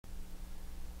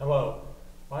Hello,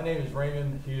 my name is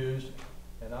Raymond Hughes,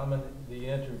 and I'm the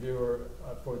interviewer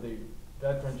for the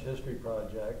Veterans History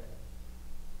Project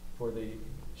for the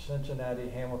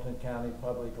Cincinnati-Hamilton County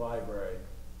Public Library.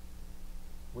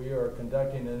 We are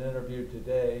conducting an interview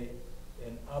today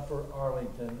in Upper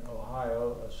Arlington,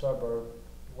 Ohio, a suburb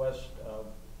west of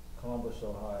Columbus,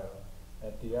 Ohio,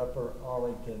 at the Upper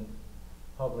Arlington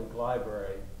Public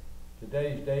Library.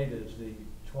 Today's date is the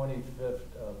 25th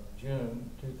of June,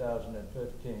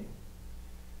 2015.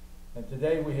 And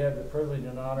today we have the privilege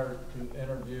and honor to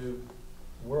interview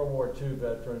World War II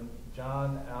veteran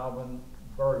John Alvin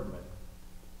Bergmann.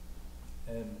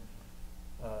 And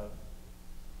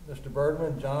Mr.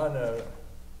 Bergmann, John,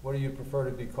 what do you prefer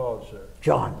to be called, sir?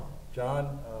 John.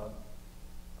 John,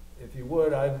 if you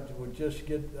would, I would just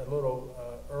get a little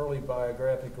early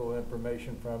biographical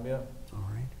information from you. All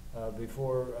right.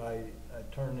 Before I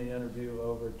turn the interview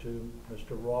over to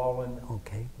Mr. Roland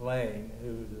Lane,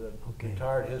 who's a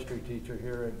retired history teacher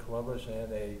here in Columbus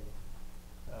and a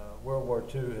World War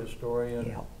II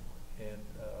historian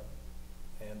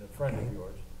and a friend of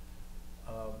yours.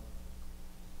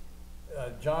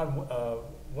 John,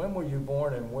 when were you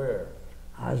born and where?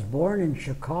 I was born in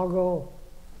Chicago,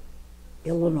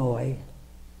 Illinois,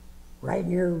 right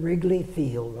near Wrigley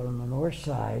Field on the north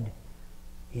side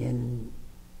in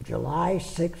July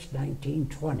 6,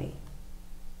 1920.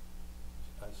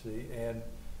 I see. And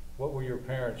what were your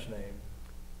parents' names?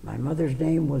 My mother's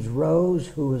name was Rose,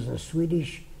 who was a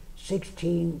Swedish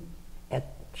 16.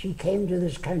 She came to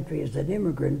this country as an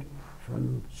immigrant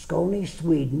from Skåne,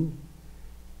 Sweden,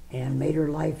 and made her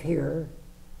life here.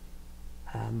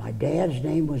 My dad's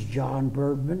name was John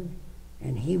Bergmann,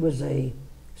 and he was a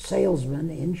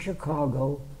salesman in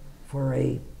Chicago for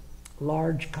a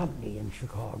large company in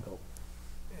Chicago.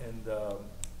 And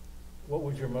what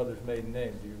was your mother's maiden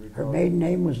name? Do you recall? Her maiden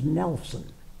name was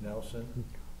Nelson. Nelson?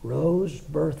 Rose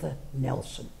Bertha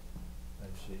Nelson. I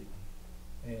see.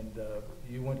 And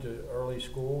you went to early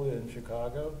school in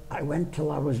Chicago? I went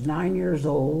till I was 9 years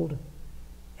old,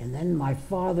 and then my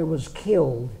father was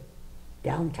killed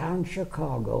downtown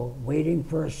Chicago waiting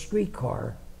for a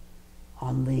streetcar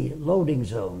on the loading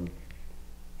zone.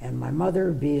 And my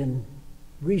mother, being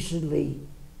recently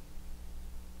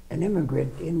an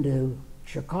immigrant into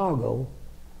Chicago,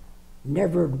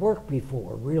 never had worked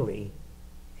before, really.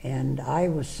 And I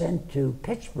was sent to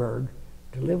Pittsburgh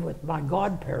to live with my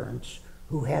godparents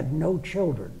who had no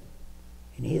children.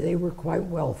 And they were quite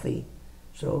wealthy,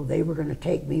 so they were going to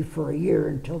take me for a year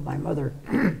until my mother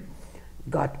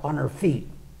got on her feet.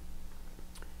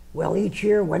 Well, each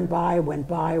year went by,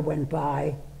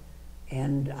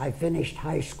 and I finished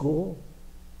high school,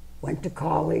 went to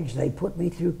college. They put me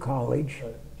through college.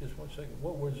 Just one second.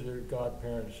 What was your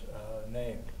godparents'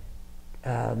 name?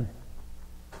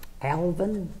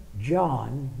 Alvin,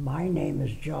 John. My name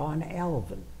is John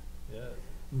Alvin. Yeah.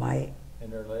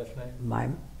 And their last name? My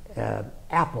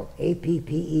Apple,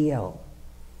 Appel.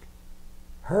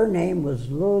 Her name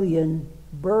was Lillian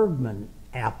Bergmann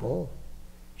Apple.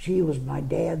 She was my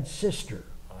dad's sister.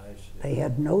 I see. They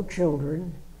had no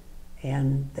children,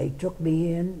 and they took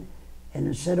me in, and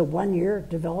instead of 1 year it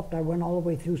developed, I went all the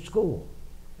way through school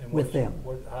with them.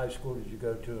 What high school did you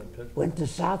go to in Pittsburgh? Went to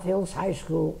South Hills High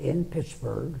School in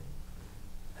Pittsburgh.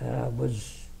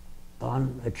 Was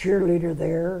on a cheerleader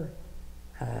there.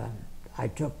 I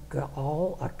took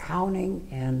all accounting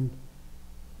and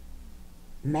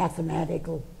mathematic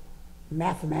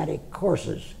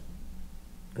courses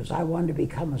because I wanted to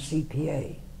become a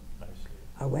CPA. I see.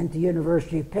 I went to the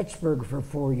University of Pittsburgh for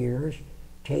 4 years,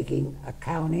 taking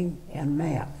accounting and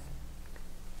math.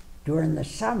 During the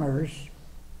summers,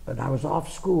 when I was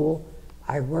off school,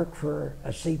 I worked for a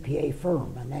CPA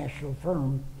firm, a national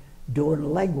firm, doing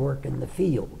legwork in the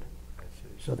field. I see.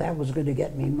 So that was going to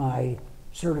get me my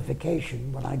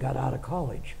certification when I got out of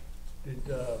college. Did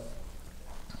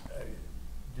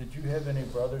you have any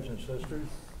brothers and sisters?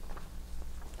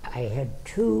 I had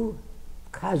 2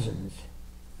 cousins.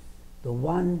 The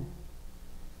one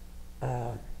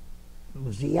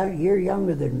was a year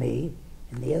younger than me,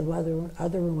 and the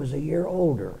other one was a year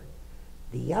older.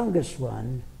 The youngest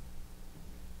one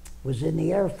was in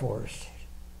the Air Force.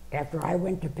 After I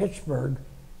went to Pittsburgh,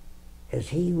 as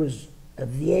he was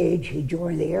of the age, he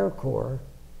joined the Air Corps,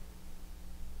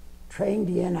 trained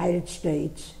the United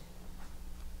States.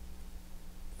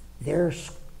 Their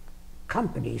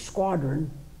company,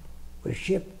 squadron, was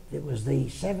shipped. It was the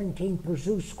 17th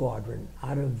Pursuit Squadron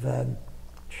out of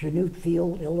Chanute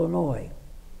Field, Illinois.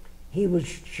 He was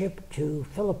shipped to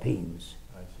Philippines.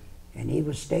 I see. And he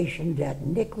was stationed at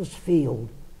Nicholas Field.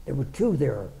 There were 2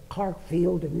 there, Clark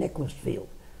Field and Nicholas Field.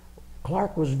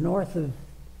 Clark was north of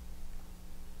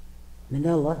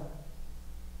Manila.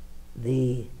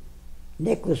 The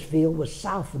Nicholas Field was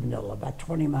south of Manila, about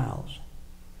 20 miles.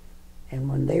 And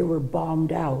when they were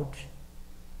bombed out,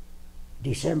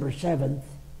 December 7th,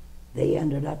 they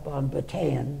ended up on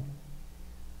Bataan.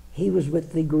 He was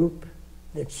with the group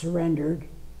that surrendered.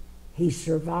 He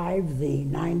survived the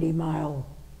 90-mile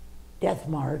death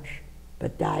march,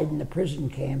 but died in the prison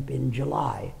camp in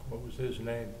July. What was his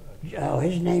name?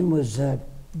 His name was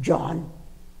John,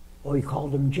 or we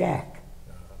called him Jack,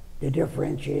 to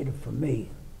differentiate him from me.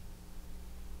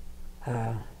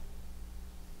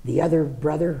 The other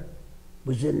brother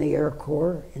was in the Air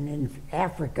Corps and in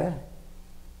Africa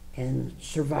and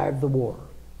survived the war.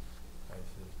 I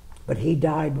see. But he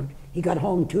died. He got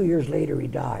home 2 years later, he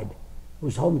died. He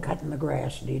was home cutting the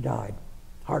grass and he died.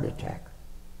 Heart attack.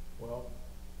 Well,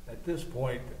 at this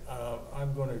point,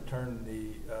 I'm going to turn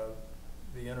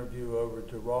the interview over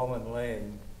to Roland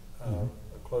Lane, a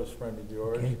close friend of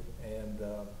yours, Okay. and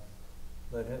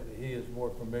he is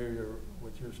more familiar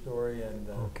with your story and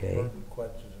Okay. pertinent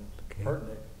questions, Okay.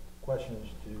 pertinent questions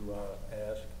to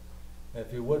ask. And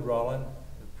if you would, Roland,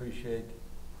 appreciate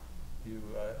you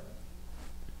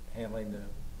handling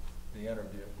the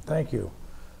interview. Thank you.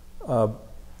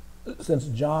 Since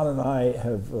John and I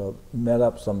have met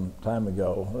up some time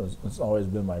ago, it's always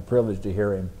been my privilege to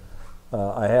hear him.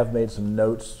 I have made some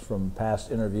notes from past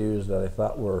interviews that I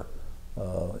thought were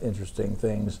interesting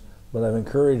things, but I've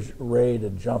encouraged Ray to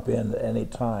jump in at any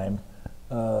time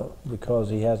because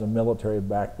he has a military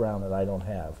background that I don't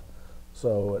have.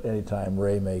 So at any time,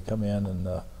 Ray may come in and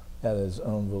at his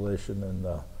own volition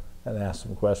and ask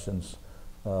some questions.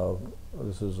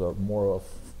 This is more of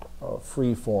a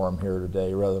free forum here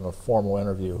today rather than a formal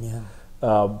interview.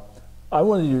 Yeah. I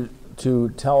wanted you to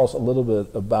tell us a little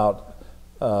bit about,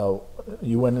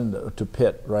 you went into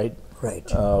Pitt, right?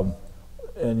 Right.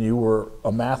 And you were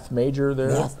a math major there?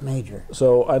 Math major.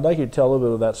 So I'd like you to tell a little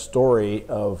bit of that story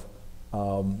of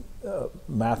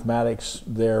mathematics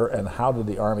there and how did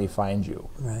the Army find you?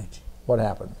 Right. What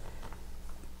happened?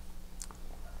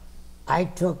 I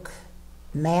took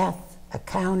math,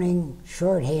 accounting,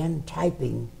 shorthand,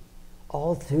 typing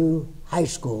all through high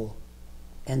school,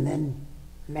 and then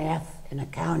math and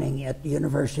accounting at the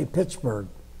University of Pittsburgh.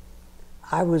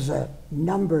 I was a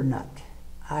number nut.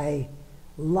 I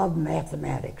loved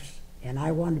mathematics, and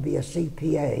I wanted to be a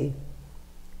CPA.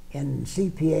 And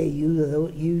CPA,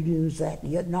 you use that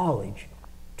knowledge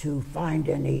to find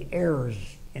any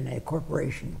errors in a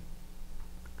corporation.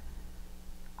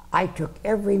 I took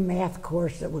every math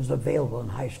course that was available in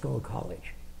high school and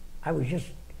college. I was just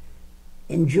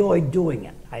enjoyed doing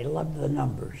it. I loved the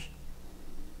numbers.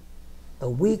 A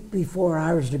week before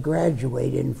I was to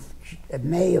graduate in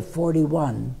May of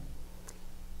 '41,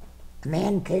 a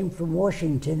man came from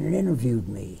Washington and interviewed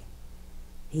me.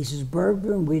 He says,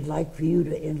 "Bergmann, we'd like for you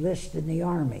to enlist in the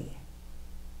Army.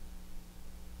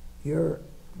 You're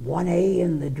 1A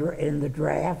in the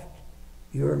draft.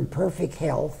 You're in perfect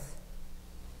health."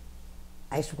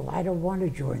 I said, "Well, I don't want to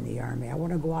join the Army. I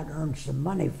want to go out and earn some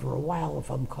money for a while. If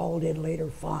I'm called in later,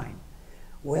 fine."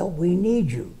 "Well, we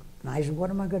need you." And I said, "What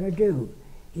am I going to do?"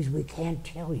 He said, "We can't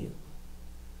tell you."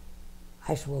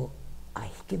 I said, "Well,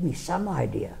 give me some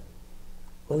idea."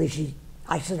 Well,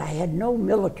 I said, "I had no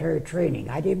military training.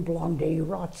 I didn't belong to any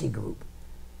ROTC group."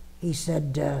 He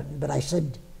said,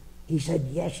 he said,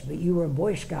 "Yes, but you were a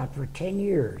Boy Scout for 10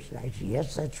 years. I said,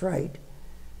 "Yes, that's right."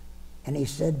 And he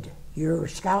said, "Your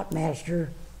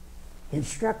scoutmaster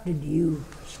instructed you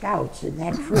scouts in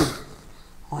that troop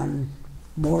on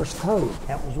Morse code.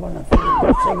 That was one of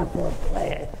the Singapore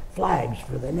flags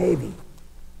for the Navy."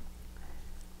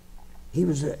 He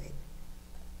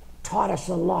taught us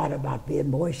a lot about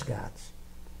being Boy Scouts.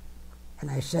 And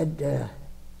I said,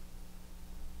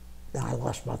 now I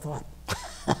lost my thought.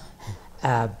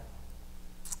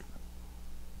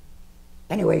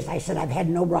 Anyways, I said, "I've had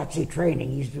no ROTC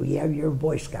training." He said, "Yeah, you're a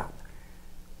Boy Scout."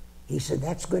 He said,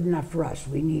 "That's good enough for us.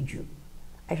 We need you."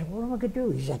 I said, "What am I going to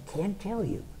do?" He said, "I can't tell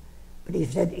you." But he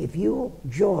said, "If you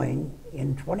join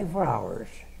in 24 hours,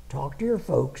 talk to your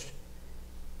folks,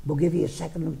 we'll give you a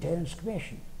second lieutenant's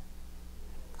commission."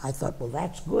 I thought, well,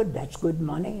 that's good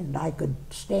money, and I could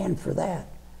stand for that.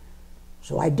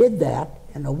 So I did that,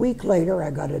 and a week later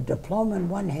I got a diploma in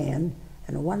one hand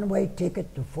and a one-way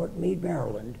ticket to Fort Meade,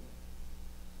 Maryland.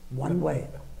 One way.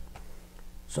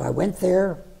 So I went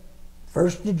there,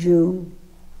 1st of June,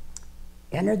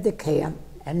 entered the camp,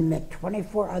 and met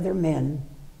 24 other men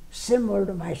similar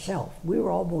to myself. We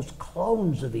were almost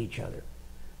clones of each other.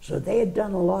 So they had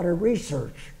done a lot of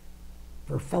research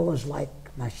for fellows like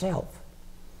myself.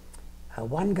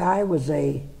 One guy was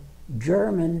a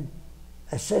German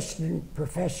assistant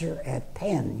professor at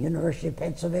Penn, University of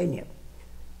Pennsylvania.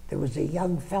 There was a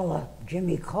young fella,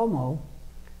 Jimmy Como,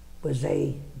 was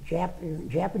a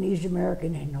Japanese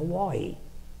American in Hawaii.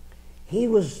 He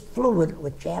was fluent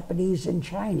with Japanese and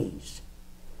Chinese.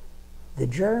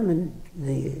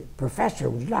 The professor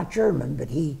was not German, but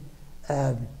he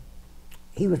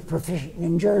was proficient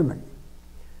in German.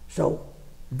 So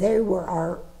they were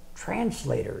our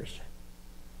translators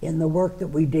in the work that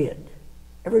we did.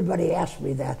 Everybody asked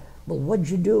me that, well, what'd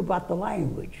you do about the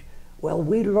language? Well,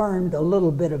 we learned a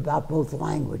little bit about both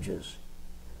languages.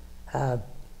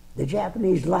 The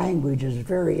Japanese language is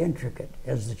very intricate,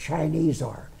 as the Chinese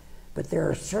are, but there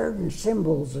are certain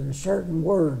symbols and certain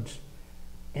words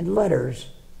and letters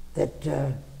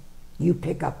that you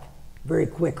pick up very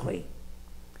quickly.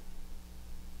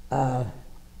 I'm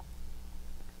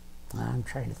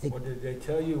trying to think. Well, did they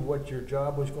tell you what your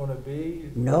job was going to be?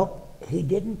 Nope, he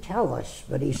didn't tell us,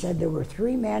 but he said there were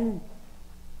 3 men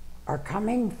are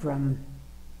coming from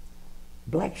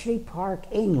Bletchley Park,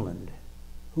 England,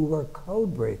 who were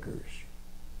code breakers.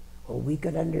 Well, we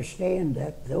could understand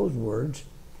those words,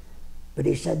 but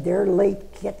he said they're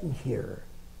late getting here.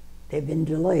 They've been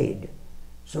delayed.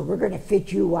 So we're going to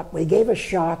fit you up. We gave us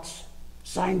shots,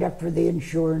 signed up for the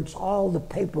insurance, all the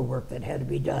paperwork that had to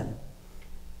be done.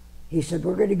 He said,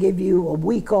 we're going to give you a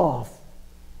week off.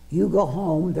 You go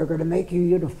home, they're going to make your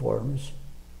uniforms,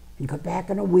 and come back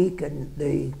in a week, and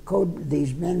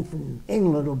these men from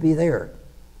England will be there.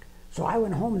 So I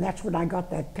went home, and that's when I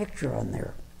got that picture on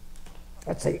there.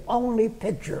 That's the only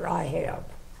picture I have.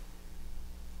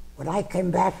 When I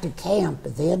came back to camp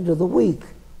at the end of the week,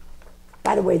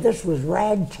 by the way, this was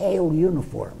ragtail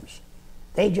uniforms.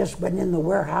 They just went in the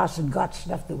warehouse and got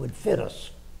stuff that would fit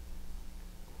us.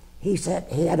 He said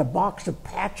he had a box of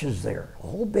patches there, a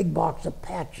whole big box of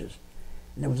patches,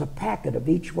 and there was a packet of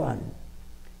each one.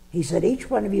 He said,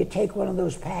 each one of you take one of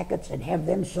those packets and have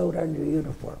them sewed on your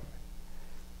uniform.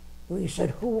 We said,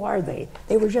 who are they?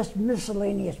 They were just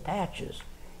miscellaneous patches.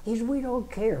 He said, we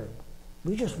don't care.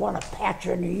 We just want a patch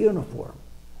on your uniform,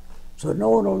 so no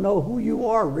one will know who you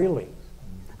are, really.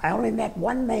 I only met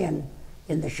one man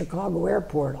in the Chicago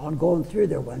airport on going through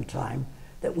there one time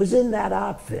that was in that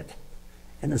outfit.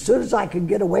 And as soon as I could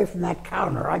get away from that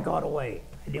counter, I got away.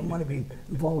 I didn't want to be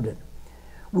involved in it.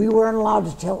 We weren't allowed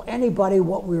to tell anybody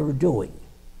what we were doing.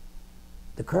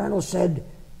 The colonel said,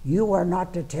 you are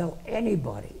not to tell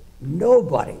anybody,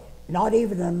 nobody, not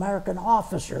even an American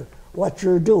officer, what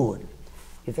you're doing.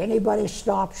 If anybody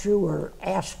stops you or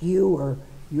asks you or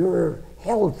you're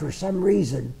held for some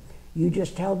reason, you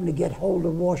just tell them to get hold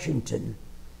of Washington,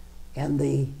 and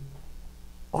the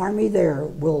Army there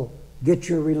will get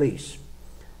your release.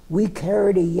 We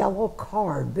carried a yellow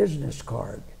card, business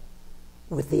card,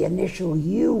 with the initial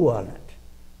U on it,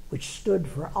 which stood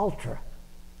for Ultra.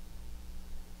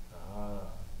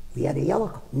 We had a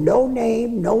yellow, no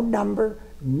name, no number,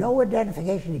 no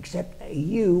identification except a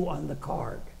U on the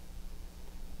card.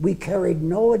 We carried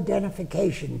no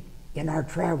identification in our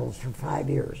travels for 5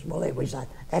 years. Well, it was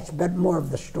that's a bit more of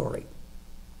the story.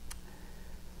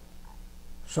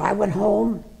 So I went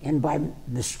home, and by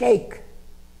mistake,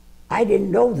 I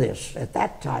didn't know this at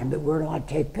that time, that we weren't allowed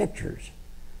to take pictures.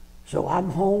 So I'm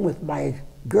home with my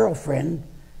girlfriend,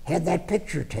 had that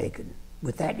picture taken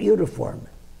with that uniform.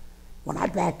 When I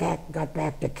got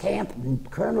back to camp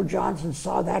and Colonel Johnson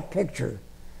saw that picture,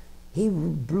 he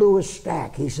blew a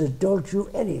stack. He says, don't you,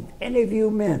 any of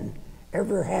you men,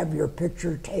 ever have your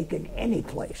picture taken any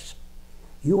place.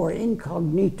 You are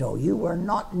incognito. You are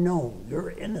not known.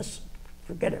 You're innocent.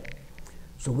 Forget it.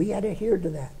 So we had to adhere to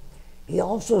that. He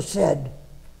also said,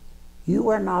 you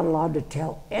are not allowed to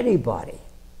tell anybody,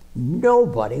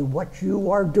 nobody, what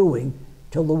you are doing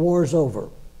till the war's over.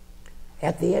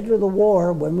 At the end of the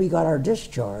war, when we got our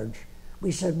discharge,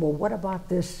 we said, well, what about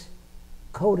this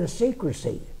code of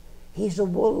secrecy? He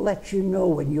said, we'll let you know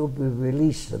when you'll be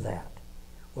released to that.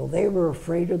 Well, they were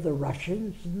afraid of the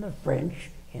Russians and the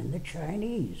French and the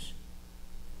Chinese.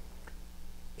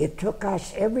 It took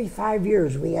us, every 5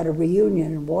 years, we had a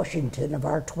reunion in Washington of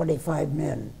our 25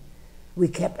 men. We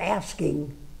kept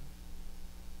asking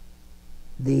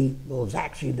it was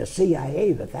actually the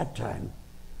CIA at that time,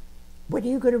 when are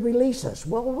you going to release us?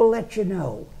 Well, we'll let you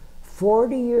know.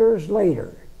 40 years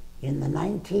later, in the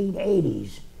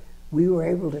 1980s, we were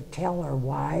able to tell our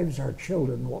wives, our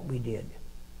children, what we did.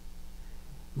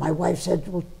 My wife said,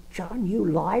 well, John, you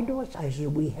lied to us? I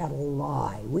said, we had to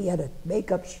lie. We had to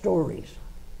make up stories.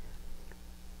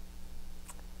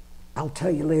 I'll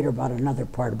tell you later about another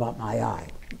part about my eye.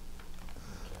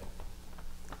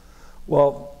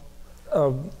 Well,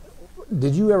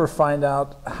 did you ever find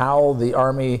out how the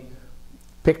Army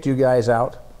picked you guys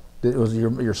out? It was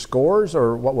your scores,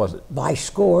 or what was it? By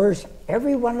scores,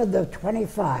 every one of the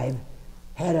 25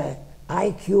 had an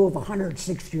IQ of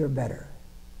 160 or better.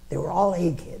 They were all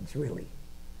A kids, really.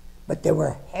 But they were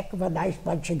a heck of a nice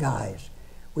bunch of guys.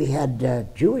 We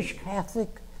had Jewish, Catholic,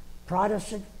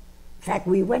 Protestant. In fact,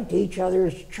 we went to each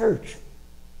other's church.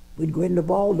 We'd go into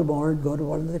Baltimore and go to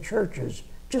one of the churches,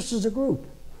 just as a group,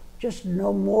 just to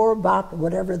know more about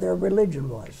whatever their religion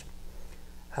was.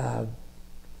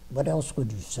 What else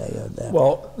would you say on that?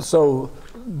 Well, so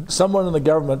someone in the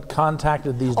government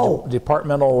contacted these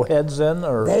departmental heads then,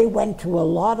 or? They went to a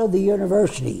lot of the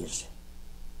universities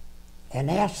and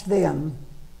asked them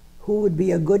who would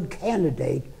be a good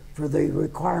candidate for the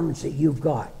requirements that you've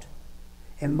got.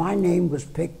 And my name was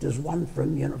picked as one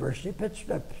from the University of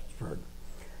Pittsburgh.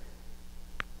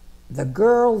 The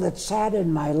girl that sat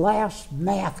in my last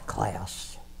math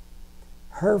class,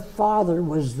 her father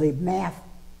was the math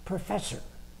professor.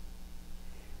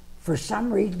 For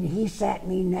some reason, he sat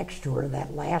me next to her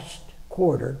that last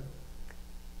quarter,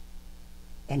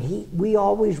 and we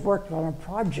always worked on a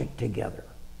project together.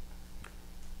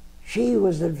 She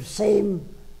was in the same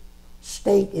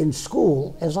state in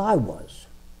school as I was.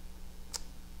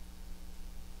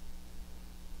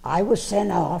 I was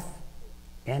sent off,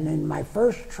 and in my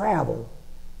first travel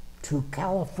to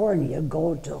California,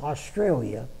 going to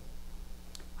Australia,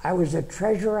 I was at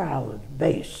Treasure Island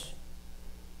base,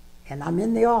 and I'm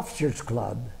in the officers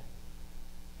club,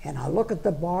 and I look at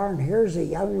the bar, and here's a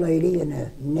young lady in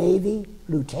a Navy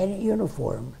lieutenant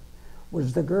uniform,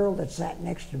 was the girl that sat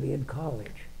next to me in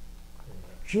college.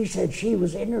 She said she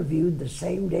was interviewed the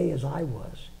same day as I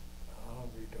was.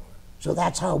 So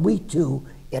that's how we two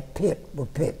at Pitt were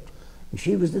picked. And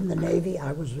she was in the Navy,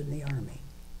 I was in the Army.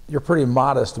 You're pretty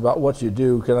modest about what you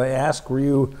do. Can I ask, were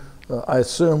you, I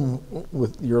assume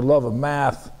with your love of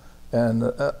math and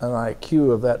an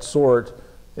IQ of that sort,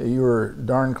 you were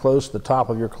darn close to the top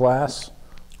of your class?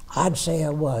 I'd say I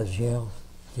was, yeah.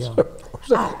 Yeah.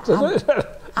 Does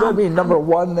that mean number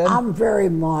one then? I'm very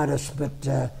modest, but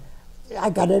I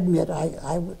got to admit,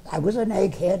 I was an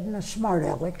egghead and a smart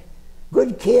aleck.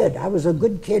 Good kid. I was a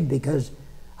good kid because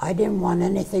I didn't want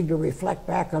anything to reflect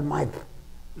back on my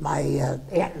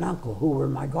aunt and uncle, who were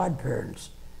my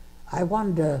godparents. I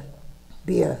wanted to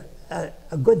be a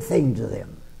good thing to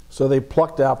them. So they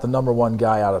plucked out the number one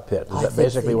guy out of Pitt. Is that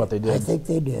basically what they did? I think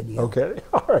they did, yeah. Okay,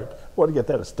 all right. Want to get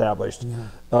that established.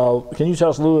 Yeah. Can you tell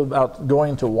us a little about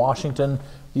going to Washington?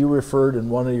 You referred in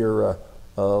one of your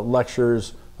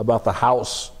lectures about the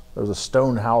house. There was a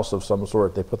stone house of some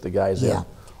sort they put the guys in. Yeah.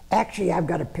 Actually, I've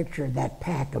got a picture of that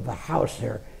pack of a house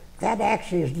there. That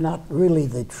actually is not really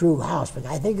the true house, but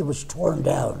I think it was torn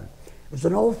down. It was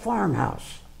an old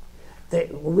farmhouse.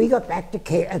 When we got back to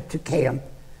camp,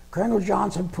 Colonel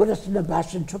Johnson put us in the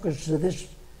bus and took us to this.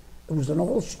 It was an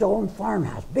old stone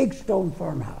farmhouse, big stone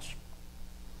farmhouse.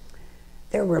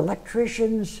 There were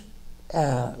electricians,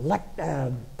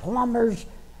 plumbers,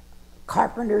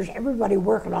 carpenters, everybody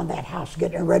working on that house,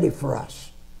 getting it ready for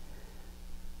us.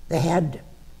 They had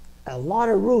a lot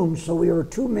of rooms, so we were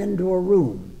 2 men to a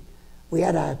room. We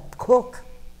had a cook,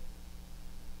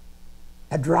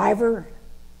 a driver,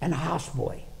 and a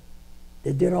houseboy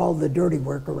that did all the dirty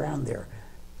work around there.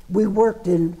 We worked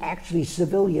in actually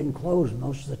civilian clothes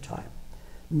most of the time.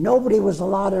 Nobody was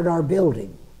allowed in our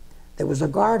building. There was a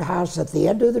guardhouse at the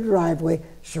end of the driveway,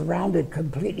 surrounded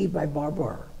completely by barbed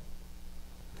wire.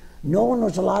 No one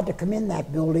was allowed to come in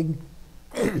that building.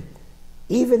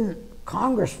 Even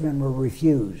congressmen were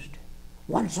refused.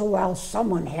 Once in a while,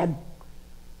 someone had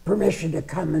permission to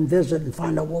come and visit and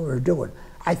find out what we were doing.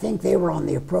 I think they were on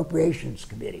the appropriations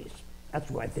committees. That's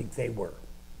what I think they were.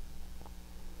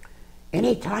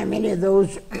 Anytime any of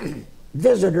those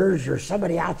visitors or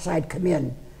somebody outside come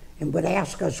in and would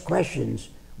ask us questions,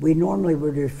 we normally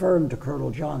would refer them to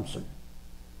Colonel Johnson,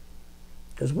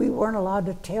 because we weren't allowed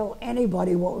to tell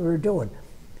anybody what we were doing.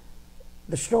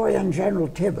 The story on General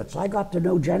Tibbets, I got to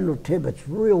know General Tibbets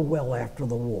real well after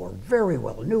the war, very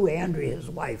well. Knew Andrea, his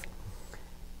wife.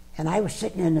 And I was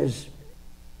sitting in his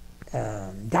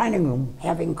dining room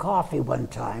having coffee one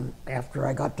time after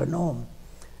I got to know him.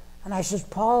 And I says,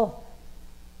 Paul,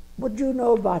 what do you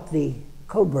know about the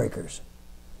code breakers?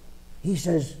 He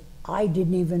says, I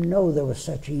didn't even know there was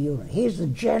such a unit. He's the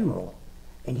general,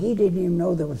 and he didn't even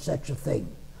know there was such a thing.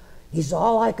 He said,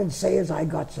 all I can say is I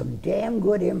got some damn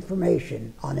good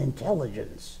information on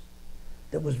intelligence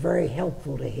that was very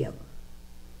helpful to him.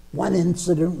 One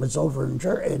incident was over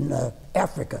in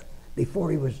Africa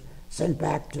before he was sent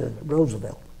back to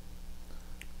Roosevelt.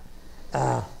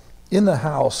 In the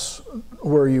house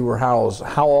where you were housed,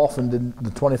 how often did the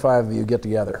 25 of you get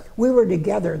together? We were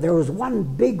together. There was one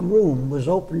big room was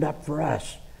opened up for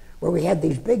us where we had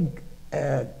these big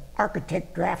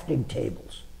architect drafting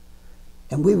tables.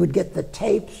 And we would get the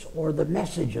tapes or the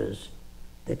messages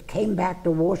that came back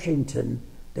to Washington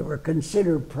that were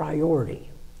considered priority.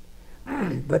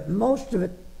 But most of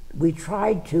it we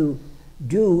tried to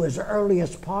do as early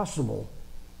as possible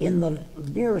in the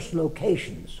nearest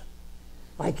locations.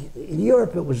 Like in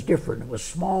Europe, it was different. It was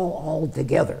small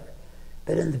altogether.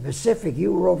 But in the Pacific,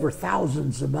 you were over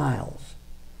thousands of miles.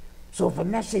 So if a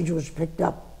message was picked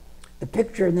up, the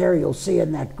picture in there you'll see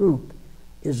in that group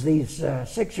is these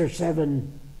 6 or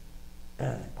 7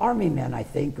 Army men, I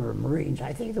think, or Marines.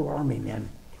 I think they were Army men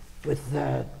with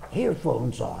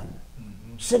earphones on,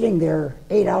 sitting there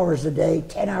 8 hours a day,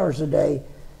 10 hours a day,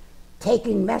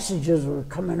 taking messages that were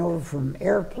coming over from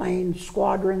airplanes,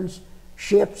 squadrons,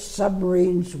 ships,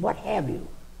 submarines, what have you.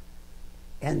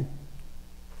 And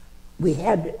we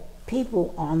had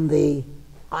people on the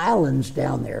islands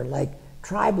down there, like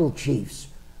tribal chiefs,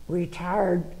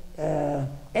 retired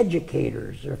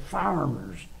educators or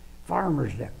farmers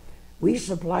there. We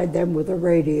supplied them with a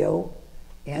radio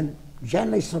and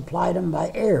generally supplied them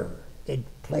by air. They'd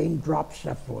plane drop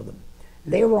stuff for them.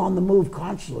 They were on the move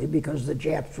constantly because the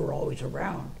Japs were always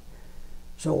around.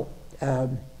 So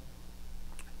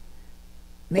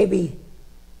maybe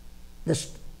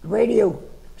this radio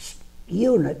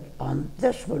unit on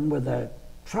this one with a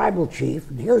tribal chief,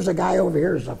 and here's a guy over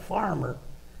here who's a farmer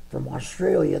from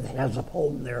Australia that has a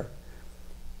home there,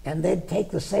 and they'd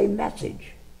take the same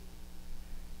message.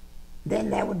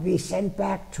 Then that would be sent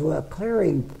back to a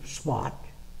clearing spot,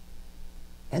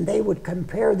 and they would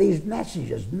compare these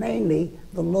messages, mainly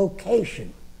the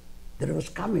location that it was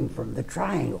coming from, the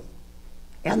triangle,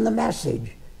 and the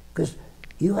message, because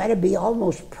you had to be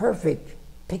almost perfect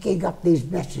picking up these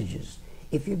messages.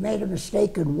 If you made a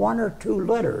mistake in 1 or 2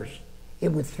 letters,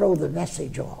 it would throw the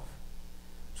message off.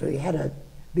 So you had to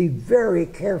be very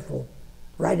careful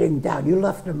writing down. You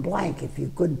left them blank if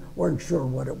you weren't sure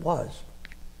what it was.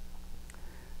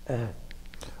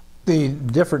 The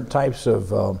different types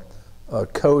of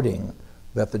coding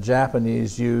that the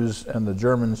Japanese used and the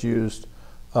Germans used,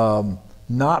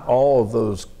 not all of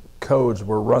those codes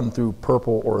were run through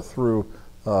Purple or through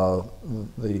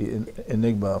the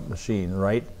Enigma machine,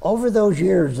 right? Over those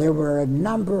years, there were a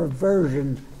number of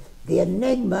versions. The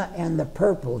Enigma and the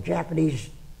Purple, Japanese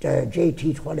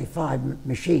JT-25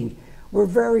 machines, were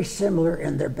very similar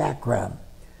in their background.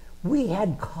 We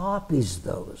had copies of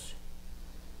those,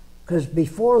 because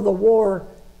before the war,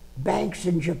 banks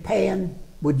in Japan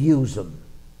would use them.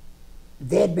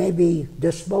 They'd maybe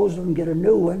dispose of them, get a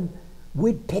new one.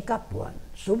 We'd pick up one.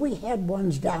 So we had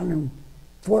ones down in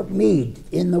Fort Meade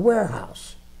in the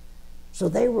warehouse. So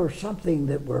they were something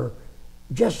that were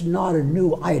just not a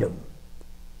new item.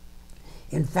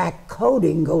 In fact,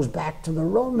 coding goes back to the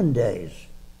Roman days.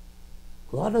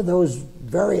 A lot of those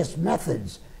various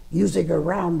methods, using a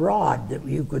round rod that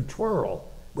you could twirl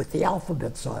with the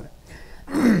alphabets on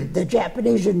it. The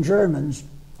Japanese and Germans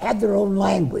had their own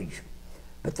language,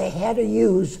 but they had to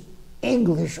use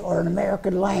English or an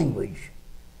American language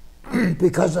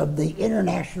because of the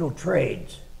international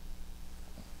trades.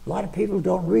 A lot of people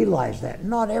don't realize that.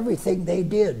 Not everything they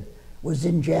did was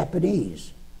in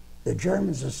Japanese. The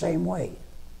Germans the same way.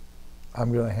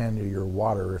 I'm going to hand you your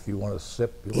water if you want to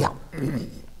sip. Yeah.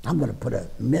 I'm going to put a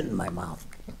mint in my mouth.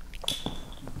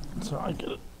 So I get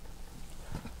it.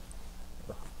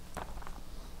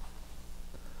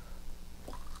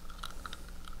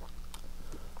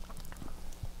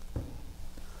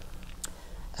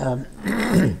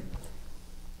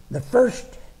 The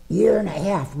first year and a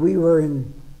half we were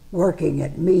working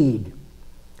at Meade,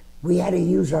 we had to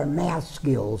use our math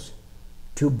skills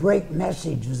to break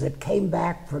messages that came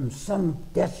back from some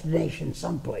destination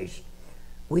someplace.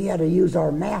 We had to use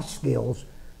our math skills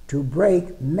to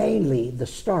break, mainly the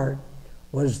start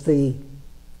was the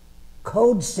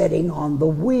code setting on the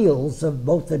wheels of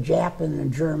both the Japan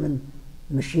and German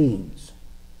machines.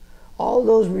 All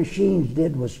those machines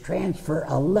did was transfer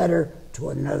a letter to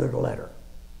another letter.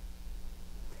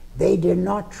 They did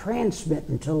not transmit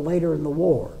until later in the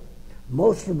war.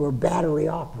 Most of them were battery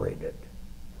operated.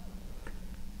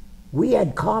 We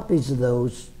had copies of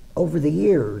those over the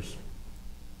years.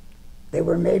 They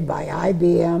were made by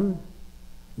IBM,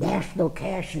 National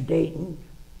Cash of Dayton.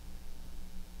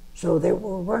 So they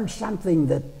weren't something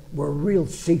that were real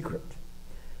secret.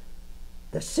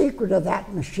 The secret of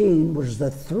that machine was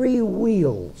the 3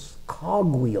 wheels,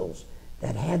 cog wheels,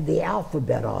 that had the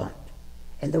alphabet on it.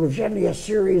 And there was generally a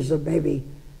series of maybe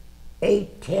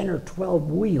 8, 10, or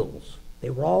 12 wheels. They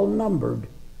were all numbered.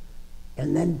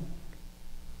 And then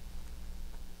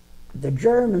the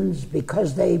Germans,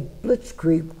 because they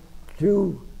blitzkrieg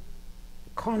through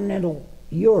continental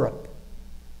Europe,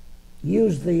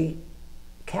 used the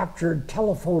captured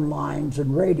telephone lines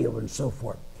and radio and so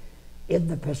forth. In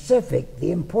the Pacific,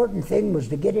 the important thing was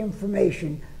to get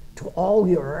information to all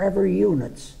your every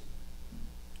units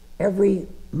every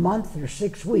month or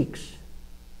 6 weeks.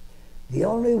 The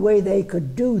only way they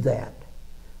could do that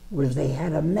was they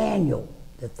had a manual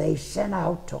that they sent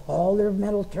out to all their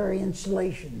military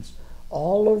installations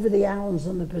all over the islands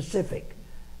in the Pacific,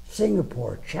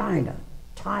 Singapore, China,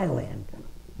 Thailand.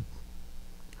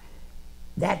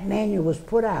 That manual was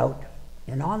put out,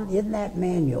 and in that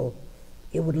manual,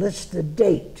 it would list the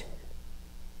date.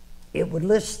 It would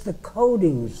list the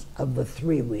codings of the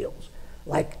 3 wheels.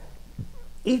 Like,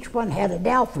 each one had an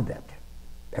alphabet,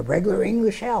 a regular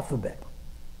English alphabet.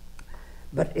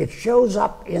 But it shows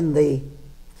up in the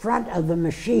front of the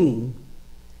machine.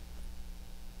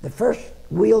 The first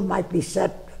wheel might be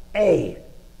set A,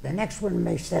 the next one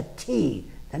may set T,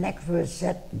 the next one is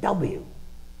set W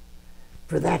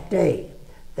for that day.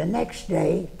 The next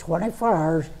day, 24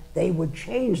 hours, they would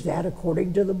change that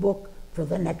according to the book for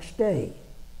the next day.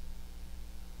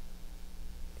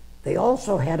 They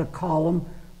also had a column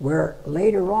where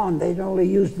later on they'd only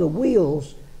use the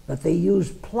wheels, but they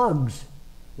used plugs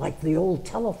like the old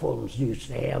telephones used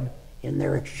to have in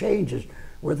their exchanges,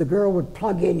 where the girl would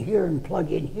plug in here and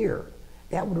plug in here.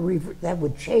 That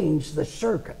would change the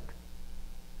circuit.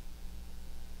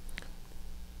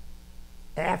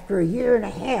 After a year and a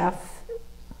half,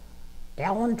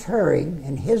 Alan Turing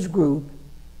and his group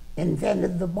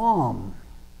invented the bomb.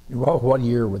 What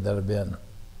year would that have been?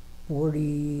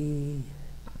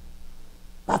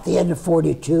 About the end of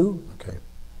 42. Okay.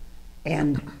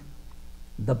 And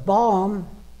the bomb,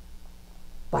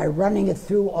 by running it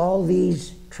through all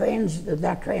these tubes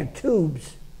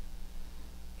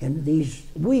and these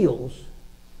wheels,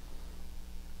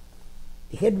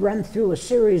 he'd run through a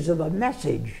series of a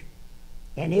message,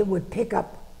 and it would pick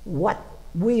up what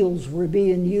wheels were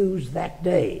being used that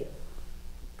day.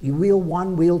 Wheel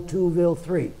 1, wheel 2, wheel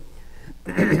 3.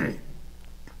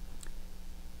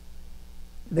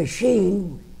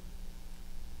 Machine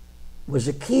was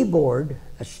a keyboard,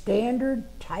 a standard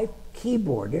type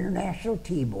keyboard, international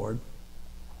keyboard,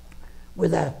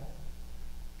 with a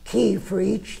key for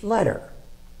each letter.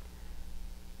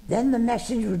 Then the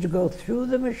message would go through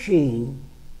the machine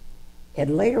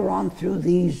and later on through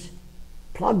these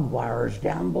plug wires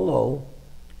down below,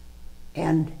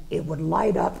 and it would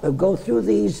light up, it would go through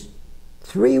these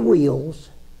 3 wheels,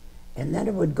 and then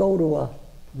it would go to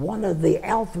one of the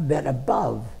alphabet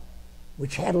above,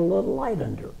 which had a little light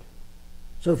under it.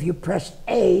 So if you pressed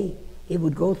A, it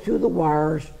would go through the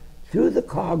wires, through the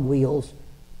cog wheels,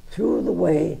 through the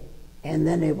way, and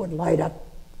then it would light up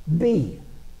B.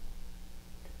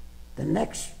 The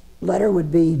next letter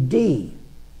would be D.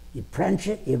 You punch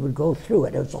it, it would go through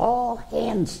it. It was all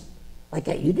hands like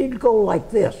that. You didn't go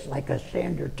like this, like a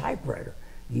standard typewriter.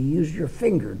 You used your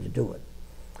finger to do it.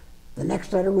 The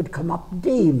next letter would come up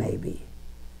D, maybe.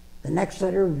 The next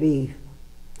letter would be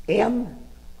M.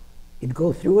 You'd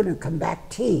go through it and come back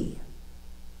T.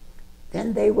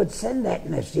 Then they would send that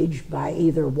message by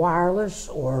either wireless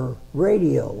or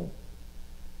radio.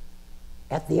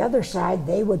 At the other side,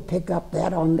 they would pick up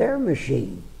that on their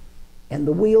machine, and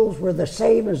the wheels were the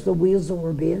same as the wheels that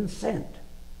were being sent.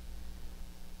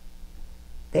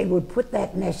 They would put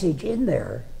that message in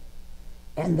there,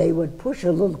 and they would push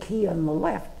a little key on the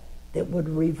left that would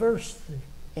reverse,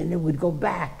 and it would go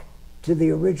back to the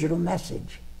original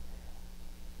message.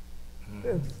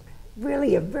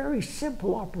 Really a very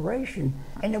simple operation,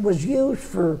 and it was used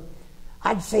for,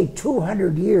 I'd say,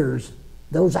 200 years,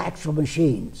 those actual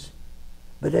machines.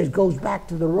 But it goes back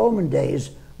to the Roman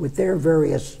days with their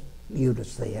various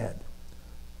units they had.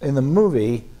 In the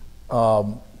movie,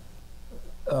 the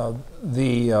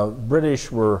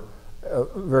British were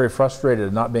very frustrated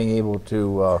at not being able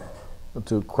to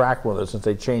crack one of those, since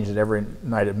they changed it every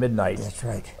night at midnight. That's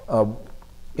right.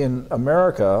 In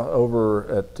America, over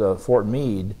at Fort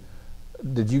Meade,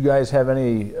 did you guys have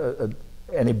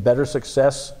any better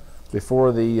success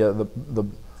before the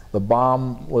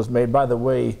bomb was made? By the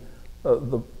way,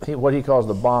 what he calls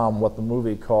the bomb, what the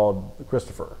movie called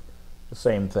Christopher, the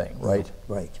same thing, right?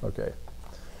 Right. Okay.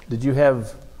 Did you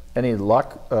have any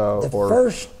luck?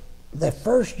 The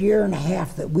first year and a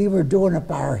half that we were doing it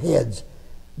by our heads,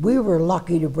 we were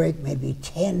lucky to break maybe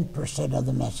 10% of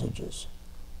the messages.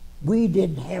 We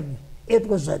didn't have, it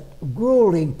was a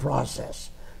grueling process.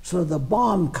 So the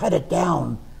bomb cut it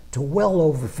down to well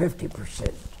over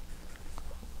 50%.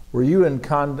 Were you in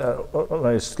let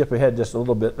me skip ahead just a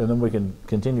little bit, and then we can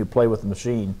continue to play with the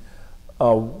machine.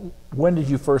 When did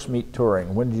you first meet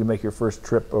touring? When did you make your first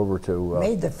trip over to?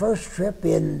 Made the first trip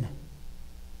in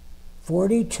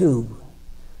 '42.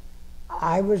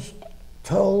 I was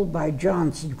told by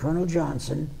Johnson, Colonel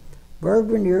Johnson,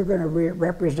 Bergmann, you're going to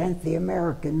represent the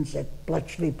Americans at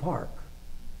Bletchley Park,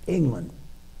 England.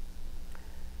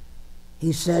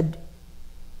 He said,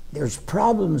 there's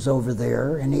problems over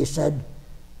there, and he said,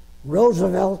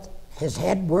 Roosevelt has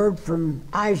had word from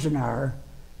Eisenhower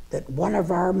that one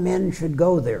of our men should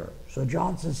go there. So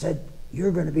Johnson said,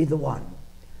 you're going to be the one.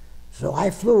 So I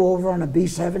flew over on a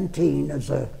B-17 as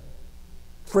a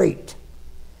freight.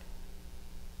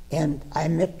 And I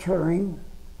met Turing,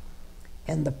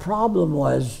 and the problem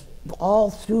was all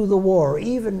through the war,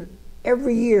 even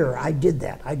every year I did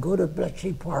that. I'd go to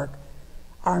Bletchley Park.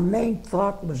 Our main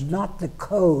thought was not the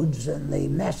codes and the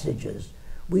messages.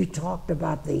 We talked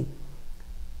about the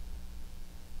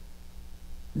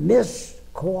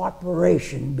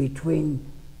miscooperation between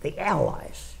the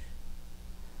Allies.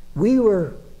 We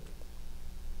were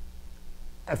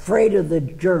afraid of the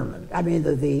Germans,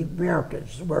 the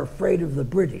Americans were afraid of the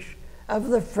British, of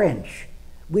the French.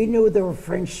 We knew there were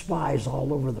French spies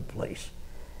all over the place.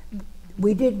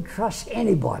 We didn't trust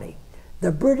anybody.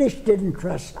 The British didn't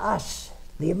trust us,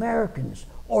 the Americans,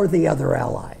 or the other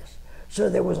allies. So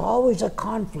there was always a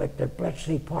conflict at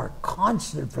Bletchley Park,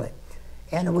 constantly.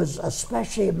 And it was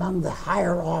especially among the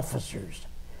higher officers.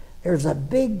 There's a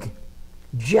big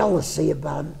jealousy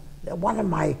about, one of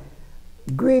my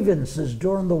grievances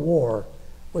during the war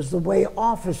was the way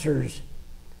officers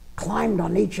climbed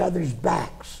on each other's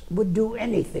backs, would do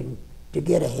anything to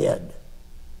get ahead.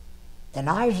 And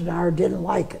Eisenhower didn't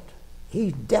like it.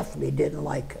 He definitely didn't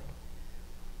like it.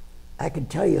 I can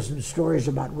tell you some stories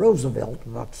about Roosevelt,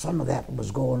 about some of that was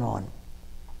going on.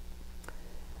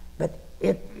 But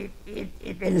and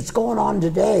it's going on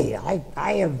today.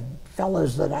 I have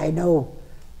fellas that I know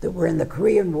that were in the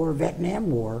Korean War, Vietnam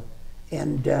War,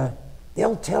 and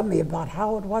they'll tell me about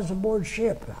how it was aboard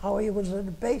ship, how he was at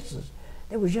the bases.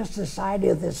 It was just this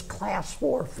idea of this class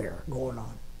warfare going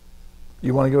on.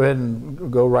 You want to go ahead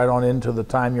and go right on into the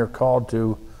time you're called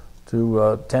to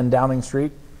 10 Downing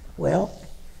Street? Well,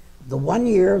 the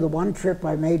one trip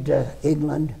I made to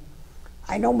England,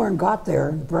 I no more got there,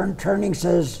 and Bern Turning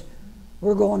says,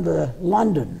 we're going to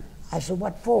London. I said,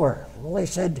 what for? Well, they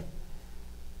said,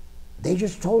 they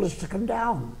just told us to come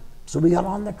down. So we got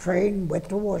on the train, went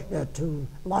to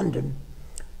London.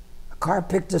 A car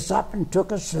picked us up and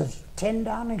took us to 10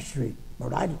 Downing Street.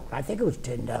 Or I think it was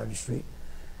 10 Downing Street.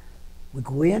 We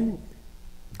go in,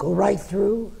 go right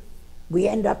through. We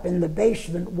end up in the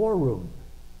basement war room.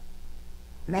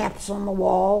 Maps on the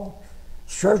wall.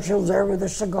 Churchill's there with a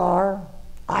cigar.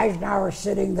 Eisenhower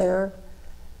sitting there.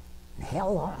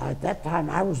 Hell, at that time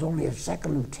I was only a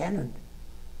second lieutenant.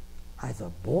 I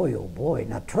thought, boy, oh boy.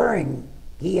 Now Turing,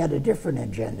 he had a different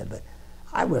agenda, but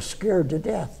I was scared to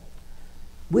death.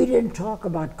 We didn't talk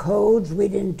about codes. We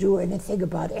didn't do anything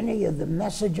about any of the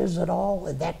messages at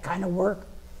all, that kind of work.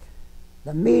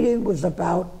 The meeting was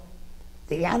about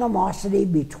the animosity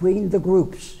between the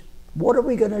groups. What are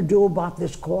we going to do about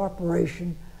this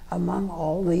cooperation among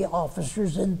all the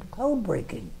officers in code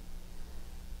breaking?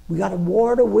 We got a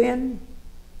war to win.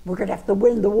 We're going to have to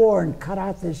win the war and cut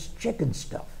out this chicken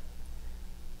stuff.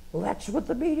 Well, that's what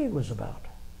the meeting was about.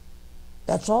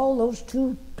 That's all those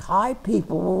two high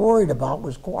people were worried about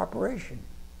was cooperation.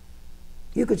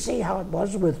 You could see how it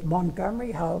was with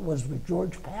Montgomery, how it was with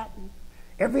George Patton.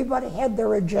 Everybody had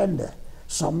their agenda.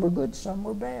 Some were good, some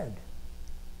were bad.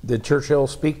 Did Churchill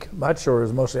speak much, or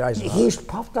was it mostly Eisenhower? He's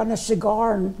puffed on a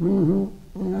cigar and,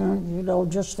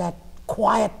 just that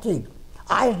quiet thing.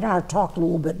 Eisenhower talked a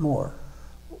little bit more.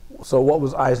 So what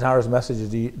was Eisenhower's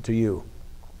message to you?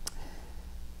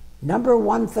 Number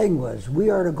one thing was, we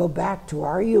are to go back to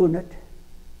our unit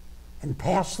and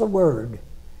pass the word.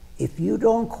 If you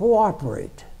don't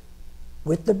cooperate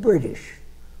with the British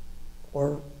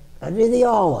or any of the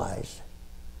Allies,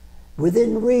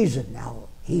 within reason. Now,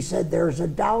 he said there's a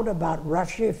doubt about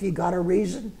Russia if you got a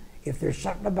reason. If there's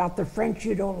something about the French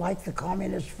you don't like, the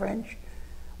communist French,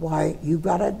 why, you've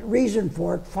got a reason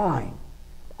for it, fine.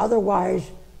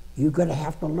 Otherwise, you're going to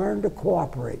have to learn to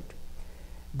cooperate.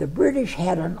 The British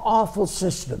had an awful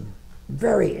system.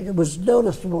 It was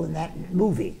noticeable in that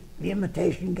movie, The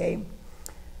Imitation Game.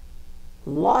 A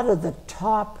lot of the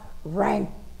top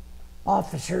ranked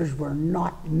officers were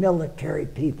not military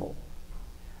people.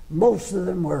 Most of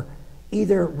them were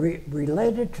either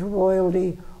related to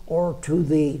royalty or to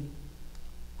the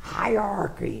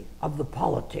hierarchy of the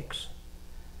politics.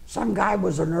 Some guy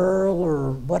was an earl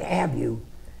or what have you.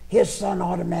 his son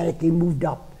automatically moved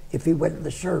up if he went in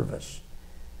the service.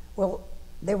 Well,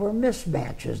 they were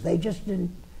mismatches. They just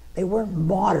didn't, they weren't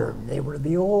modern. They were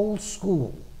the old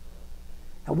school.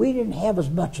 And we didn't have as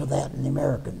much of that in the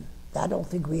American. I don't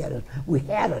think we had it. We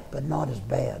had it, but not as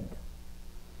bad.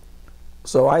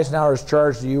 So Eisenhower's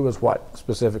charge to you was what,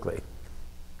 specifically?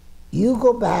 You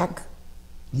go back,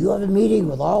 you have a meeting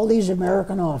with all these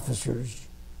American officers,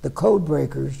 the code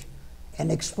breakers,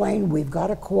 and explain we've got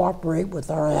to cooperate with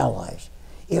our allies.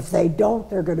 If they don't,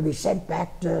 they're going to be sent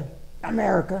back to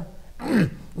America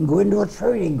and go into a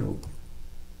training group.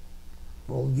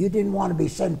 Well, you didn't want to be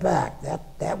sent back.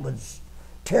 That was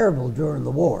terrible during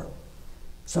the war.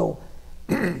 So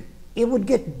it would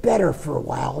get better for a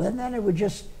while, and then it would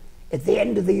just, at the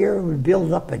end of the year, it would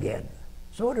build up again.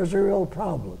 So it was a real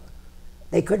problem.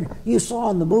 They couldn't, you saw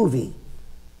in the movie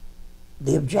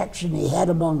the objection he had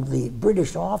among the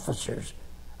British officers.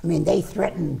 I mean, they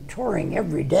threatened touring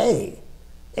every day.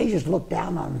 They just looked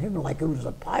down on him like it was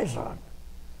a paisan.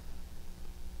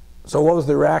 So what was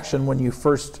the reaction when you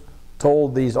first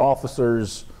told these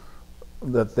officers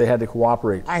that they had to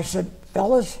cooperate? I said,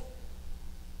 fellas,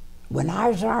 when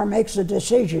Eisenhower makes a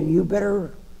decision, you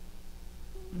better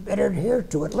adhere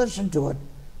to it, listen to it,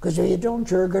 because if you don't,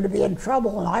 you're going to be in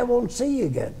trouble and I won't see you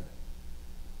again.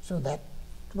 So that's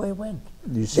the way it went.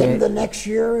 Then the next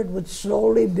year it would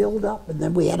slowly build up, and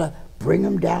then we had to bring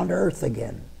them down to earth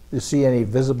again. You see any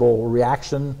visible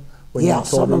reaction when you told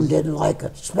some of them didn't like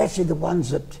it, especially the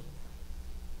ones that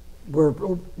were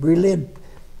religious.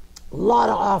 A lot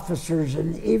of officers,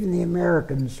 and even the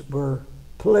Americans, were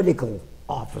political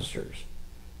officers.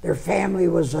 Their family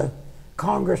was a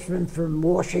congressman from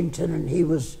Washington, and he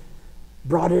was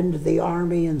brought into the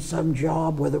Army in some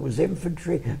job, whether it was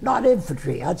infantry, not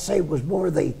infantry, I'd say it was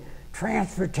more the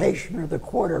transportation or the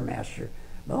quartermaster.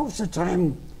 Most of the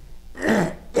time,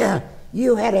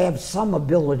 you had to have some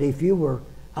ability if you were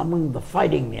among the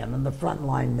fighting men and the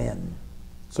frontline men.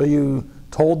 So you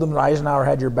told them that Eisenhower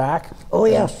had your back? Oh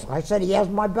yes, I said he has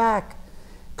my back.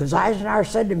 Because Eisenhower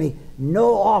said to me,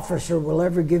 no officer will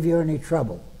ever give you any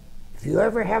trouble. If you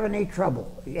ever have any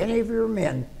trouble, any of your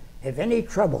men have any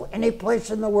trouble, any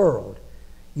place in the world,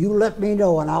 you let me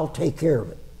know and I'll take care of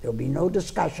it. There'll be no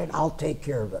discussion, I'll take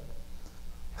care of it.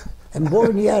 And boy,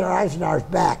 when you had Eisenhower's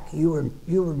back, you were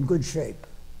in good shape.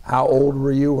 How old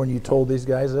were you when you told these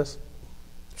guys this?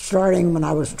 Starting when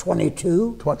I was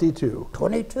 22. 22.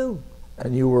 22.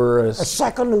 And you were a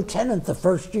second lieutenant the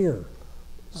first year.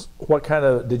 What kind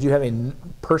of, did you have a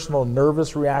personal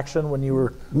nervous reaction when you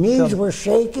were? Knees were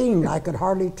shaking, I could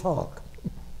hardly talk. I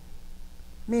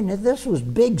mean, this was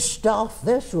big stuff.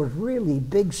 This was really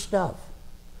big stuff.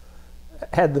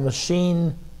 Had the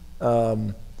machine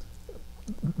been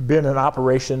in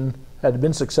operation, had it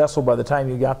been successful by the time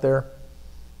you got there?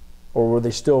 Or were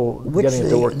they still getting it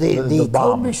to work? The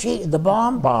bomb code machine, the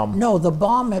bomb? Bomb. No, the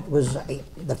bomb, it was,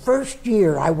 the first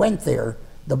year I went there,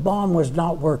 the bomb was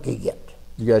not working yet.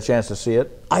 You got a chance to see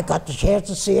it? I got the chance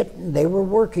to see it, and they were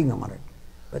working on it.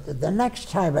 But the next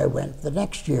time I went, the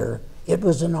next year, it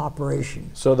was in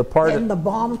operation. So the part Then the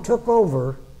bomb took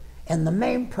over, and the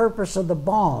main purpose of the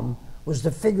bomb was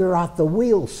to figure out the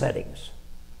wheel settings.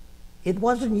 It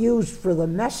wasn't used for the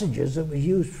messages, it was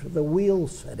used for the wheel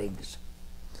settings.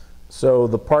 So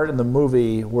the part in the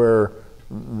movie where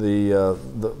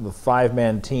the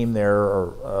five-man team there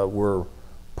were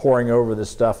poring over this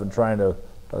stuff and trying to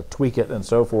tweak it and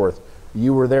so forth,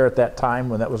 you were there at that time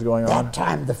when that was going on? That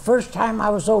time, the first time I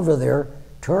was over there,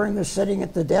 Turing was sitting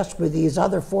at the desk with these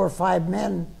other 4 or 5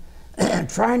 men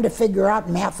trying to figure out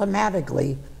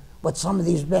mathematically what some of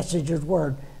these messages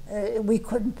were. We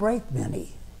couldn't break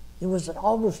many. It was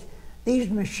almost, these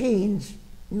machines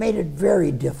made it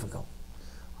very difficult.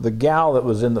 The gal that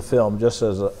was in the film, just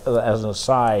as an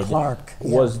aside, Clark,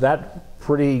 yeah. Was that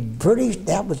pretty?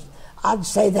 That was, I'd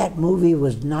say that movie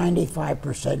was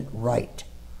 95% right.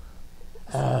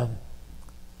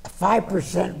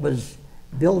 5% was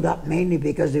built up mainly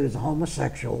because he was a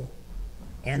homosexual,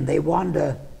 and they wanted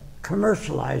to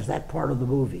commercialize that part of the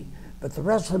movie. But the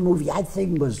rest of the movie, I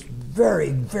think, was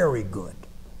very, very good.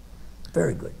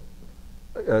 Very good.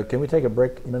 Can we take a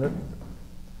break a minute?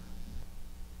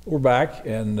 We're back,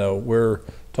 and we're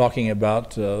talking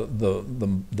about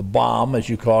the bomb, as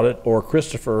you called it, or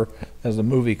Christopher, as the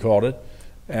movie called it,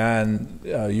 and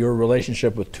your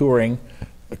relationship with Turing.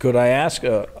 Could I ask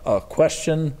a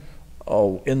question?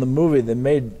 In the movie, they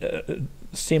made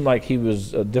seem like he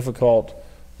was difficult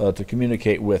to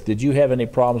communicate with. Did you have any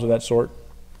problems of that sort?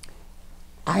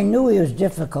 I knew he was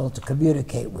difficult to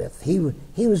communicate with.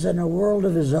 He was in a world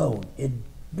of his own. A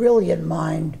brilliant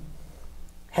mind,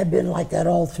 had been like that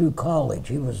all through college.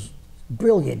 He was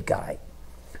brilliant guy.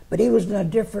 But he was in a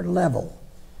different level.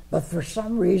 But for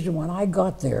some reason, when I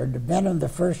got there to Benham the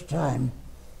first time,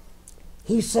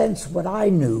 he sensed what I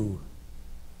knew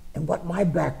and what my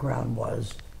background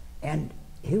was, and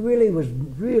he really was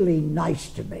really nice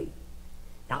to me.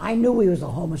 Now, I knew he was a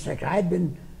homosexual. I had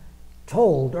been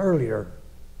told earlier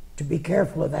to be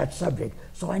careful of that subject,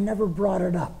 so I never brought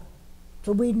it up.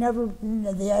 So he never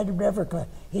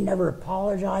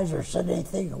apologized or said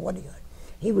anything.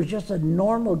 He was just a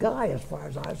normal guy as far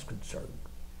as I was concerned.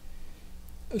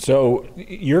 So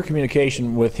your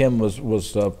communication with him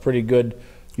was pretty good.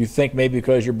 You think maybe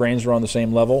because your brains were on the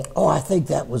same level? Oh, I think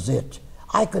that was it.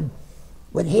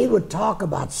 When he would talk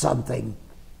about something,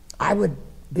 I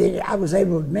was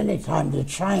able many times to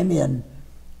chime in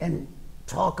and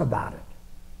talk about it.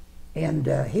 And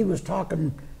he was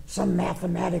talking some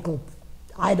mathematical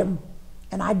item,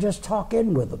 and I'd just talk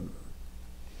in with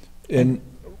him.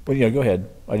 Well, yeah, go ahead.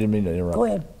 I didn't mean to interrupt. Go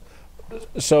ahead.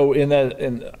 So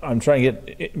I'm trying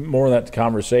to get more of that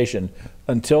conversation.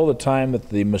 Until the time that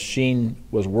the machine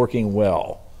was working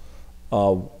well,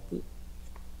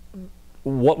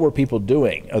 what were people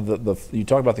doing? You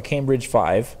talk about the Cambridge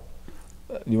Five.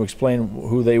 You explain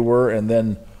who they were, and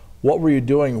then what were you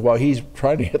doing while he's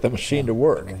trying to get the machine to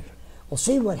work? Well,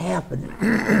 see what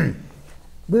happened.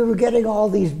 We were getting all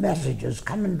these messages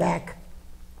coming back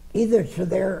either to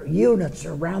their units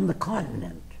around the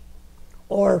continent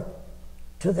or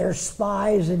to their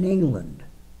spies in England.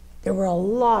 There were a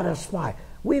lot of spies.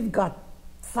 We've got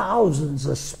thousands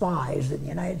of spies in the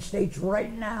United States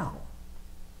right now.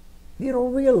 You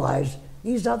don't realize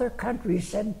these other countries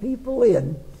send people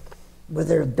in, whether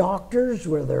they're doctors,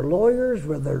 whether they're lawyers,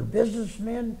 whether they're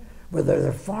businessmen, whether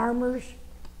they're farmers.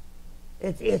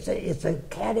 It's a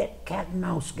cat and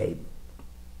mouse game.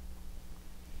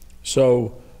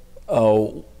 So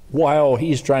while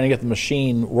he's trying to get the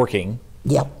machine working,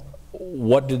 yep.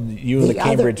 What did you and the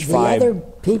Cambridge Five? The other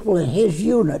people in his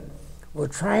unit were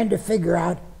trying to figure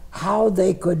out how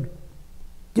they could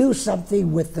do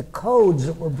something with the codes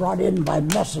that were brought in by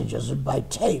messages and by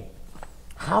tape,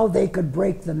 how they could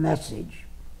break the message.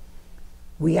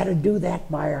 We had to do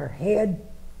that by our head,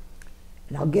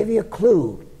 and I'll give you a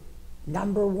clue.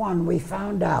 Number one, we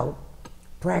found out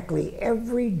practically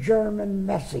every German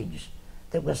message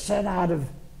that was sent out of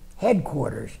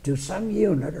headquarters to some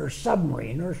unit or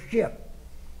submarine or ship,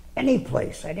 any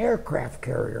place, an aircraft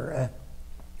carrier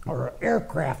or an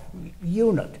aircraft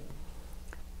unit,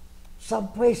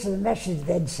 someplace in the message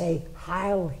they'd say,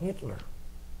 Heil Hitler.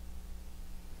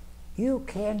 You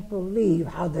can't believe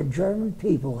how the German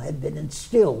people had been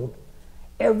instilled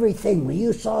everything. When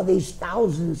you saw these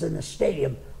thousands in the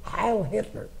stadium, Heil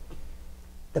Hitler,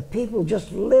 the people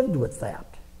just lived with that.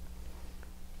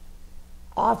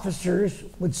 Officers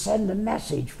would send a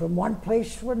message from one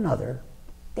place to another.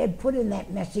 They'd put in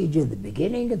that message at the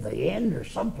beginning, at the end, or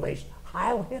someplace,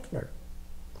 Heil Hitler.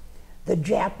 The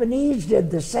Japanese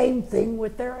did the same thing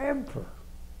with their emperor.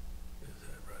 Is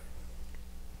that right?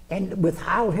 And with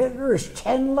Heil Hitler is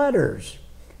 10 letters.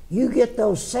 You get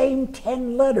those same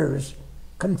 10 letters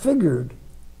configured.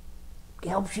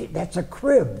 Helps you. That's a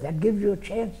crib. That gives you a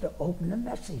chance to open the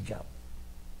message up.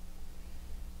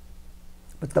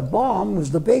 But the bomb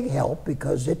was the big help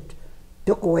because it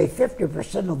took away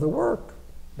 50% of the work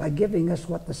by giving us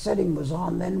what the setting was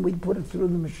on. Then we'd put it through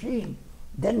the machine.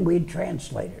 Then we'd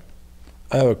translate it.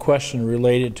 I have a question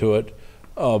related to it.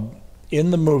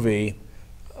 In the movie,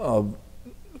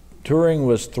 Turing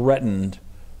was threatened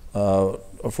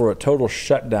for a total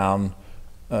shutdown.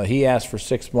 He asked for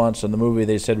 6 months. In the movie,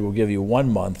 they said, we'll give you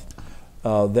 1 month.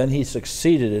 Then he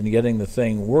succeeded in getting the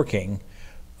thing working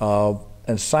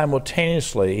and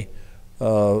simultaneously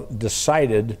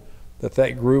decided that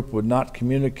that group would not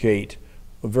communicate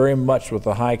very much with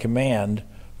the high command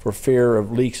for fear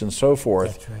of leaks and so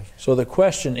forth. That's right. So the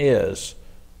question is,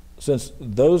 since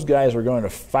those guys were going to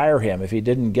fire him if he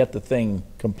didn't get the thing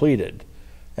completed,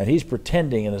 and he's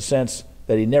pretending in a sense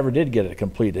that he never did get it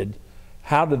completed,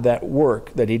 how did that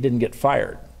work that he didn't get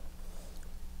fired?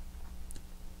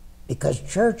 Because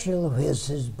Churchill was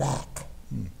his back.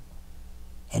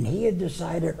 And he had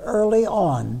decided early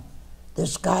on,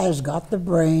 this guy has got the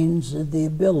brains and the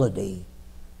ability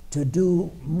to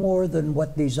do more than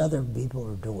what these other people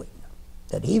are doing.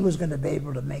 That he was going to be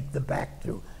able to make the back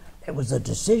through. It was a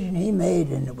decision he made,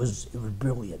 and it was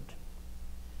brilliant.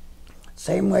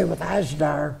 Same way with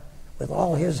Ashdar, with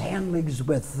all his handlings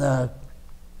with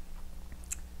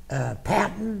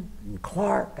Patton and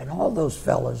Clark and all those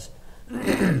fellas.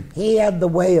 He had the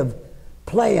way of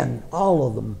playing all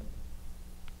of them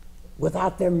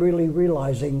without them really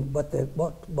realizing what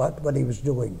he was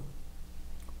doing.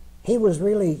 he was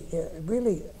really,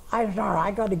 really, Eisenhower,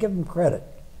 I got to give him credit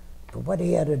for what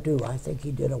he had to do. I think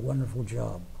he did a wonderful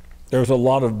job. There was a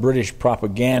lot of British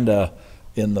propaganda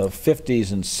in the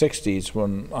 50s and 60s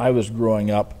when I was growing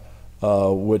up,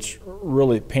 which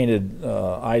really painted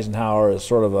Eisenhower as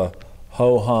sort of a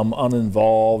ho-hum,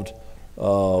 uninvolved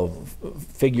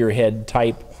figurehead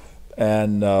type,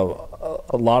 and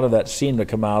a lot of that seemed to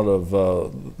come out of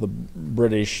the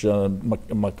British,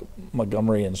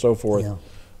 Montgomery and so forth. Yeah.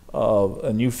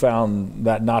 And you found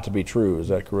that not to be true, is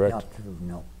that correct? Not true,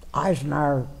 no.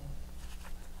 Eisenhower,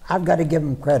 I've got to give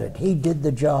him credit. He did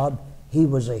the job. He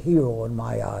was a hero in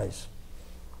my eyes.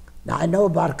 Now, I know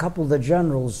about a couple of the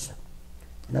generals,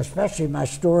 and especially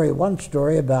one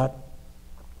story about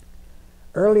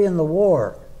early in the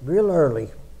war, real early.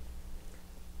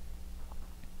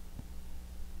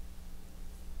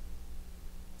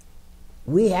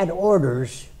 We had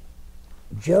orders.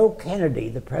 Joe Kennedy,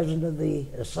 the president of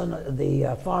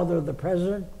the father of the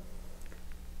president,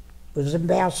 was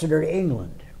ambassador to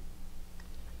England.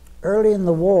 Early in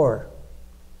the war,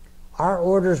 our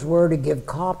orders were to give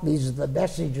copies of the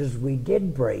messages we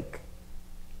did break.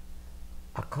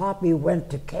 A copy went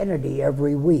to Kennedy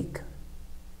every week.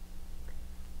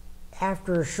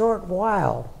 After a short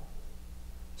while,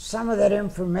 some of that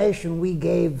information we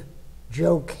gave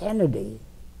Joe Kennedy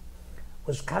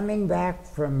was coming back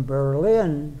from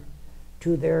Berlin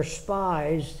to their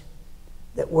spies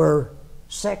that were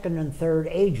second and third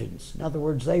agents. In other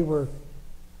words, they were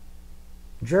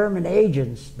German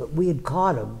agents, but we had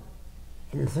caught them,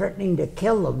 and in threatening to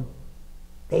kill them,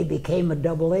 they became a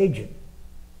double agent.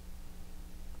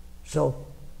 So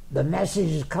the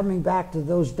messages coming back to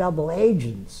those double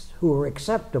agents who were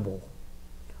acceptable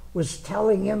was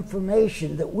telling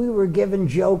information that we were giving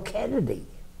Joe Kennedy.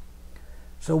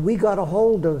 So we got a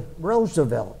hold of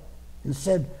Roosevelt and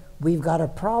said, we've got a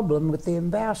problem with the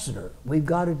ambassador. We've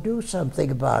got to do something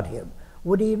about him.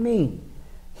 What do you mean?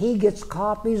 He gets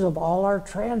copies of all our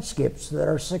transcripts that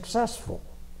are successful.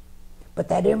 But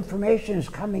that information is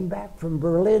coming back from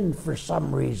Berlin for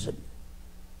some reason.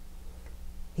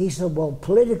 He said, well,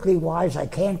 politically wise, I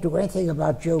can't do anything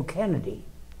about Joe Kennedy.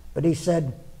 But he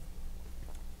said,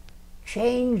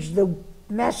 change the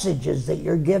messages that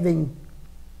you're giving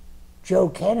Joe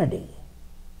Kennedy.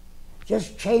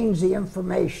 Just change the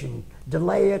information,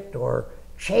 delay it, or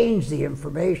change the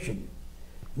information.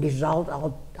 And he says,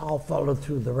 I'll follow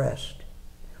through the rest.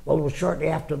 Well, shortly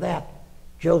after that,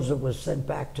 Joseph was sent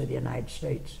back to the United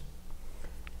States.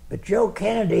 But Joe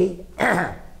Kennedy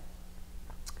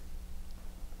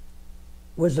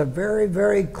was a very,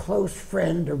 very close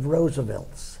friend of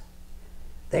Roosevelt's.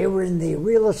 They were in the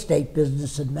real estate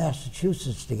business in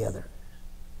Massachusetts together.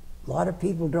 A lot of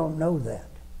people don't know that.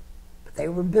 But they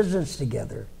were in business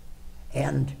together.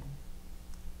 And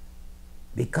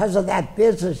because of that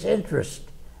business interest,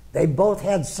 they both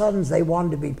had sons they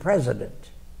wanted to be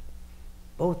president.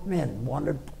 Both men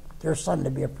wanted their son to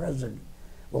be a president.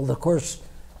 Well, of course,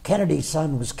 Kennedy's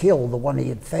son was killed, the one he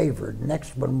had favored. The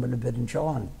next one would have been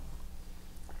John.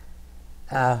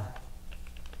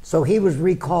 So he was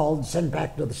recalled and sent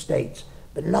back to the States,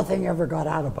 but nothing ever got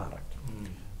out about it.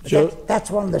 That's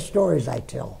one of the stories I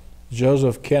tell.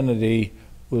 Joseph Kennedy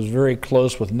was very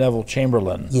close with Neville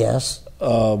Chamberlain. Yes.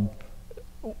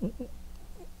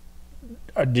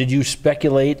 Did you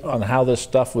speculate on how this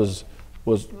stuff was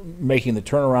making the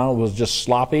turnaround? Was just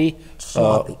sloppy?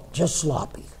 Sloppy, just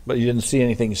sloppy. But you didn't see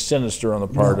anything sinister on the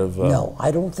part of... No,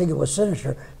 I don't think it was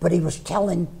sinister, but he was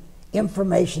telling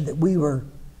information that we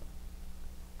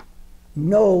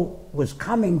know was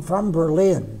coming from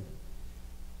Berlin,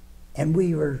 and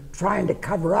we were trying to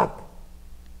cover up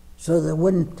so that it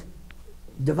wouldn't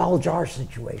divulge our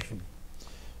situation.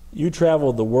 You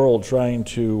traveled the world trying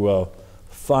to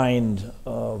find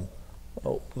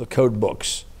the code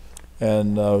books,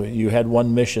 and you had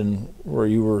one mission where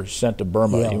you were sent to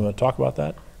Burma. Yeah. You want to talk about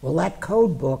that? Well, that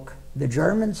code book, the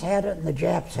Germans had it and the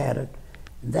Japs had it.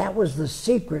 That was the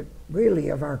secret, really,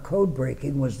 of our code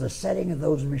breaking, was the setting of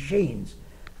those machines.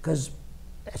 Because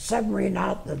the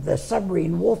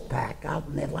submarine wolf pack out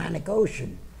in the Atlantic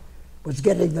Ocean was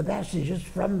getting the messages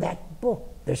from that book,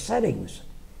 the settings.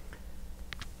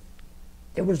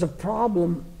 There was a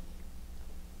problem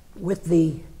with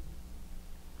the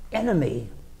enemy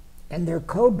and their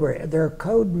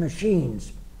code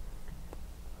machines.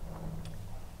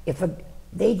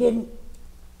 They didn't,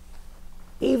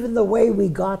 even the way we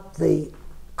got the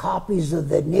copies of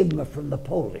the Enigma from the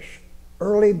Polish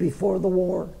early before the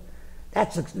war,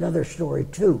 that's another story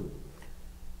too.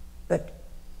 But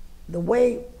the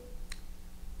way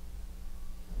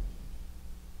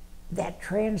that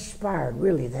transpired,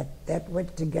 really, that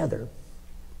went together,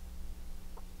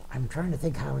 I'm trying to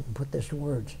think how I can put this to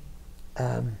words.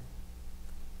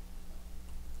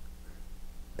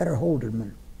 Better hold it a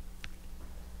minute.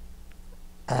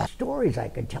 Stories I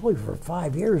could tell you for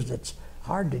 5 years. It's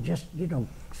hard to just,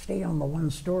 stay on the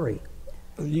one story.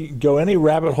 You can go any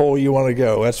rabbit hole you want to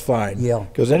go. That's fine. Yeah.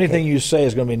 Because anything you say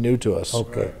is going to be new to us.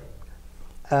 Okay.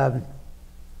 Now,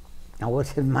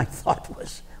 what my thought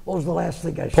was? What was the last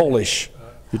thing I said? Polish.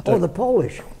 Oh, the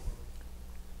Polish.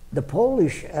 The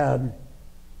Polish.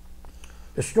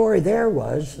 The story there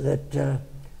was that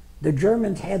the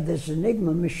Germans had this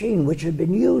Enigma machine, which had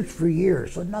been used for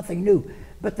years, so nothing new.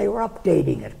 But they were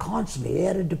updating it constantly. They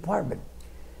had a department.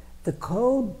 The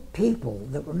code people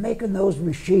that were making those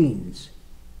machines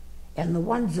and the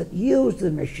ones that used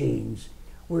the machines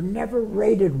were never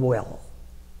rated well.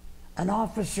 An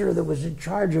officer that was in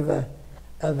charge of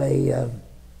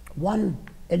one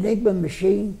Enigma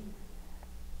machine,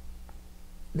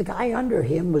 the guy under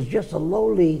him was just a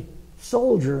lowly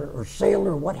soldier or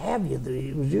sailor, what have you, that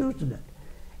he was using it.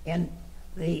 And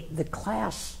the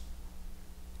class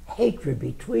hatred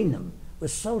between them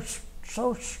was so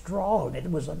strong.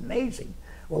 It was amazing.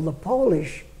 Well, the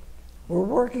Polish were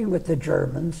working with the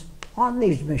Germans on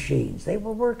these machines. They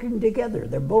were working together.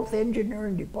 They're both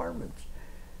engineering departments.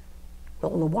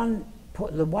 Well,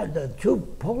 the two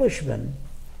Polishmen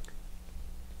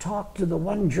talked to the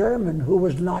one German who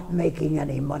was not making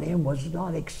any money and was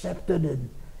not accepted in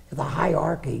the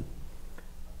hierarchy,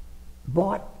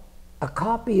 bought a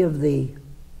copy of the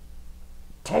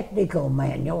technical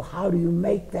manual, how do you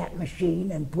make that machine,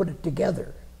 and put it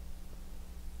together.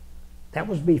 That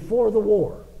was before the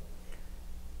war.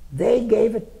 They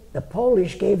gave it, the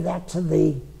Polish gave that to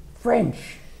the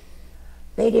French.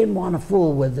 They didn't want to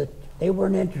fool with it. They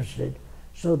weren't interested.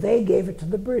 So they gave it to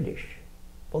the British.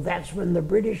 Well, that's when the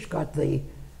British got the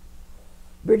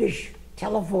British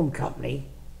Telephone Company,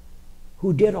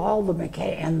 who did all the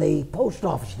and the Post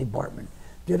Office Department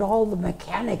did all the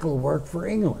mechanical work for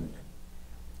England.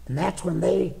 And that's when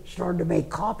they started to make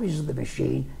copies of the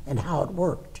machine and how it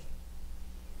worked.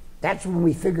 That's when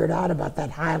we figured out about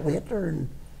that Heil Hitler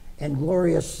and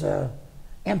glorious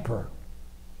emperor.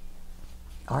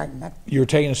 All right, and You're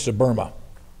taking us to Burma.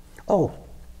 Oh,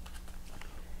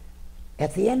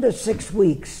 at the end of 6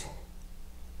 weeks,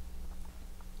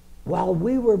 while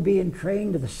we were being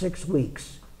trained to the 6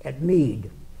 weeks at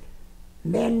Meade,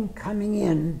 men coming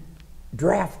in,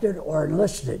 drafted or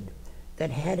enlisted, that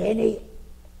had any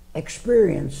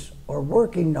experience or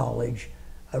working knowledge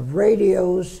of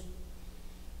radios,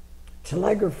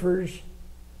 telegraphers,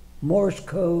 Morse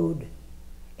code,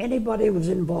 anybody was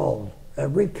involved,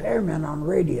 repairmen on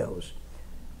radios.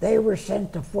 They were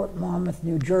sent to Fort Monmouth,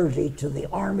 New Jersey, to the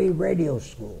Army Radio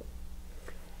School.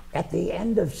 At the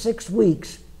end of 6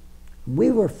 weeks, we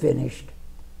were finished.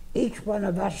 Each one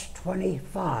of us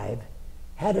 25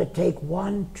 had to take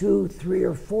 1, 2, 3,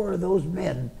 or 4 of those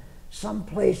men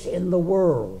someplace in the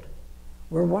world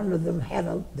where one of them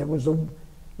there was a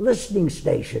listening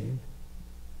station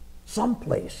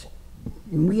someplace.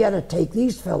 And we had to take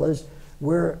these fellas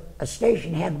where a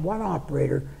station had one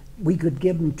operator. We could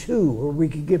give them 2 or we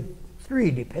could give 3,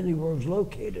 depending where it was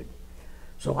located.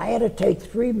 So I had to take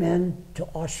 3 men to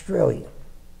Australia.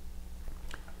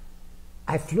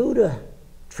 I flew to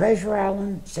Treasure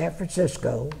Island, San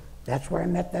Francisco. That's where I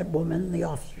met that woman in the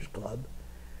officers club.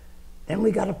 Then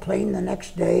we got a plane the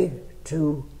next day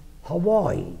to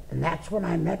Hawaii, and that's when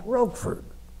I met Roquefort.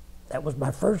 That was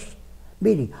my first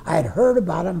meeting. I had heard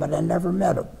about him, but I never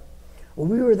met him. Well,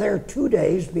 we were there 2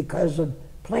 days because of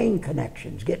plane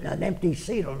connections, getting an empty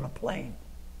seat on a plane.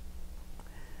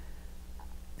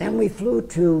 Then we flew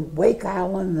to Wake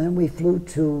Island, then we flew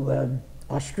to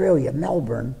Australia,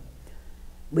 Melbourne.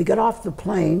 We got off the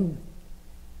plane.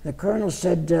 The colonel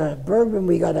said, Bergmann,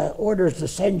 we got orders to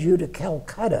send you to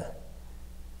Calcutta.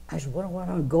 I said, what do I want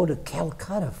to go to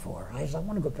Calcutta for? I said, I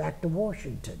want to go back to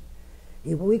Washington.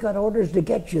 He said, well, we got orders to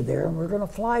get you there, and we're going to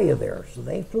fly you there. So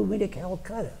they flew me to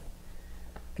Calcutta.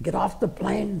 I get off the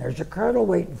plane, there's a colonel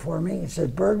waiting for me. He says,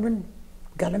 Bergmann,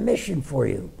 got a mission for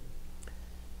you.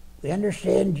 We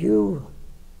understand you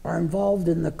are involved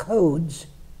in the codes.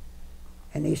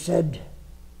 And he said,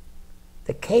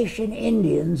 the Kachin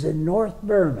Indians in North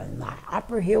Burma, in the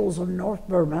upper hills of North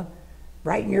Burma,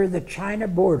 right near the China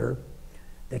border,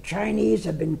 the Chinese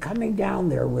have been coming down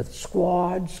there with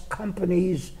squads,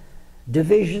 companies,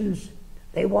 divisions.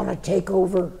 They want to take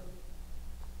over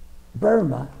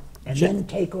Burma and then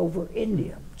take over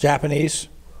India. Japanese?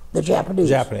 The Japanese.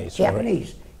 Japanese.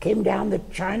 Japanese came down the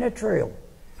China Trail,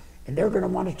 and they're going to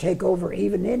want to take over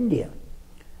even India.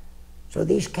 So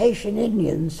these Kachin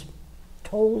Indians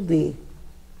told the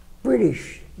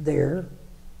British there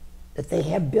that they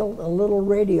had built a little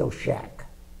radio shack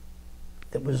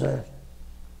that was a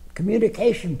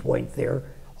communication point there,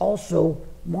 also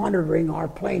monitoring our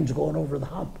planes going over the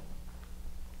hump.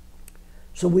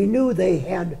 So we knew they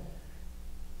had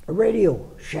a radio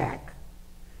shack.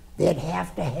 They'd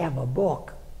have to have a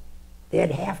book.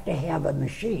 They'd have to have a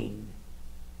machine.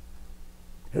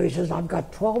 So he says, I've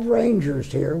got 12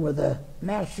 Rangers here with a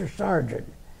master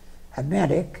sergeant, a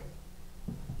medic,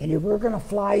 and if we're going to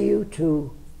fly you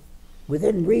to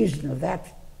within reason of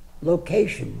that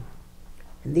location,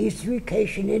 and these 3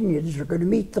 Cation Indians are going to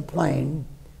meet the plane,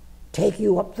 take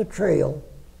you up the trail.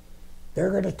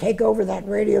 They're going to take over that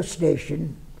radio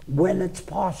station when it's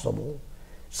possible.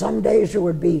 Some days there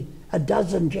would be a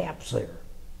dozen Japs there,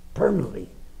 permanently.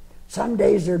 Some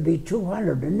days there'd be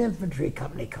 200, an infantry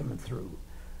company coming through,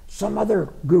 some other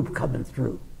group coming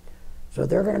through. So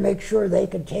they're going to make sure they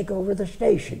can take over the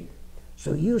station.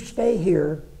 So you stay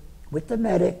here with the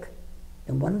medic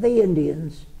and one of the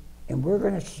Indians, and we're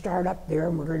going to start up there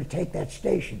and we're going to take that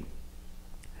station.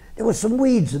 There was some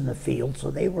weeds in the field, so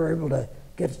they were able to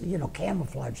get,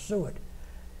 camouflage through it.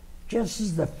 Just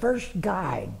as the first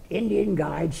guide, Indian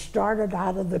guide, started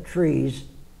out of the trees,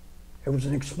 there was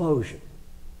an explosion.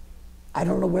 I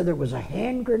don't know whether it was a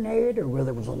hand grenade or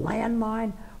whether it was a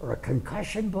landmine or a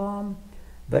concussion bomb,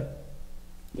 but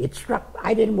it struck,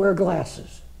 I didn't wear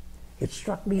glasses. It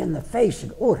struck me in the face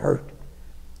and, oh, it hurt.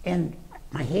 And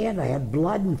my hand, I had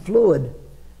blood and fluid,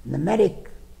 and the medic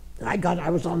that I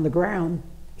was on the ground,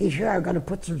 he said, I've got to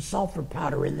put some sulfur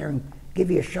powder in there and give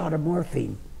you a shot of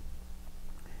morphine.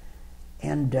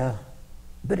 And,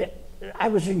 I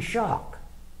was in shock.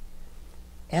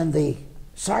 And the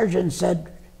sergeant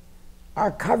said,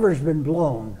 our cover's been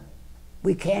blown.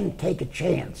 We can't take a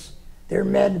chance. There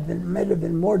might have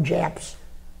been more Japs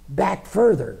back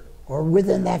further or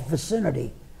within that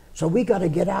vicinity. So we got to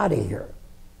get out of here.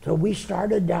 So we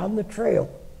started down the trail.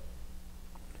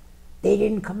 They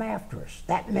didn't come after us.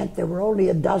 That meant there were only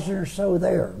a dozen or so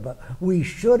there, but we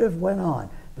should have went on.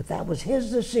 But that was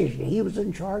his decision. He was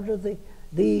in charge of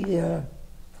the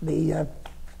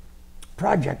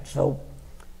project. So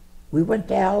we went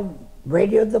down,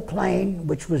 radioed the plane,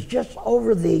 which was just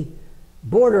over the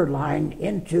borderline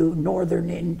into northern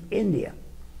India.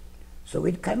 So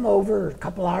we'd come over a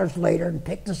couple hours later and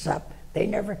picked us up. They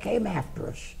never came after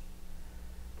us.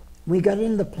 We got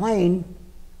in the plane.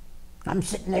 I'm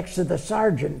sitting next to the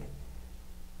sergeant,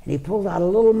 and he pulled out a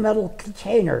little metal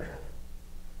container.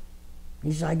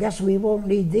 He said, I guess we won't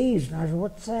need these. And I said,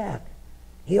 what's that?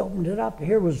 He opened it up.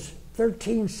 Here was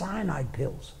 13 cyanide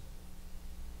pills.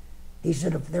 He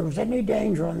said, if there was any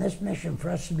danger on this mission for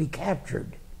us to be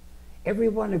captured, every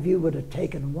one of you would have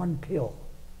taken 1 pill.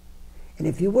 And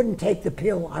if you wouldn't take the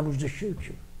pill, I was to shoot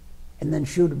you, and then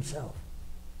shoot himself.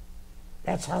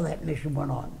 That's how that mission went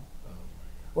on.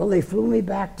 Well, they flew me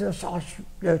back to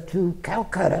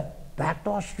Calcutta, back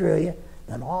to Australia,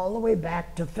 then all the way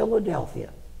back to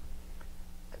Philadelphia.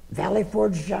 Valley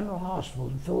Forge General Hospital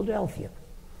in Philadelphia.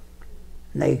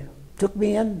 And they took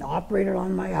me in, operated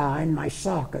on my eye and my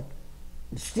socket,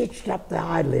 and stitched up the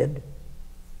eyelid.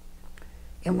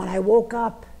 And when I woke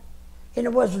up, and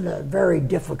it wasn't a very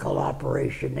difficult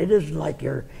operation. It isn't like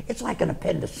it's like an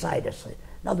appendicitis.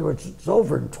 In other words, it's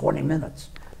over in 20 minutes.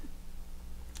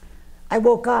 I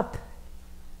woke up.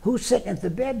 Who's sitting at the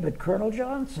bed but Colonel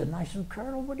Johnson? I said,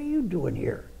 Colonel, what are you doing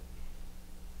here?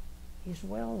 He said,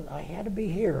 well, I had to be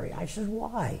here. I said,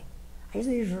 why? I said,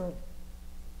 these are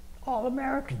all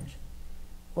Americans.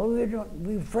 Well,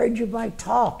 we're afraid you might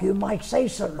talk. You might say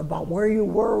something about where you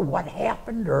were, what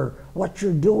happened, or what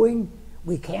you're doing.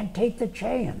 We can't take the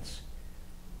chance.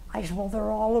 I said, well,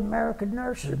 they're all American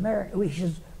nurses. He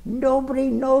says, nobody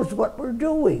knows what we're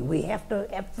doing. We have to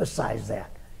emphasize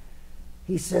that.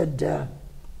 He said,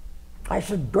 I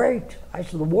said, great. I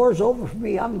said, the war's over for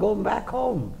me. I'm going back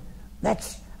home.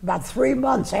 That's about 3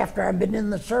 months after I've been in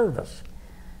the service.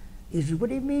 He said, what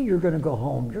do you mean you're going to go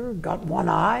home? You've got one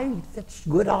eye, that's a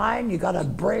good eye, and you got a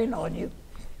brain on you.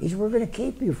 He said, we're going to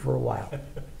keep you for a while.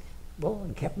 Well,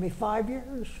 it kept me 5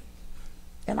 years.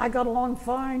 And I got along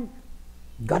fine.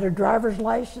 Got a driver's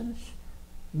license,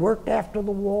 worked after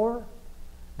the war,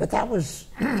 but that was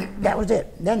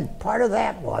it. Then part of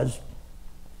that was,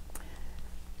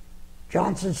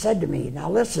 Johnson said to me, now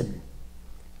listen,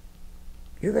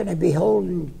 you're going to be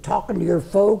talking to your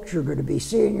folks, you're going to be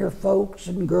seeing your folks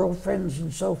and girlfriends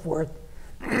and so forth.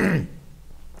 You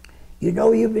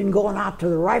know you've been going out to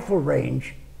the rifle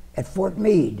range at Fort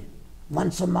Meade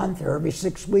once a month or every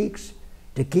 6 weeks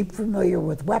to keep familiar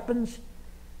with weapons.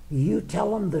 You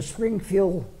tell them the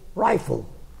Springfield rifle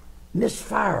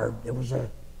misfired. There was a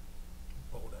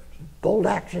bolt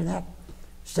action that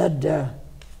said,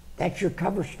 that's your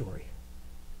cover story.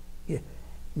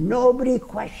 Nobody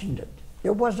questioned it.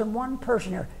 There wasn't one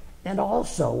person there. And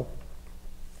also,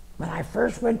 when I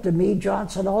first went to Meade,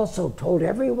 Johnson also told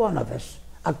every one of us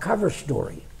a cover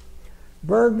story.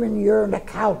 Bergmann, you're an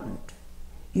accountant.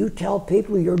 You tell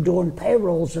people you're doing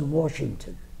payrolls in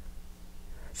Washington.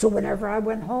 So whenever I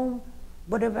went home,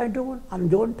 what am I doing? I'm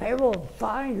doing payroll.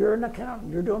 Fine, you're an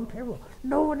accountant, you're doing payroll.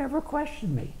 No one ever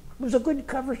questioned me. It was a good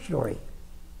cover story.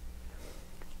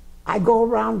 I go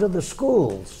around to the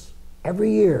schools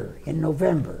every year in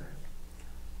November.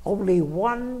 Only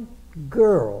one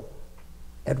girl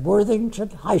at Worthington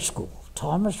High School,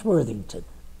 Thomas Worthington,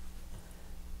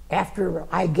 after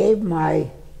I gave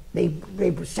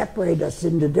they separated us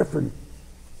into different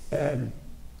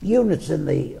units in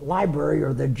the library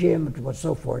or the gym and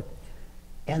so forth.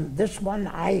 And this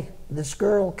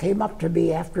girl came up to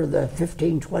me after the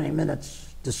 15, 20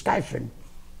 minutes discussion.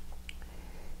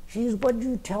 She says, what did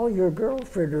you tell your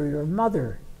girlfriend or your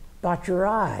mother about your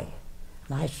eye?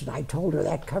 And I said, I told her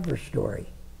that cover story.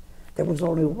 There was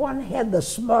only one had the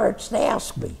smarts to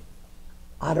ask me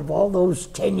out of all those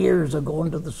 10 years of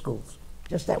going to the schools.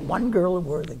 Just that one girl at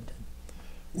Worthington.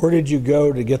 Where did you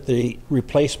go to get the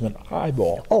replacement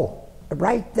eyeball? Oh,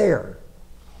 right there.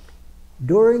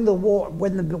 During the war,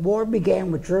 when the war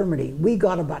began with Germany, we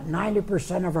got about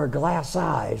 90% of our glass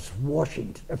eyes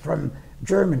from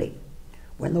Germany.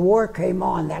 When the war came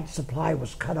on, that supply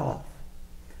was cut off.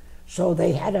 So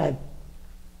they had a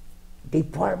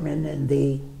department in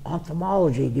the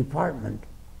ophthalmology department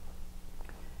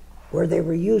where they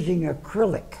were using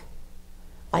acrylic.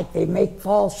 Like they make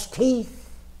false teeth,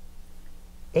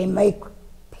 they make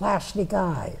plastic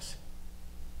eyes.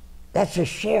 That's a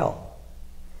shell.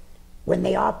 When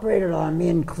they operated on me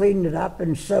and cleaned it up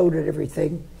and sewed it,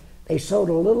 everything, they sewed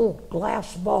a little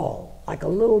glass ball, like a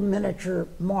little miniature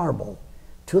marble,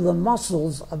 to the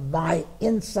muscles of my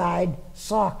inside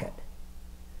socket.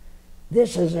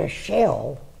 This is a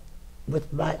shell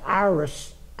with my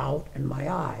iris out in my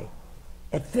eye.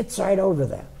 It fits right over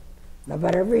that. Now,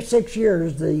 about every 6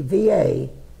 years, the VA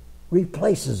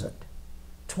replaces it.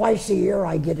 Twice a year,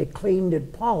 I get it cleaned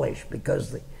and polished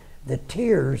because the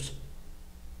tears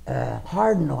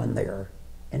harden on there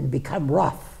and become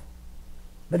rough.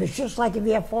 But it's just like if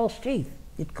you have false teeth,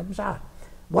 it comes out.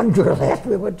 One girl asked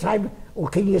me one time, well,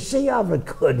 can you see Alvin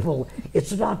good? Well,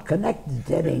 it's not connected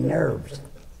to any nerves.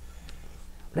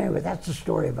 But anyway, that's the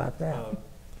story about that.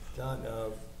 John,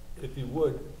 if you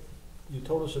would, you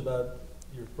told us about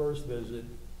your first visit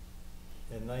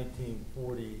in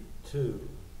 1942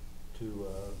 to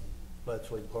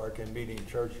Bletchley Park and meeting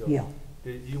Churchill. Yeah.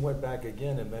 You went back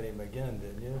again and met him again,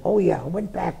 didn't you? Oh yeah, I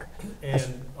went back.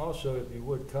 And also, if you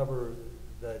would, cover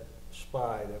that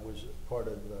spy that was part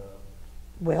of the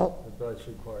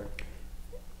Bletchley Park.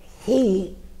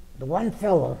 The one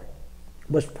fellow,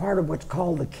 was part of what's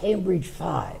called the Cambridge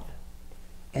Five.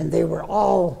 And they were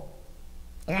all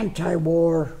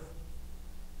anti-war.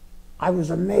 I was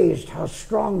amazed how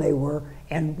strong they were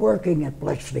and working at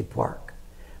Bletchley Park.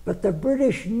 But the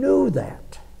British knew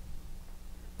that.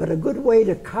 But a good way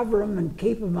to cover them and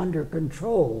keep them under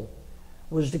control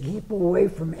was to keep them away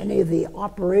from any of the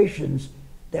operations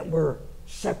that were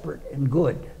separate and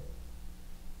good.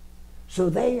 So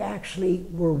they actually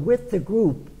were with the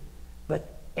group,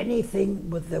 but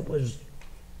anything that was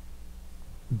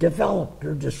developed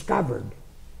or discovered,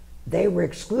 they were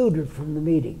excluded from the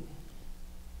meeting.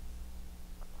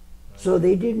 So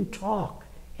they didn't talk,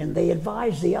 and they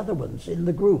advised the other ones in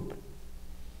the group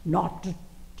not to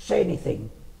say anything.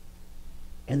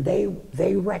 And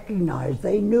they recognized,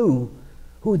 they knew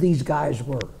who these guys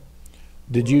were.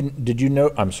 Did you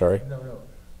know, I'm sorry. No.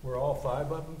 Were all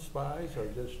five of them spies or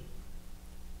just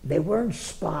They weren't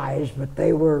spies, but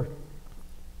they were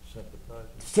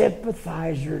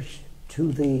sympathizers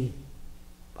to the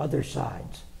other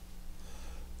sides.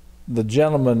 The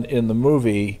gentleman in the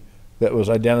movie that was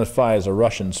identified as a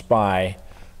Russian spy,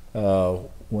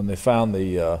 when they found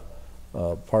the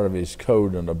part of his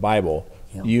code in the Bible,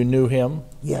 Yeah. You knew him?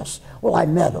 Yes. Well, I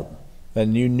met him.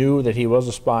 And you knew that he was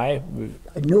a spy?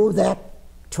 I knew that.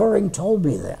 Turing told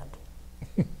me that.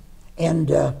 And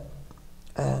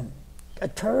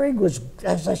Turing was,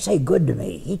 as I say, good to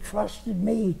me. He trusted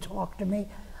me. He talked to me.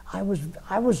 I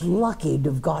was lucky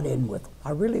to have got in with him.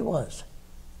 I really was.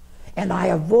 And I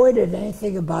avoided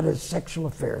anything about his sexual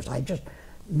affairs.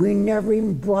 We never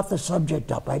even brought the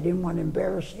subject up. I didn't want to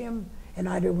embarrass him, and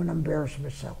I didn't want to embarrass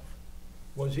myself.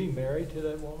 Was he married to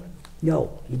that woman?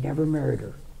 No, he never married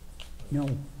her. No,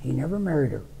 he never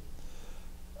married her.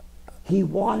 He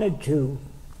wanted to,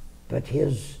 but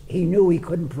he knew he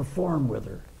couldn't perform with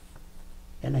her.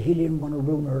 and he didn't want to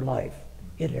ruin her life.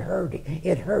 It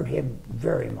hurt him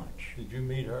very much. Did you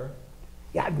meet her?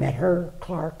 Yeah, I met her,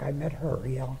 Clark, I met her,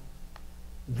 yeah.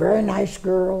 Very nice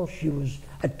girl. She was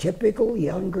a typical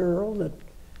young girl that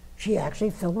she actually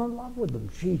fell in love with him.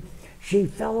 She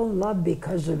fell in love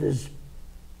because of his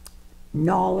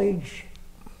knowledge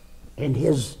and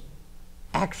his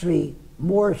actually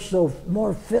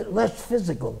less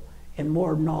physical and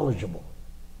more knowledgeable.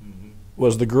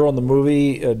 Was the girl in the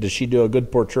movie, did she do a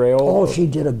good portrayal? Oh, she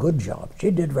did a good job. She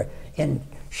did, and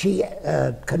she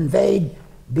conveyed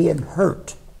being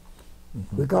hurt.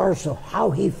 Regardless of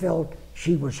how he felt,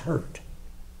 she was hurt.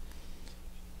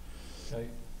 Now,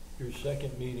 your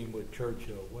second meeting with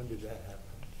Churchill, when did that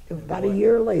happen? About a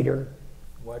year later,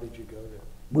 Why did you go there?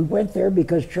 we went there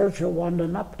because Churchill wanted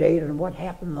an update on what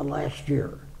happened the last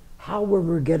year, how we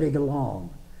were getting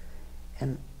along.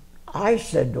 And I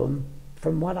said to him,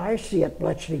 from what I see at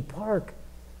Bletchley Park,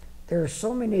 there are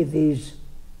so many of these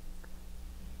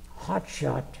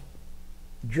hotshot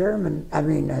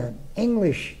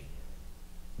English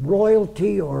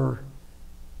royalty or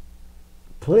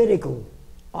political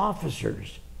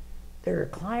officers. They're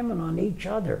climbing on each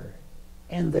other,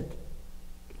 and that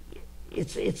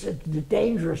it's a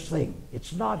dangerous thing.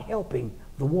 It's not helping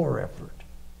the war effort.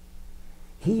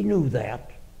 He knew that.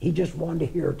 He just wanted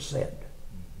to hear it said.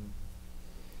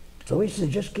 So he said,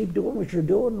 just keep doing what you're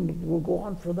doing, and we'll go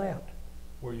on for that.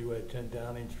 Were you at 10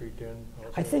 Downing Street then?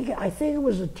 Also? I think it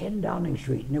was at 10 Downing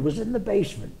Street, and it was in the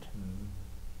basement.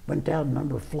 Went down a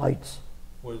number of flights.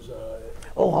 Was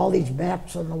all these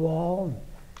maps on the wall. And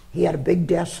he had a big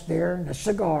desk there and a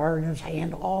cigar in his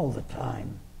hand all the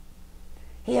time.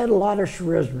 He had a lot of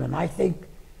charisma, and I think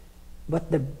what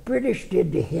the British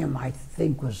did to him, I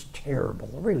think, was terrible,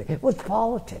 really. It was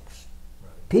politics.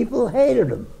 Right. People hated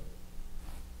him.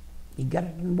 You got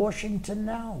it in Washington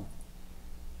now.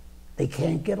 They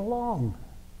can't get along.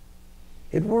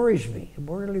 It worries me. It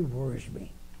really worries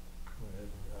me.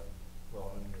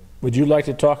 Would you like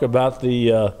to talk about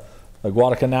the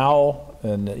Guadalcanal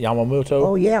and Yamamoto?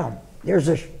 Oh yeah, there's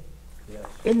a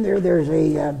in there. There's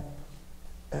a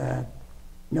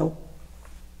no.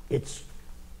 It's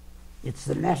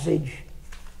the message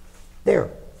there.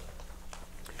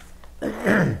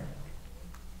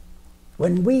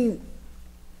 When we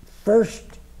first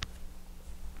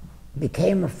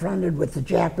became affronted with the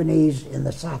Japanese in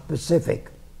the South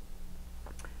Pacific,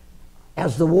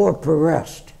 as the war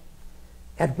progressed,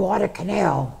 at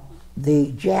Guadalcanal,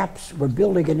 the Japs were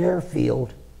building an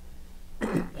airfield,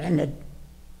 and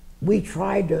we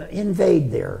tried to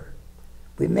invade there.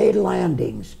 We made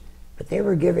landings, but they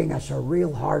were giving us a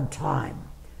real hard time,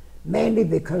 mainly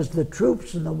because the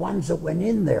troops and the ones that went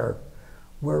in there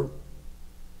were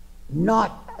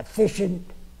not efficient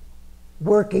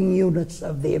working units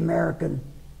of the American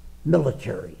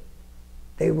military.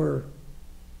 They were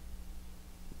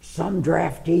some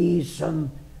draftees,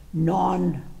 some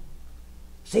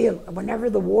See, whenever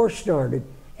the war started,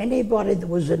 anybody that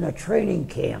was in a training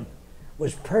camp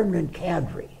was permanent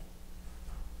cadre.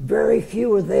 Very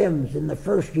few of them in the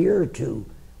first year or two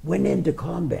went into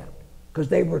combat because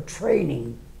they were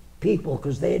training people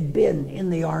because they had been in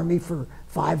the Army for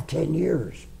 5-10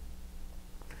 years.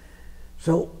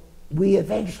 So we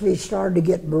eventually started to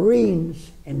get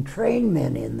Marines and trained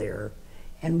men in there,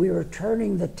 and we were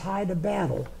turning the tide of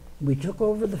battle. We took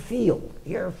over the field,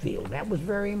 the airfield. That was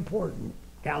very important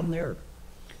down there.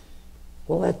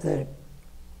 Well, at the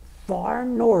far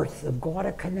north of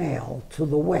Guadalcanal to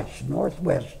the west,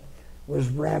 northwest, was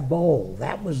Rabaul.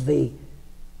 That was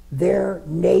their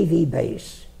Navy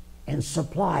base and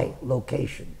supply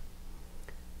location.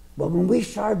 Well, when we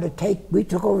started to we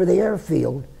took over the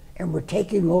airfield and were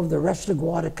taking over the rest of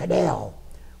Guadalcanal,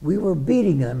 we were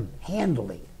beating them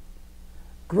handily.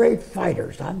 Great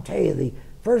fighters. I'm telling you, the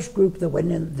first group that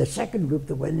went in, the second group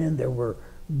that went in, there were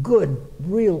good,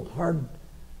 real hard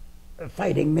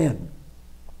fighting men.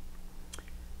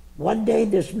 One day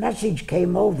this message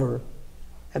came over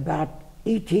about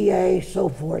ETA, so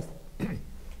forth.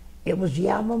 It was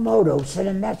Yamamoto sent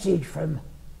a message from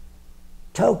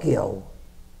Tokyo,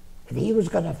 and he was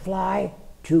going to fly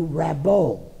to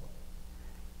Rabaul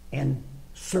and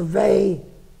survey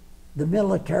the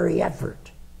military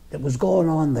effort that was going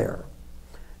on there,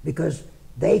 because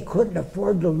they couldn't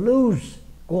afford to lose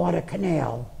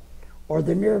Guadalcanal or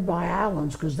the nearby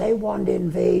islands because they wanted to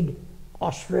invade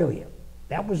Australia.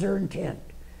 That was their intent.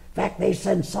 In fact, they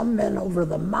sent some men over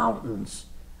the mountains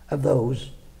of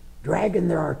those, dragging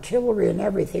their artillery and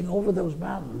everything over those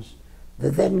mountains,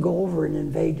 to then go over and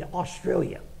invade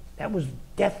Australia. That was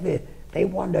definitely, they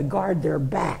wanted to guard their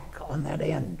back on that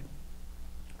end.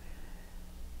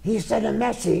 He sent a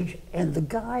message, and the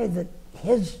guy that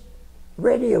his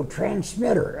radio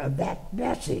transmitter of that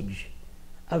message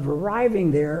of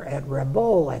arriving there at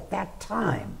Rabaul at that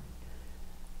time,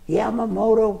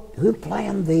 Yamamoto, who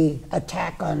planned the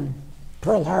attack on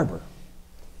Pearl Harbor,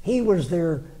 he was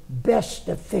their best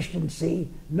efficiency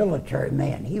military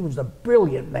man. He was a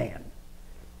brilliant man.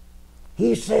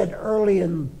 He said early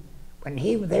in, when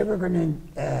they were going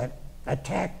to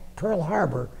attack Pearl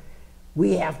Harbor,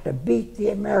 we have to beat the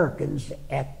Americans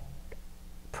at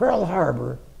Pearl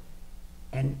Harbor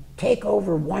and take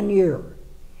over 1 year.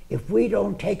 If we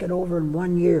don't take it over in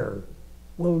 1 year,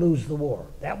 we'll lose the war.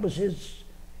 That was his,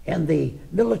 and the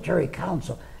military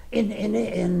council.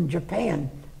 In Japan,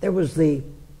 there was the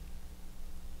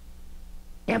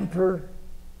emperor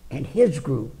and his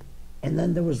group, and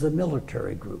then there was the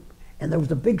military group. And there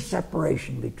was a big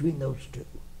separation between those two.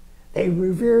 They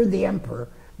revered the emperor,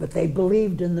 but they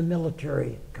believed in the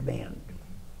military command.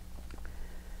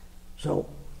 So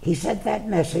he sent that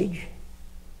message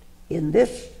in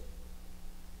this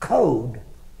code.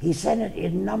 He sent it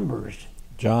in numbers.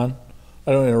 John,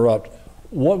 I don't interrupt.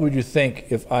 What would you think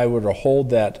if I were to hold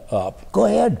that up? Go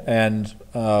ahead. And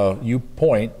you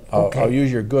point. Okay. I'll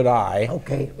use your good eye.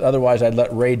 Okay. Otherwise, I'd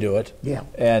let Ray do it. Yeah.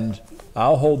 And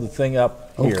I'll hold the thing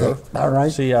up here. Okay. All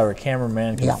right. See how our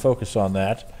cameraman can Yeah. focus on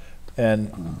that.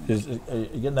 And are you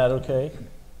getting that okay?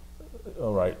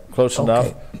 All right. Close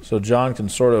enough. So John can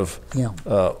sort of.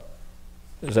 Yeah.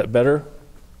 Is that better,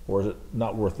 or is it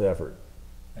not worth the effort?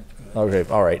 That's good.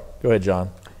 Okay. All right. Go ahead,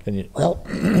 John. Can you? Well,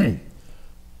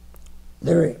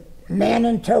 the man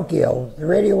in Tokyo, the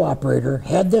radio operator,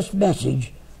 had this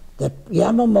message that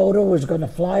Yamamoto was going to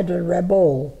fly to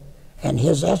Rabaul, and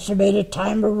his estimated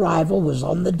time of arrival was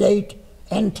on the date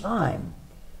and time.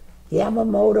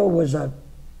 Yamamoto was a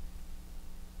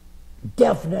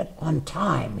definite on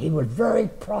time. He was very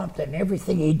prompt in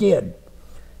everything he did.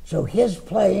 So his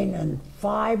plane and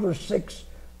 5 or 6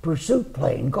 pursuit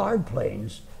planes, guard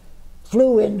planes,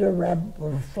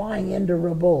 were flying into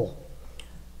Rabaul.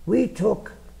 We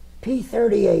took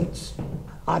P-38s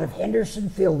out of Henderson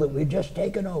Field that we'd just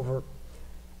taken over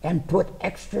and put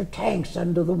extra tanks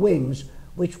under the wings,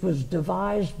 which was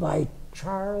devised by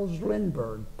Charles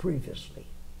Lindbergh previously.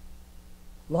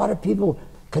 A lot of people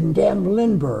condemn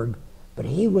Lindbergh, but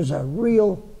he was a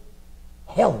real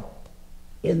help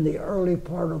in the early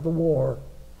part of the war,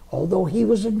 although he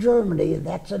was in Germany, and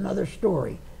that's another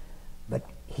story. But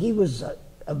he was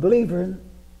a believer in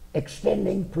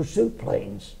extending pursuit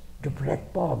planes to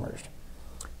protect bombers.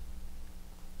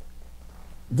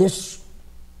 This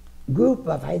group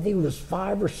of, I think it was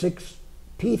 5 or 6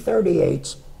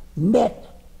 P-38s,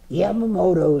 met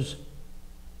Yamamoto's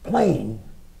plane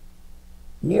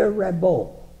near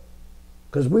Rabaul,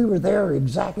 because we were there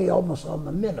exactly almost on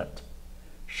the minute.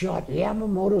 Shot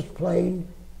Yamamoto's plane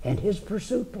and his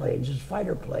pursuit planes, his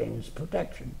fighter planes,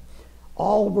 protection.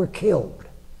 All were killed.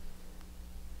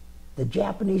 The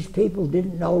Japanese people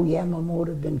didn't know Yamamoto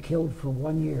had been killed for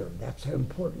 1 year. That's how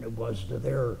important it was to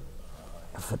their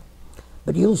effort.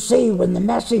 But you'll see when the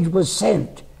message was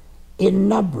sent in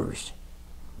numbers,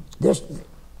 the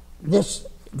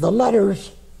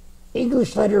letters,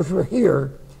 English letters were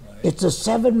here. It's a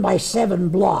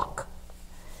 7x7 block.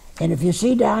 And if you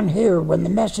see down here, when the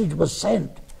message was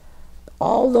sent,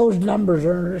 all those numbers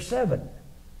are under 7.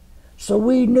 So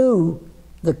we knew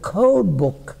the code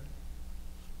book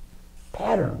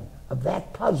pattern of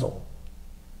that puzzle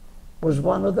was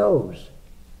one of those.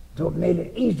 So it made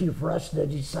it easy for us to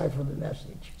decipher the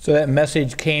message. So that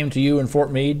message came to you in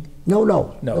Fort Meade? No.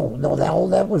 All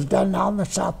that was done out in the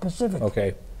South Pacific.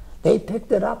 Okay. They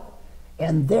picked it up,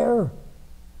 and their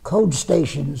code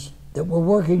stations that were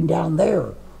working down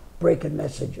there breaking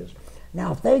messages.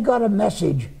 Now, if they got a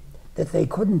message that they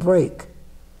couldn't break,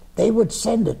 they would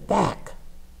send it back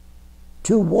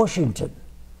to Washington.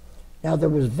 Now, there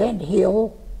was Vent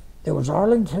Hill, there was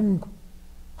Arlington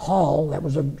Hall, that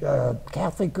was a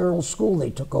Catholic girls' school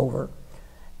they took over,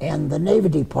 and the Navy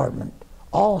Department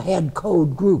all had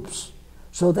code groups.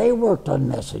 So they worked on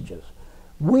messages.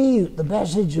 The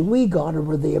messages we got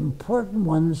were the important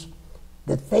ones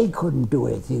that they couldn't do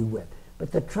anything with.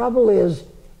 But the trouble is,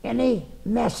 any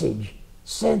message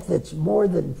sent that's more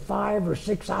than 5 or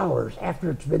 6 hours after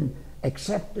it's been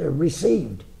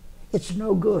received, it's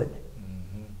no good.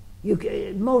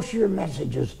 Most of your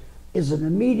messages is an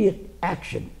immediate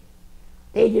action.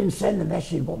 They didn't send the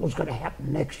message what was going to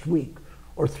happen next week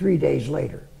or 3 days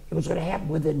later. It was going to happen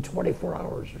within 24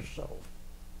 hours or so.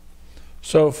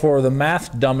 So for the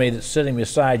math dummy that's sitting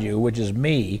beside you, which is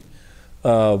me,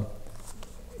 go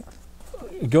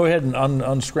ahead and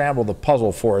unscramble the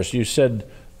puzzle for us. You said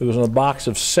it was in a box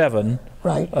of 7.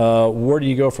 Right. Where do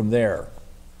you go from there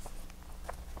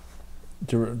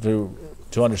to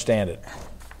understand it?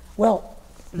 Well,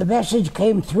 the message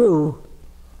came through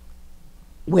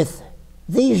with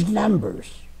these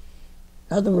numbers.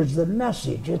 In other words, the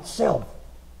message itself,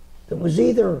 that was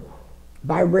either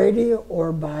by radio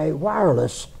or by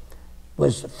wireless,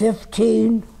 was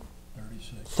 15,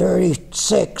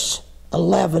 36,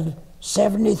 11,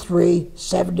 73,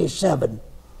 77.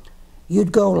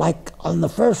 You'd go like on the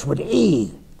first one,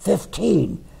 E,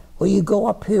 15. Well, you go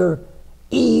up here,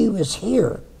 E is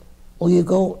here. Well, you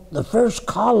go, the first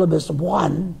column is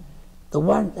 1,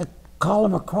 the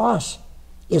column across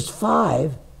is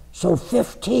 5, so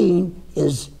 15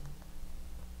 is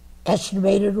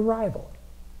estimated arrival.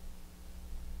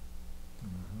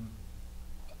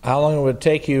 How long would it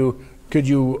take you? Could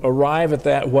you arrive at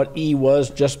that, what E was,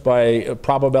 just by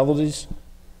probabilities?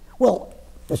 Well,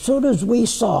 as soon as we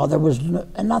saw there was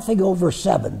nothing over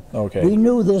 7, Okay. we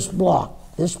knew this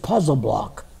block, this puzzle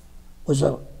block, was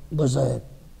the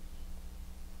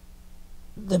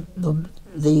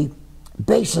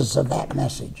basis of that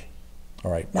message.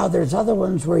 All right. Now there's other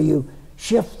ones where you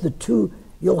shift the two,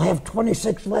 you'll have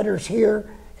 26 letters here,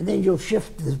 and then you'll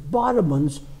shift the bottom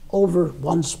ones over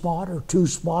 1 spot or 2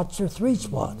 spots or 3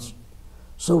 spots.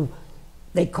 So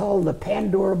they called the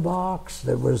Pandora box,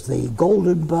 there was the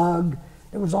golden bug,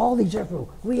 there was all these different,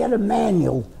 we had a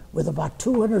manual with about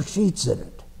 200 sheets in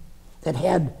it that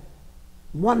had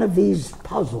one of these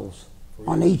puzzles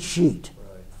on each sheet.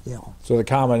 You know. So the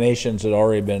combinations had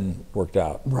already been worked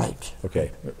out. Right.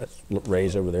 Okay, that's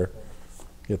Ray's over there.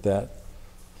 Get that?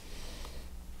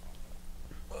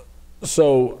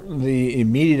 So the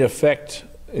immediate effect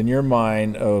in your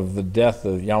mind of the death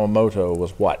of Yamamoto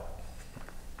was what?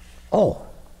 Oh,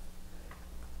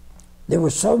 there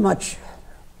was so much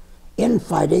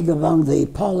infighting among the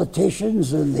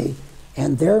politicians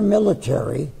and their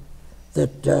military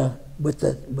that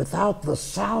without the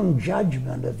sound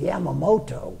judgment of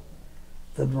Yamamoto,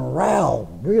 the morale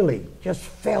really just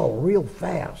fell real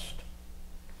fast.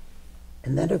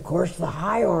 And then, of course, the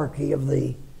hierarchy of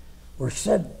were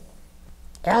said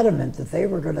adamant that they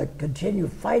were going to continue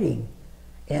fighting,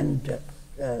 and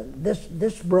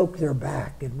this broke their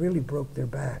back. It really broke their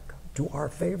back to our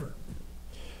favor.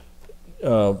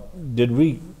 Did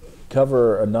we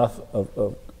cover enough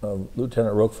of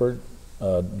Lieutenant Roquefort?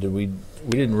 We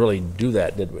didn't really do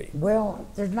that, did we? Well,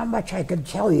 there's not much I can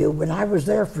tell you. When I was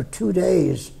there for 2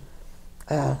 days,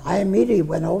 I immediately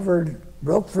went over.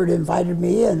 Roquefort invited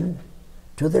me in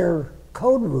to their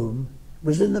code room. It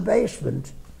was in the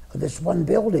basement of this one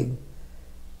building,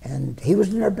 and he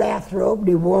was in their bathrobe, and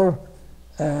he wore,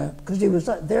 because he was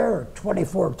there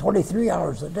 23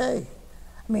 hours a day.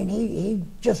 I mean, he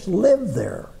just lived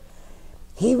there.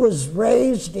 He was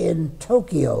raised in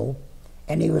Tokyo,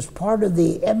 and he was part of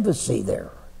the embassy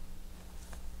there.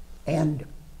 And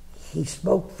he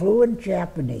spoke fluent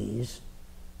Japanese,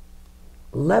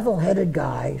 level-headed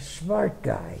guy, smart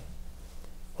guy.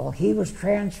 Well, he was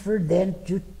transferred then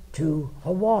to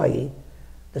Hawaii.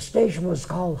 The station was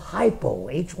called Hypo,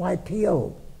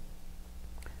 H-Y-P-O.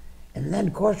 And then,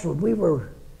 of course, when we were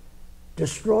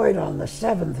destroyed on the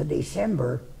 7th of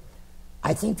December,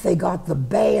 I think they got the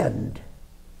band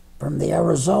from the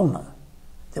Arizona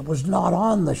that was not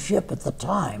on the ship at the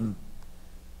time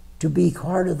to be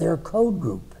part of their code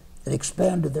group, that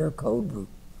expanded their code group.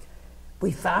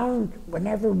 We found,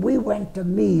 whenever we went to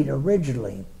Meade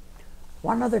originally,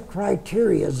 one of the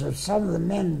criteria of some of the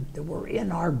men that were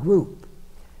in our group,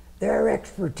 their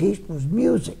expertise was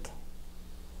music.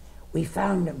 We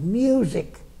found that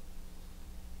music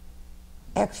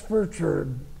experts or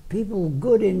people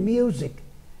good in music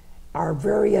are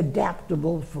very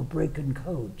adaptable for breaking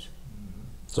codes.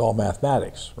 It's all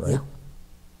mathematics, right? Yeah.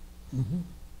 Mm-hmm.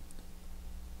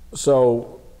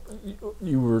 So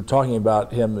you were talking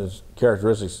about him, his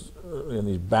characteristics in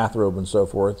his bathrobe and so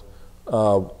forth.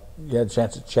 You had a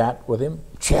chance to chat with him?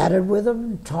 Chatted with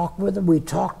him, talked with him. We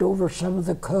talked over some of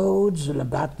the codes and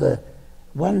about the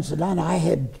ones that I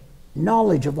had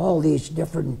knowledge of all these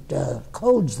different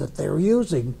codes that they were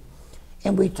using.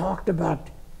 And we talked about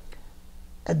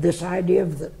this idea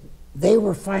of that they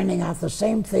were finding out the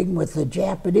same thing with the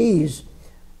Japanese,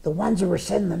 the ones that were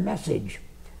sending the message.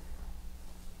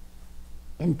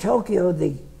 In Tokyo,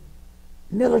 the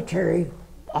military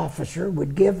officer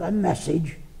would give a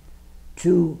message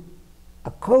to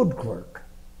a code clerk,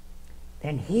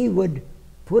 and he would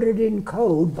put it in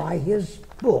code by his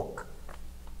book,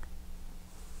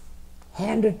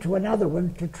 hand it to another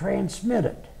one to transmit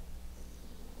it.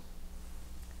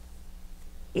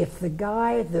 If the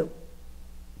guy that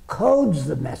codes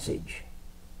the message,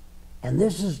 and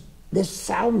this is this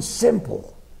sounds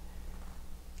simple.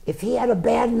 If he had a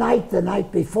bad night the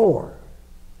night before,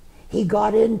 he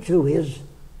got into his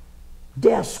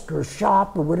desk or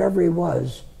shop or whatever he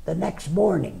was the next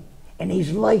morning, and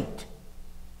he's late.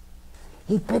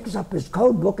 He picks up his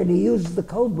code book and he uses the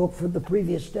code book for the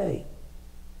previous day.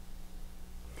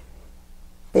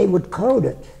 They would code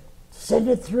it, send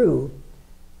it through.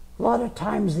 A lot of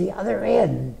times the other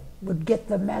end would get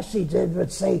the message and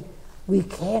would say, we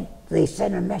can't, they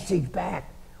send a message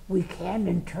back, we can't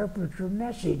interpret your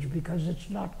message because it's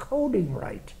not coding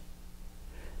right.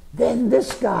 Then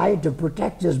this guy, to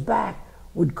protect his back,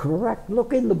 would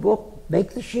look in the book,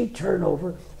 make the sheet turn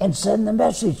over, and send the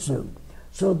message through.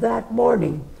 So that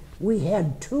morning, we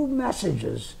had 2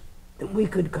 messages that we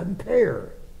could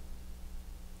compare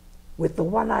with the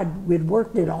one we'd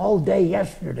worked in all day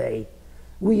yesterday.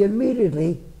 We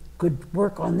immediately could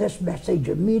work on this message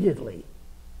immediately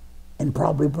and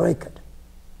probably break it.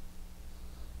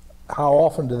 How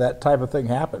often did that type of thing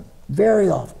happen? Very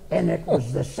often. And it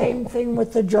was the same thing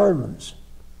with the Germans.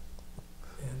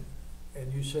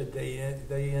 And you said they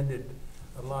ended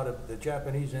a lot of, the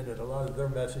Japanese ended a lot of their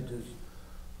messages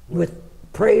with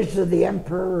praise to the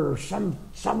emperor or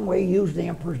some way used the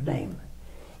emperor's name.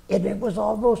 And it was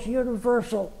almost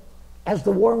universal. As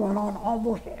the war went on,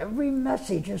 almost every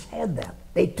message has had that.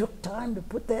 They took time to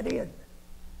put that in.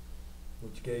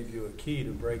 Which gave you a key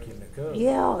to breaking the code.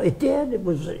 Yeah, it did. It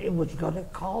was going to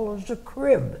call us a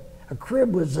crib. A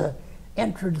crib was an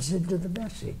entrance into the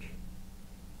message.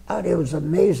 And it was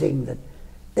amazing that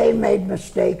they made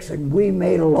mistakes and we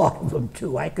made a lot of them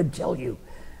too. I could tell you.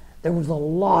 There was a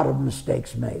lot of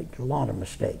mistakes made, a lot of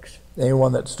mistakes.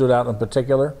 Anyone that stood out in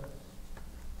particular?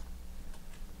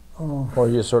 Oh, or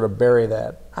you sort of bury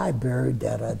that? I buried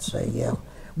that, I'd say, yeah.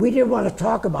 We didn't want to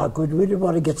talk about good. We didn't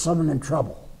want to get someone in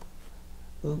trouble.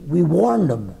 We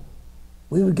warned them.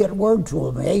 We would get word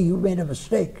to them, hey, you made a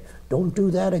mistake. Don't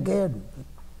do that again.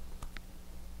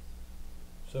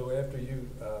 So after you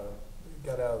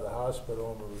got out of the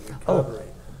hospital and were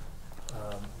recovering,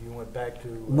 you went back to...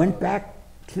 Went back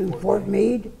to Fort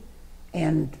Meade,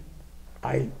 and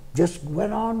I just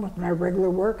went on with my regular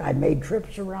work. I made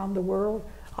trips around the world.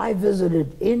 I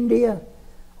visited India,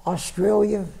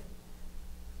 Australia,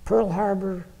 Pearl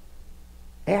Harbor,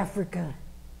 Africa.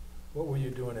 What were you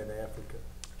doing in Africa?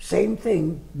 Same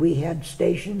thing. We had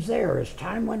stations there. As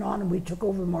time went on and we took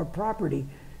over more property,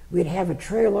 we'd have a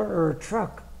trailer or a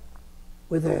truck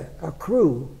with a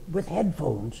crew with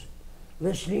headphones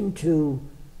listening to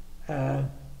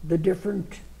the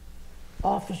different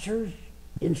officers,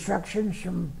 instructions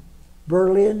from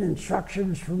Berlin,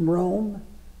 instructions from Rome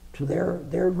to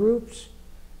their groups.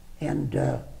 And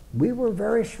we were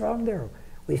very strong there.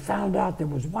 We found out there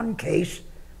was one case,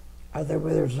 there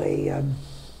was an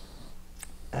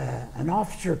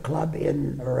officer club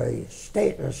or a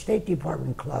State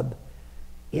Department club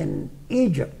in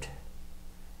Egypt,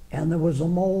 and there was a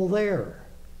mole there,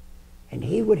 and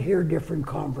he would hear different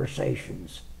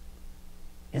conversations,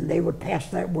 and they would pass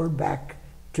that word back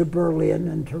to Berlin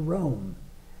and to Rome.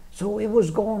 So it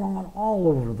was going on all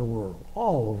over the world,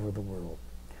 all over the world.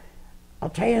 I'll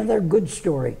tell you another good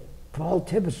story. Paul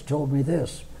Tibbets told me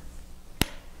this.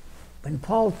 When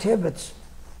Paul Tibbets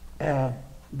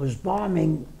was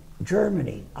bombing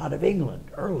Germany out of England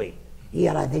early, he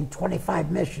had, I think,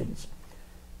 25 missions.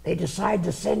 They decided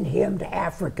to send him to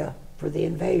Africa for the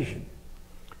invasion.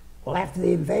 Well, after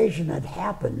the invasion had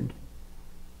happened,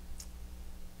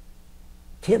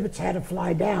 Tibbets had to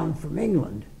fly down from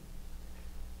England,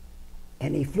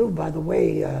 and he flew, by the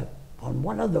way, on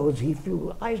one of those, he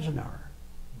flew Eisenhower.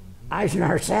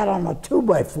 Eisenhower sat on a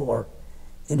 2x4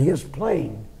 in his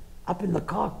plane up in the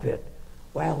cockpit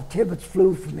while Tibbets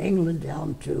flew from England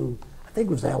down to, I think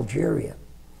it was Algeria.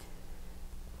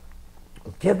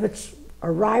 Well, Tibbets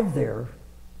arrived there,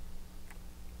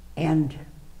 and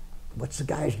what's the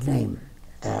guy's name?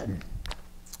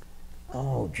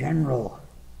 General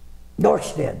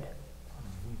Norstead,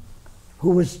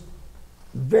 who was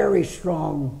very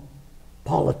strong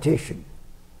politician,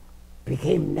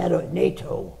 became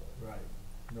NATO. Right,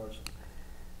 Norstead.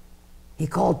 He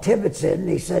called Tibbets in and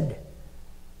he said,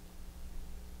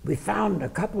 we found a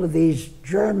couple of these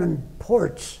German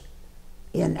ports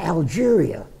in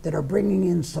Algeria that are bringing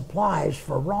in supplies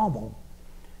for Rommel.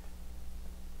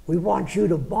 We want you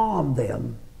to bomb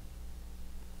them,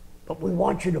 but we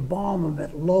want you to bomb them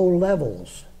at low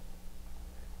levels.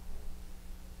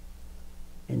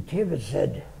 And Tibbets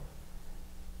said,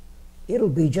 it'll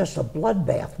be just a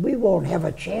bloodbath. We won't have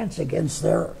a chance against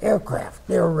their aircraft,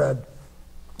 their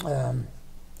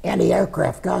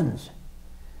anti-aircraft guns.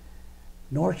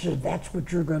 North said, that's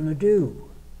what you're going to do.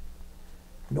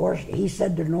 He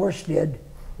said to Norstead,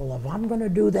 well, if I'm going to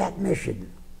do that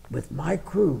mission with my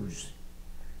crews,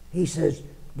 he says,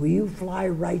 will you fly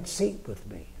right seat with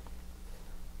me?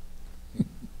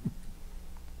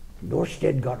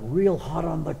 Norstead got real hot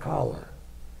on the collar.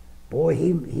 Boy,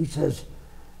 he says,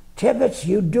 Tibbets,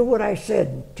 you do what I said.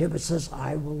 And Tibbets says,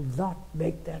 I will not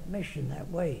make that mission that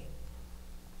way.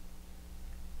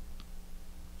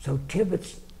 So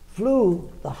Tibbets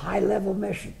flew the high-level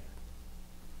mission.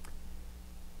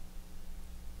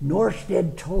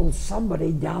 Norstead told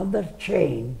somebody down the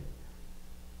chain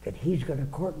that he's going to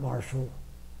court-martial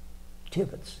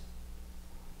Tibbets.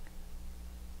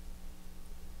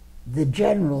 The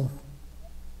general,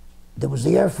 there was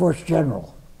the Air Force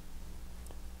general,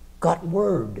 got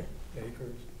word.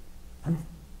 Acres? Huh?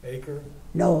 Acre?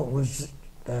 No, it was,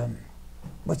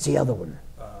 what's the other one?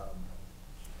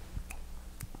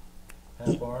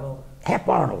 Hap Arnold? Hap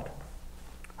Arnold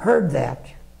heard that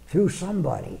through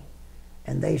somebody,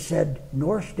 and they said,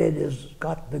 Norstead has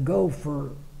got the go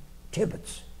for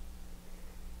Tibbets.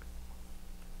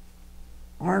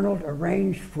 Arnold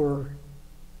arranged for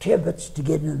Tibbets to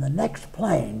get in the next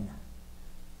plane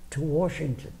to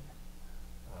Washington.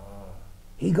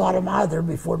 He got him out of there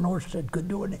before Norstead could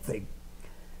do anything.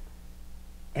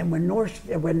 And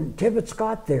when Tibbets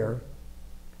got there,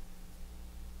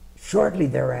 shortly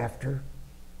thereafter,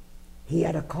 he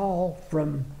had a call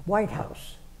from White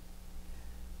House.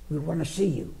 We want to see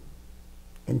you.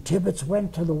 And Tibbets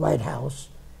went to the White House,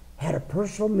 had a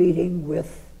personal meeting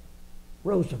with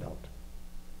Roosevelt.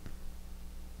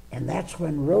 And that's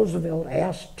when Roosevelt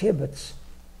asked Tibbets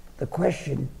the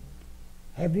question,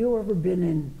 have you ever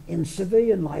been in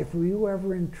civilian life, were you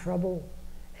ever in trouble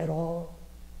at all?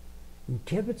 And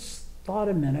Tibbets thought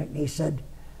a minute and he said,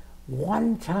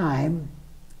 one time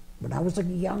when I was a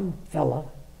young fella,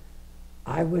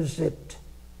 I was at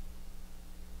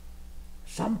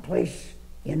someplace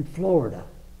in Florida.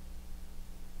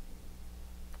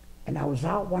 And I was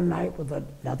out one night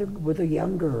with a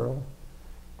young girl,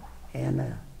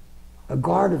 and a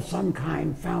guard of some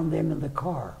kind found them in the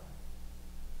car.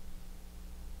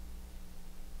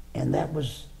 And that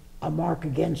was a mark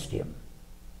against him.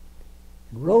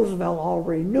 Roosevelt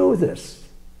already knew this,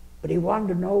 but he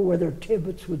wanted to know whether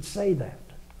Tibbets would say that.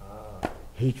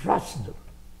 He trusted him.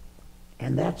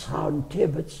 And that's how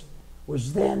Tibbets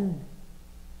was then,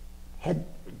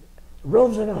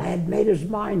 Roosevelt had made his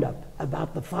mind up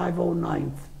about the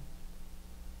 509th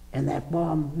and that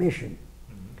bomb mission.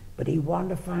 But he wanted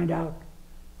to find out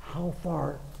how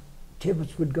far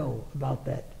Tibbets would go about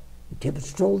that. And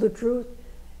Tibbets told the truth. And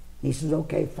he says,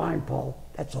 okay, fine, Paul,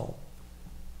 that's all.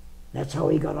 That's how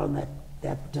he got on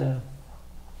that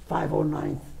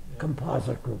 509th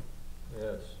composite group.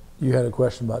 Yes. You had a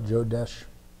question about Joe Desch?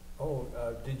 Oh,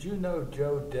 did you know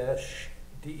Joe Desch,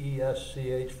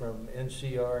 D-E-S-C-H, from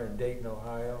NCR in Dayton,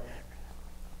 Ohio?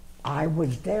 I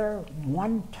was there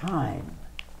one time.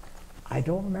 I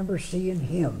don't remember seeing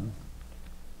him,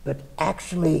 but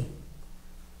actually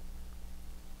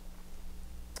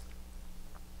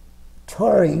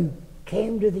Turing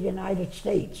came to the United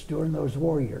States during those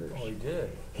war years. Oh, he did?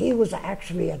 He was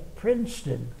actually at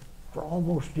Princeton for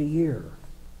almost a year.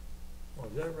 Oh,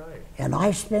 is that right? And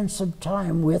I spent some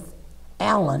time with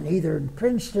Allen, either in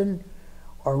Princeton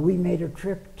or we made a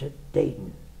trip to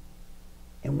Dayton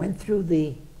and went through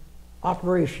the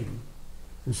operation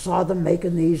and saw them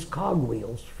making these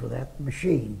cogwheels for that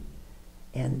machine.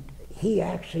 And he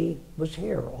actually was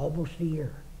here almost a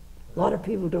year. A lot of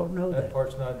people don't know that. That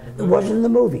part's not in the movie? It wasn't in the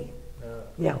movie. No.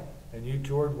 Yeah. And you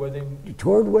toured with him?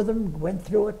 Toured with him, went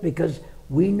through it because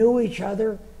we knew each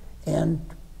other and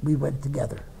we went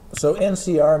together. So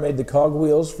NCR made the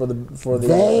cogwheels for the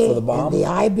bomb? The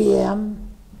IBM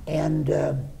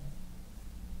and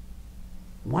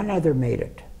one other made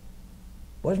it.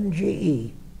 Wasn't GE,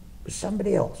 it was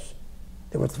somebody else.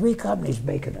 There were 3 companies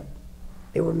making them.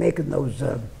 They were making those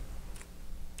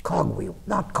cogwheels,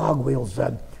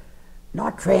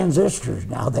 not transistors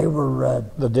now, they were...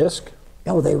 the disc?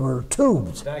 No, they were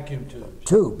tubes. Vacuum tubes?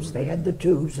 Tubes. They had the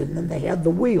tubes and then they had the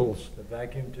wheels. The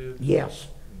vacuum tubes? Yes.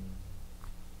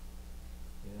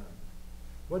 Yeah.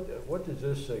 What does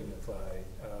this signify?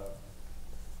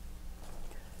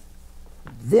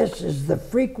 This is the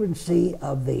frequency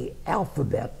of the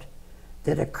alphabet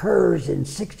that occurs in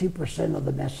 60% of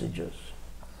the messages.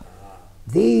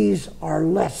 These are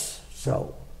less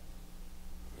so.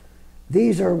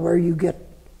 These are where you get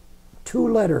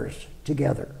 2 letters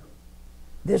together.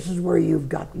 This is where you've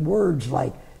got words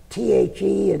like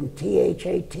THE and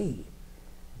THAT.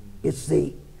 It's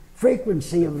the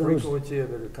frequency of those. Frequency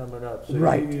of it are coming up. So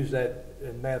Right. you use that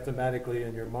mathematically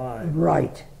in your mind.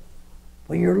 Right.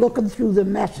 When you're looking through the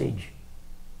message,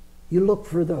 you look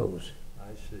for those.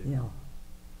 I see. Yeah.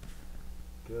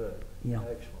 Good. Yeah.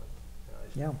 Excellent.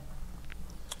 I see. Yeah.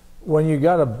 When you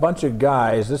got a bunch of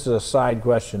guys, this is a side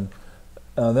question,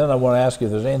 then I want to ask you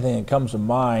if there's anything that comes to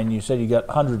mind. You said you got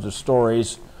hundreds of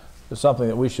stories. There's something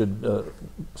that we should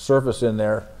surface in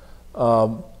there. I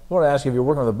want to ask you if you're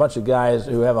working with a bunch of guys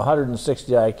who have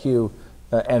 160 IQ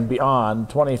and beyond,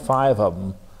 25 of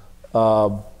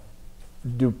them,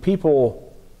 do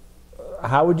people,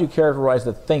 how would you characterize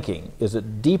the thinking? Is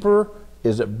it deeper?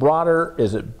 Is it broader?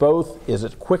 Is it both? Is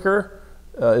it quicker?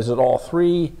 Is it all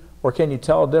three? Or can you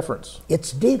tell a difference?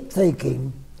 It's deep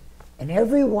thinking, and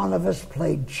every one of us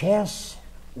played chess.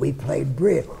 We played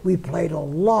bridge. We played a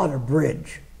lot of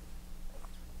bridge.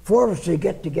 Four of us would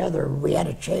get together, we had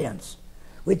a chance.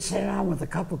 We'd sit down with a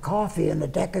cup of coffee and a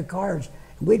deck of cards,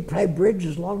 and we'd play bridge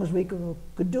as long as we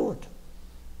could do it.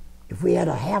 If we had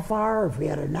a half hour, if we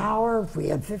had an hour, if we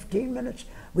had 15 minutes,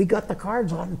 we got the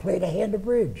cards out and played a hand of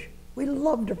bridge. We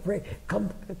loved to play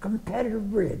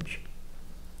competitive bridge.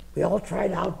 We all tried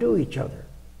to outdo each other.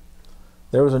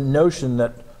 There was a notion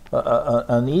that,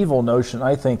 an evil notion,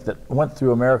 I think, that went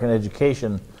through American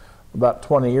education about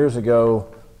 20 years ago,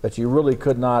 that you really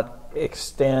could not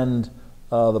extend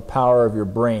the power of your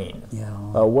brain. Yeah.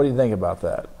 What do you think about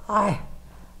that?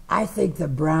 I think the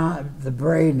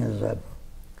brain is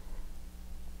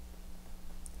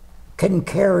can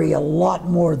carry a lot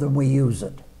more than we use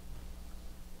it.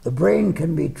 The brain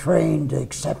can be trained to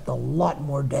accept a lot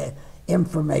more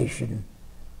information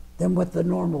than what the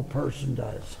normal person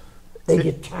does. They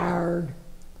get tired,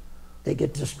 they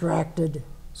get distracted.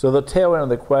 So the tail end of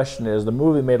the question is, the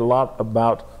movie made a lot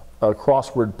about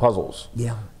crossword puzzles.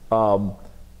 Yeah.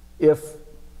 If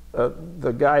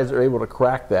the guys are able to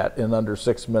crack that in under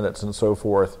 6 minutes and so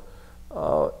forth,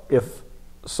 if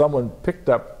someone picked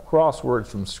up crosswords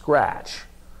from scratch,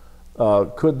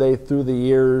 could they, through the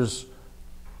years,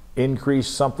 increase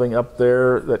something up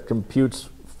there that computes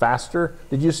faster?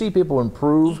 Did you see people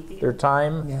improve their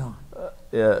time? Yeah.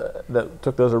 That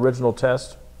took those original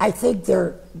tests? I think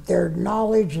their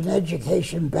knowledge and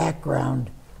education background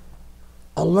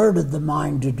alerted the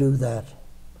mind to do that.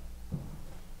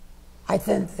 I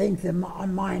think the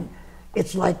mind,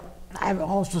 it's like I've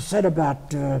also said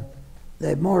about the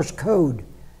Morse code.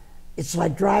 It's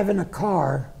like driving a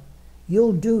car.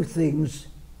 You'll do things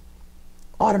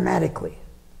automatically.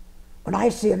 When I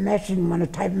see a message, when I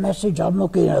type a message, I'm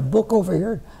looking at a book over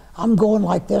here, I'm going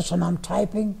like this and I'm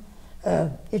typing.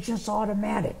 It's just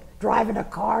automatic. Driving a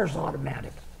car is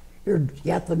automatic. You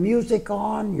got the music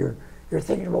on, you're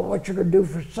thinking about what you're going to do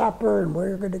for supper and where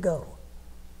you're going to go.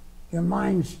 Your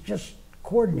mind's just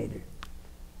coordinated.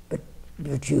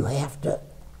 But you have to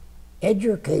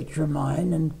educate your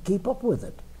mind and keep up with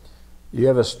it. You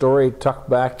have a story tucked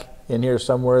back in here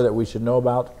somewhere that we should know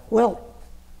about? Well,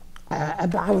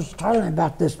 I was talking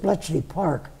about this Bletchley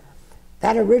Park.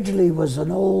 That originally was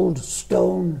an old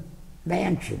stone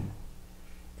mansion.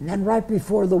 And then right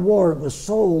before the war, it was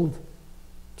sold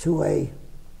to a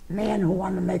man who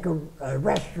wanted to make a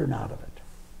restaurant out of it.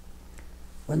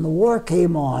 When the war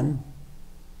came on,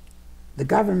 the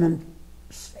government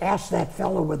asked that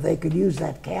fellow whether they could use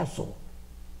that castle.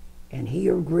 And he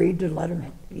agreed to let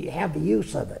him have the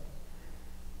use of it.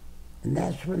 And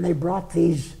that's when they brought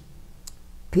these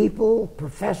people,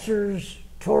 professors,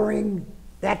 touring,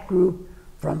 that group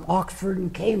from Oxford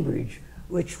and Cambridge,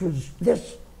 which was,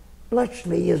 this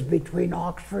Bletchley is between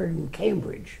Oxford and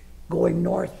Cambridge, going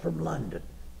north from London.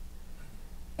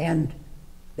 And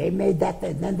they made that,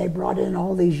 and then they brought in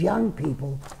all these young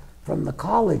people from the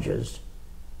colleges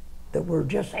that were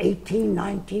just 18,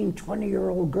 19,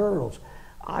 20-year-old girls.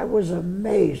 I was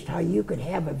amazed how you could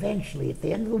have eventually, at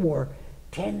the end of the war,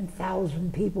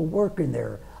 10,000 people working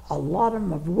there. A lot of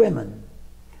them of women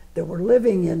that were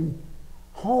living in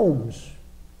homes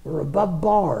or above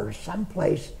bars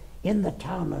someplace in the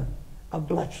town of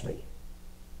Bletchley.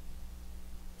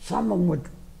 Some of them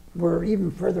were even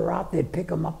further out. They'd pick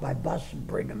them up by bus and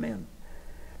bring them in.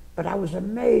 But I was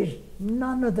amazed,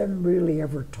 none of them really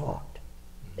ever talked.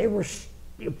 They were,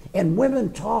 and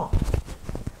women talked.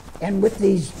 And with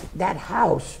that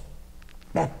house,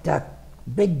 that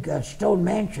big stone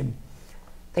mansion,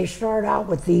 they start out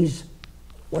with these,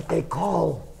 what they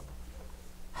call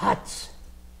huts.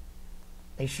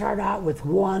 They start out with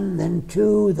 1, then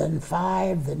 2, then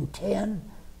 5, then 10,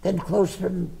 then close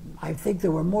to, I think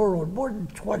there were more than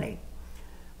 20.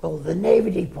 Well, the Navy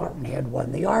Department had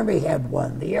one, the Army had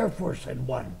one, the Air Force had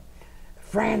one,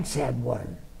 France had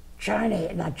one,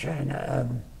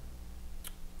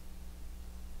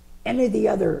 any of the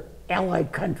other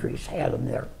Allied countries had them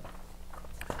there.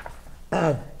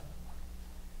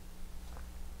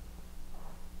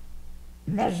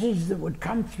 messages that would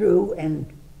come through,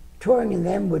 and Turing and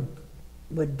them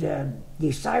would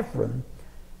decipher them.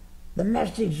 The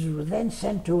messages were then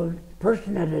sent to a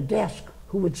person at a desk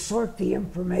who would sort the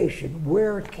information,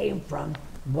 where it came from,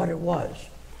 what it was.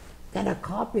 Then a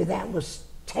copy of that was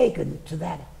taken to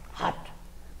that hut,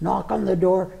 knock on the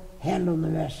door, hand them the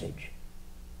message.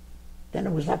 Then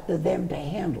it was up to them to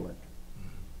handle it.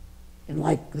 And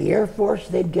like the Air Force,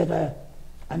 they'd get a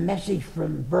message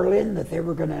from Berlin that they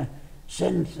were going to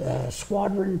send a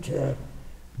squadron to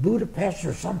Budapest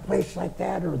or someplace like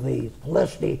that, or the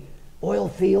Pulaski oil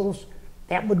fields.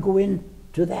 That would go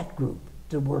into that group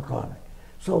to work on it.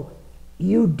 So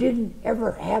you didn't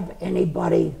ever have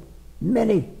anybody,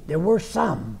 there were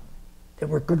some that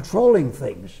were controlling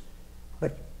things,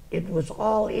 but it was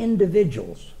all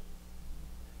individuals.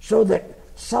 So that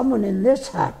someone in this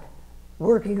hut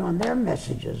working on their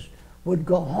messages would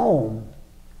go home,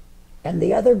 and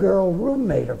the other girl,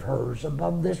 roommate of hers,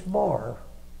 above this bar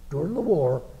during the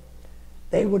war,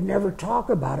 they would never talk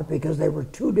about it because they were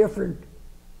two different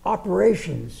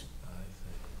operations.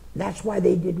 That's why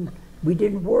we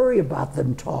didn't worry about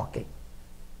them talking,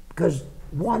 because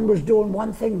one was doing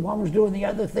one thing, one was doing the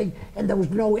other thing, and there was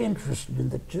no interest in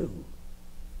the two.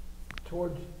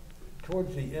 Towards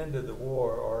the end of the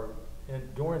war, or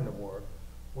during the war,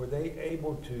 were they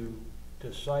able to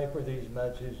decipher these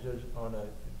messages on a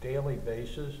daily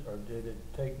basis, or did it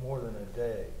take more than a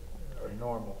day, or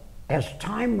normal? As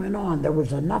time went on, there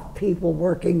was enough people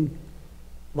working,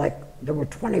 like there were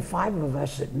 25 of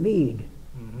us at Meade.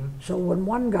 Mm-hmm. So when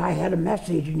one guy had a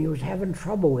message and he was having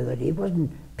trouble with it, he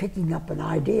wasn't picking up an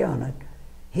idea on it,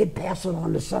 he'd pass it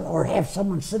on to someone, or have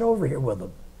someone sit over here with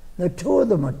him. The two of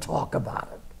them would talk about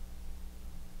it.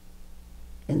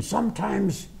 And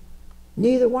sometimes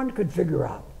neither one could figure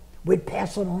out. We'd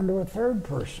pass it on to a third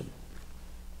person,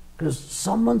 because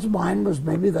someone's mind was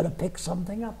maybe going to pick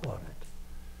something up on it.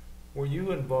 Were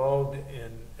you involved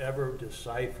in ever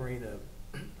deciphering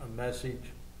a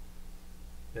message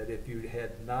that if you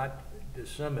had not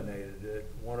disseminated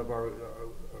it, one of our,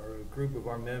 or a group of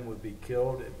our men would be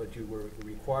killed, but you were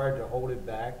required to hold it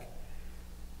back?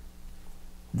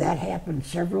 That happened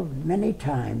many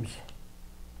times,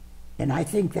 and I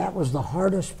think that was the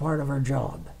hardest part of our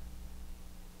job.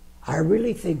 I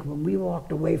really think when we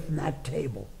walked away from that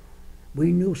table,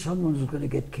 we knew someone was going to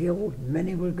get killed,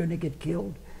 many were going to get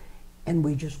killed, and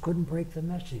we just couldn't break the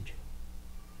message.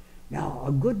 Now,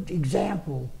 a good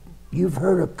example, you've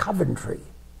heard of Coventry.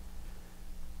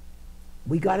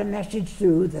 We got a message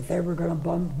through that they were going to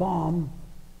bomb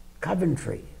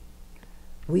Coventry.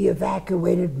 We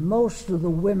evacuated most of the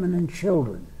women and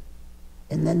children,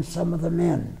 and then some of the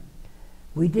men.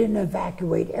 We didn't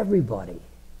evacuate everybody,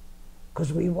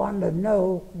 because we wanted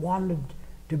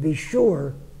to be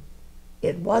sure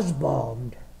it was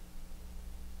bombed,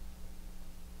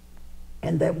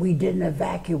 and that we didn't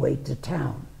evacuate the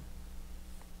town.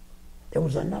 There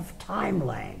was enough time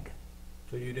lag.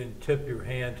 So you didn't tip your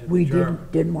hand to the We German?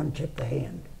 didn't want to tip the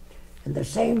hand. And the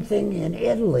same thing in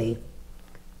Italy.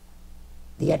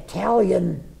 The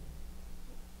Italian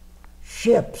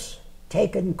ships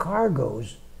taking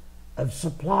cargoes of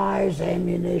supplies,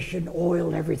 ammunition, oil,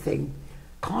 and everything,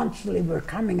 constantly were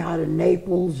coming out of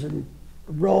Naples and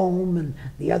Rome and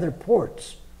the other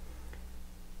ports.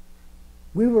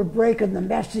 We were breaking the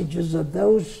messages of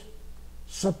those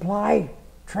supply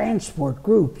transport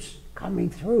groups coming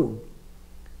through,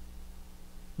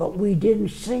 but we didn't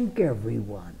sink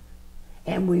everyone,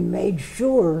 and we made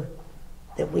sure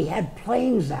that we had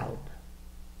planes out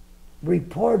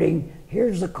reporting,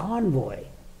 here's the convoy.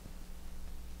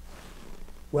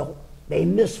 Well, they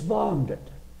misbombed it.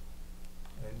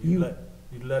 And you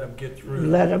let them get through?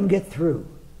 Let them get through.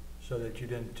 So that you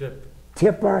didn't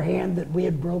Tip our hand that we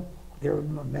had broke their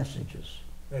messages.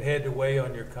 That had to weigh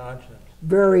on your conscience?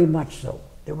 Very much so.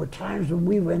 There were times when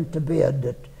we went to bed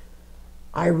that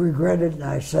I regretted, and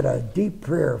I said a deep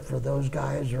prayer for those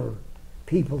guys or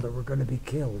people that were going to be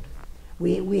killed.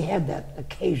 We had that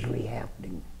occasionally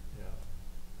happening. Yeah.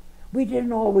 We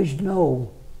didn't always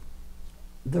know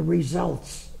the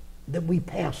results that we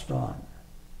passed on.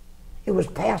 It was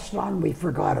passed on, we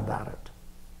forgot about it.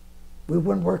 We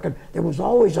weren't working. There was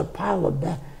always a pile of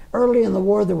early in the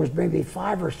war, there was maybe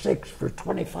 5 or 6 for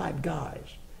 25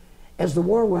 guys. As the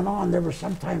war went on, there were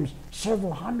sometimes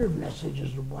several hundred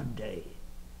messages in one day.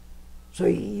 So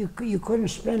you couldn't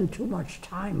spend too much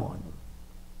time on them.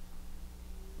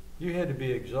 You had to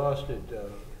be exhausted.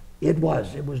 It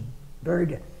was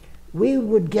very, we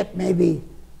would get maybe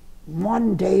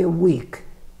 1 day a week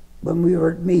when we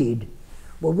were at Meade,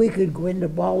 where we could go into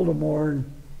Baltimore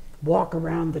and walk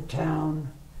around the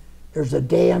town, There's a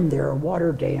dam there, a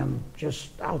water dam,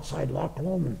 just outside Loch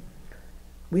Lomond.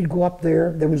 We'd go up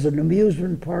there. There was an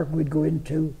amusement park we'd go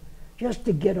into just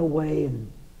to get away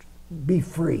and be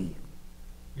free.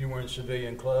 You were in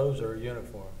civilian clothes or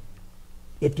uniform?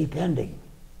 It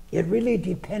really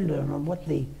depended on what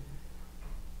the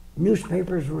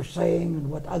newspapers were saying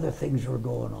and what other things were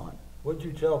going on. What'd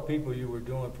you tell people you were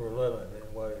doing for a living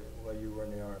while you were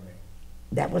in the Army?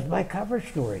 That was my cover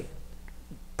story.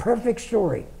 Perfect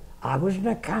story. I was an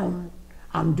accountant.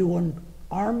 I'm doing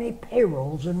Army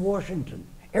payrolls in Washington.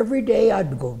 Every day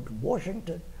I'd go to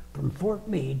Washington from Fort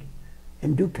Meade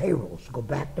and do payrolls, go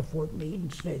back to Fort Meade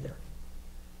and stay there.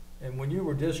 And when you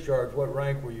were discharged, what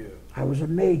rank were you? I was a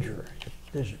major.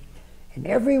 And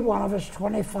every one of us,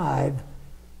 25,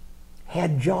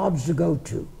 had jobs to go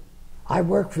to. I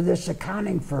worked for this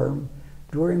accounting firm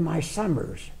during my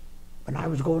summers when I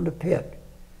was going to Pitt.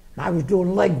 And I was doing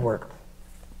legwork,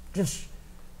 just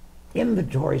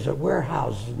inventories at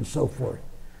warehouses and so forth.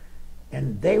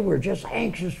 And they were just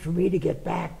anxious for me to get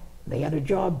back. They had a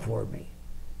job for me.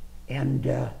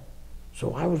 And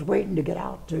so I was waiting to get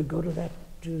out to go to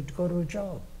a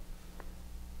job.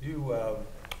 You,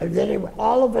 And then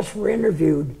all of us were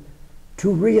interviewed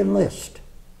to re-enlist.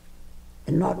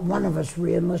 And not one of us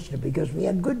re-enlisted because we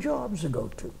had good jobs to go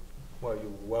to. well,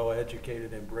 you were well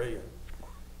educated and brilliant.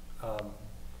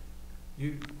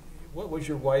 What was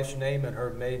your wife's name and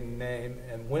her maiden name,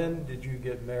 and when did you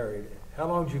get married? How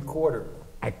long did you court her?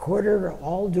 I courted her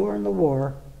all during the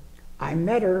war. I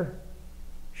met her.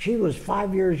 She was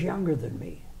 5 years younger than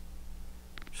me.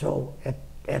 So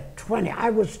at 20, I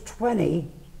was 20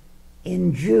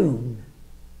 in June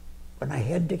when I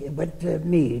went to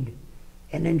Meade,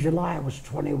 and in July I was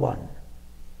 21.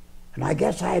 And I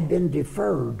guess I had been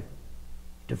deferred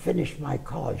to finish my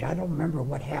college. I don't remember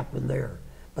what happened there,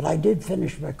 but I did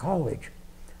finish my college.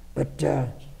 But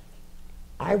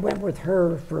I went with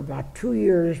her for about 2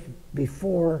 years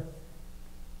before,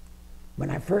 when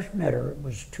I first met her, it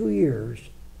was 2 years,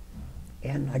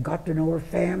 and I got to know her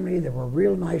family. They were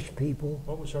real nice people.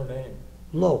 What was her name?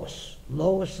 Lois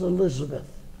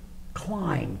Elizabeth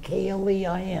Klein,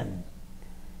 Klein.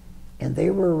 And they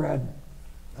were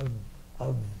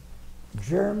of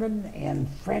German and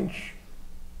French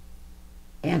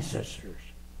ancestors.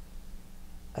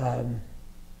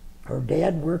 Her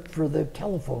dad worked for the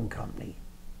telephone company.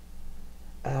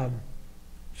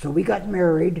 So we got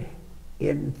married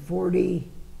in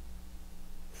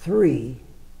 43.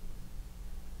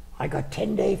 I got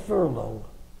 10-day furlough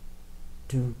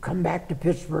to come back to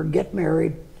Pittsburgh, get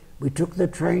married. We took the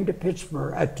train to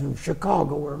Pittsburgh, to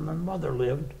Chicago, where my mother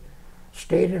lived,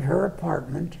 stayed at her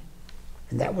apartment,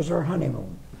 and that was our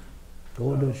honeymoon,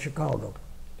 going to Chicago.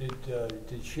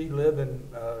 Did she live in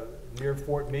near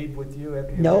Fort Meade with you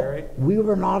after you No, married? we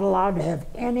were not allowed to have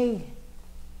any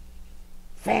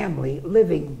family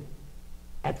living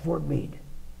at Fort Meade.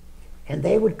 And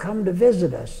they would come to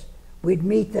visit us. We'd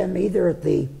meet them either at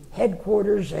the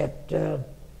headquarters at the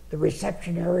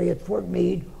reception area at Fort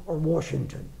Meade or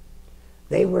Washington.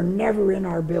 They were never in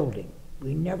our building.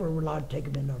 We never were allowed to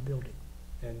take them in our building.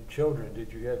 And children,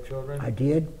 did you have children? I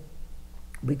did.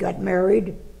 We got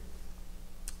married,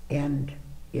 and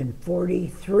in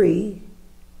 43,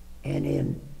 and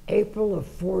in April of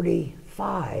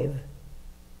 45,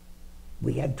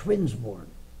 we had twins born.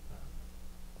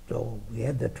 So we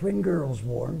had the twin girls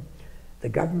born. The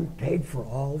government paid for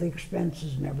all the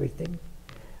expenses and everything.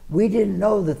 We didn't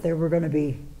know that they were going to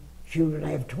be, she was going to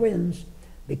have twins,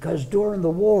 because during the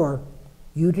war,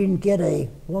 you didn't get a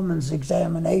woman's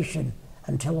examination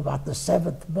until about the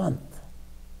 7th month.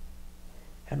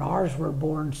 And ours were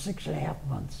born 6.5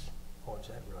 months. Oh, is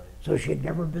that right? So she had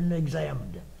never been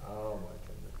examined. Oh, my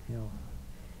goodness. You know.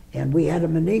 And we had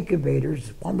them in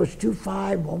incubators. One was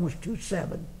 2.5, one was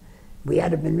 2.7. We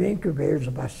had them in incubators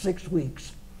about 6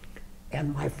 weeks.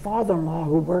 And my father-in-law,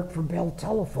 who worked for Bell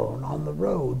Telephone on the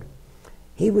road,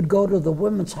 he would go to the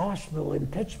women's hospital in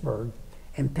Pittsburgh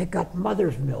and pick up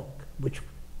mother's milk, which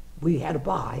we had to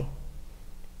buy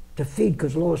to feed,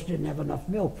 because Lois didn't have enough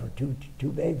milk for two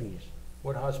babies.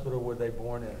 What hospital were they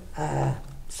born in?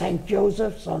 St.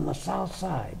 Joseph's on the south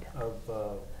side Of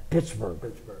Pittsburgh.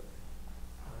 Pittsburgh.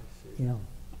 I see. You know.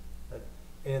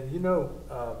 And you know,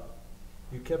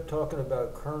 you kept talking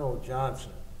about Colonel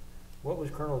Johnson. What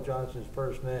was Colonel Johnson's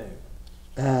first name?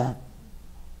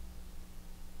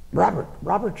 Robert Johnson.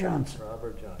 Robert Johnson.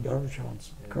 Robert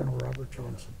Johnson, Yeah. Colonel Robert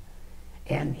Johnson.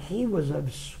 And he was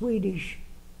of Swedish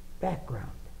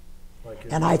background. Like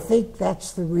your And I think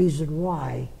that's the reason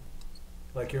why,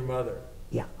 like your mother.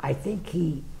 yeah, I think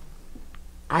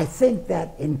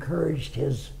that encouraged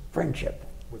his friendship.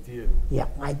 With you. Yeah,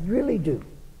 I really do.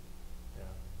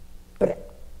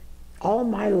 all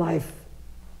my life,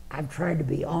 I've tried to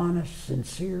be honest,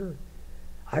 sincere.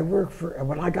 I worked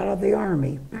when I got out of the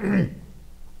Army,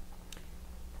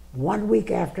 1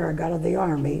 week after I got out of the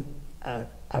Army,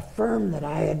 a firm that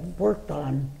I had worked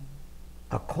on,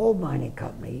 a coal mining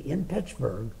company in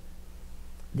Pittsburgh,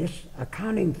 this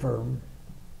accounting firm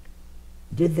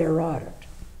did their audit.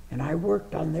 And I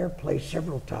worked on their place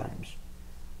several times.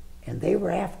 And they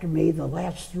were after me the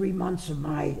last 3 months of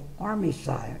my Army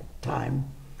time.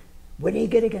 When are you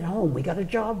going to get home? We got a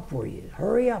job for you.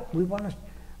 Hurry up. We want to.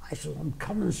 I said, I'm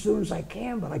coming as soon as I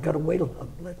can, but I got to wait till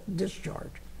I'm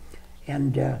discharged.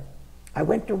 And I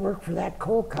went to work for that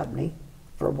coal company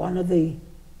for one of the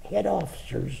head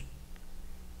officers,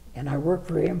 and I worked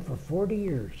for him for 40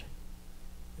 years.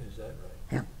 Is that right?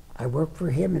 Yeah. I worked for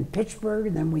him in Pittsburgh,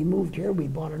 and then we moved here. We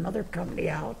bought another company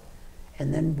out,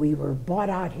 and then we were bought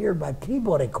out here by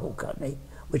Peabody Coal Company,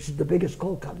 which is the biggest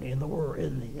coal company in the world,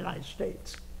 in the United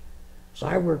States. So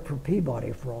I worked for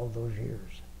Peabody for all those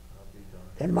years.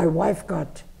 Then my wife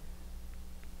got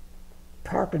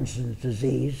Parkinson's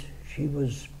disease. She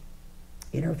was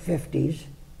in her 50s,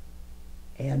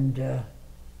 and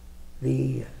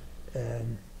the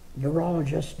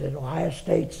neurologist at Ohio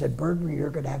State said, Bergmann, you're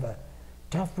going to have a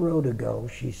tough road to go,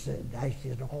 she said. I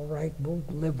said, all right, we'll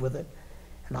live with it.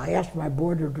 And I asked my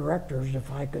board of directors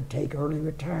if I could take early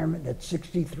retirement at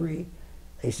 63.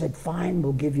 They said, fine,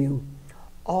 we'll give you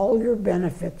all your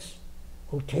benefits.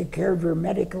 We'll take care of your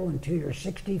medical until you're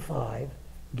 65,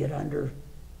 get under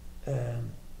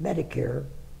Medicare.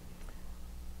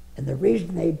 And the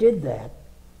reason they did that,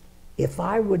 if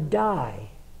I would die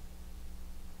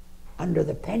under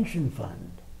the pension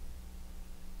fund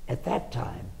at that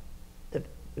time,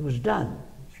 it was done.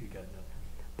 She got nothing.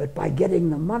 But by getting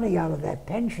the money out of that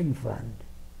pension fund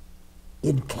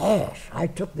in cash, I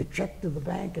took the check to the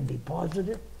bank and deposited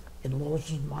it in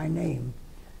Lois's my name.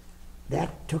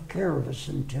 That took care of us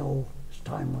until as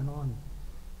time went on.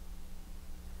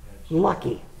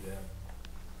 Lucky. Yeah.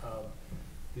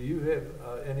 Do you have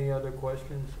any other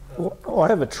questions? Well, I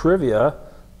have a trivia,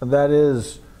 and that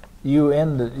is,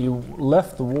 you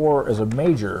left the war as a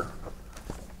major,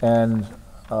 and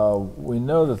we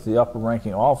know that the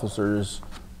upper-ranking officers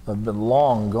have been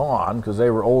long gone because they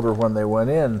were older when they went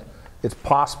in. It's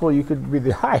possible you could be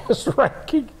the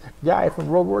highest-ranking guy from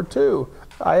World War II.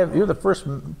 You're the first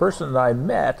person that I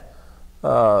met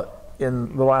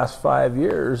in the last 5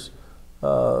 years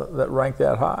that ranked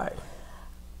that high.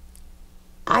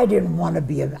 I didn't want to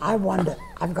be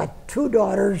I've got 2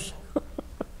 daughters.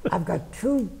 I've got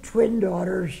 2 twin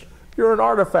daughters. You're an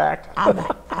artifact. I'm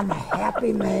a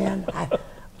happy man.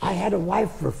 I had a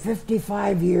wife for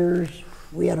 55 years.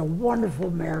 We had a wonderful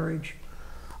marriage.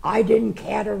 I didn't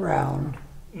cat around.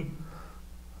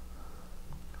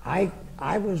 I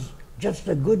was just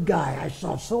a good guy. I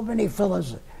saw so many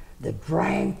fellas that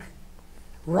drank,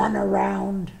 run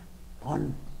around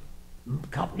on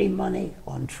company money,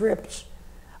 on trips.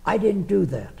 I didn't do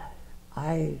that.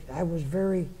 I was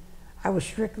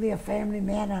strictly a family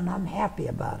man, and I'm happy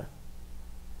about it.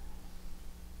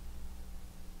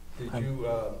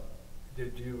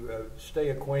 Did you stay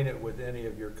acquainted with any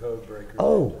of your code breakers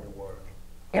Oh. after the war?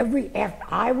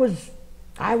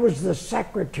 I was the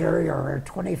secretary of our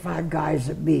 25 guys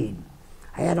at Meade.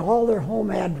 I had all their home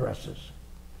addresses.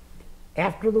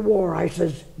 After the war, I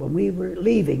says, when we were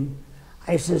leaving,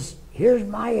 I says, here's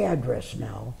my address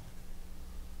now.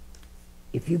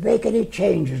 If you make any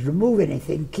changes, remove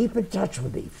anything, keep in touch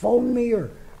with me. Phone me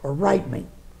or write me.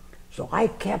 So I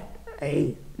kept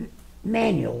a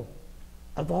manual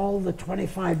of all the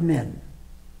 25 men.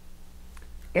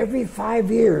 Every 5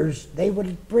 years, they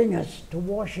would bring us to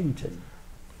Washington.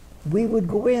 We would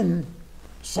go in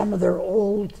some of their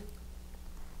old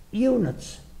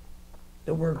units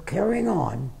that were carrying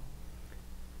on,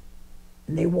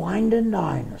 and they wined and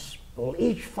dined us. Well,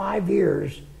 each 5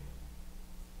 years,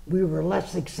 we were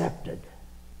less accepted.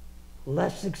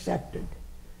 Less accepted.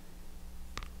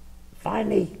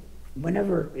 Finally,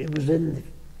 whenever it was in the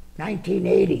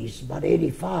 1980s, about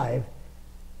 85,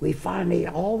 we finally,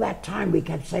 all that time we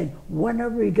kept saying, when are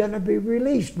we going to be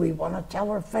released? We want to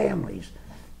tell our families.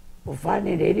 Well,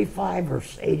 finally in 85 or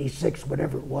 86,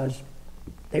 whatever it was,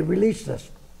 they released us.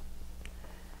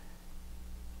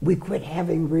 We quit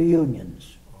having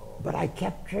reunions, but I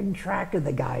kept in track of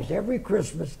the guys. Every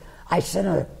Christmas, I sent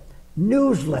a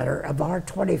newsletter of our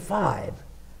 25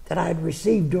 that I had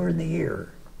received during the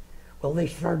year. Well, they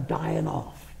started dying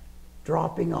off,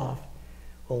 dropping off.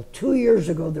 Well, 2 years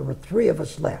ago, there were 3 of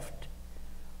us left.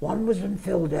 One was in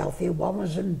Philadelphia, one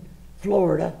was in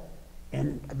Florida,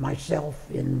 and myself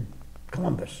in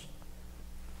Columbus.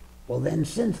 Well, then,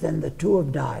 since then, the 2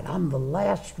 have died. I'm the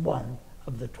last one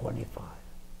of the 25.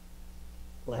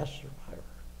 Last survivor.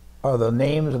 Are the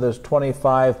names of those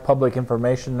 25 public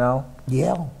information now?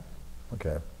 Yeah,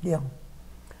 Okay. yeah.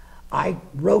 I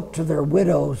wrote to their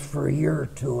widows for a year or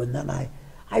 2, and then I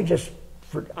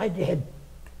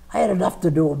had enough to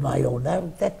do with my own.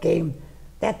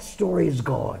 That story is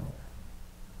gone.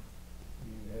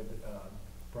 You had,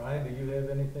 Brian, do you have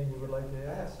anything you would like to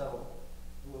I add? have several.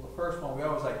 Well, the first one we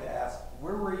always like to ask,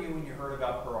 where were you when you heard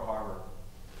about Pearl Harbor?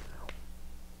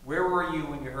 Where were you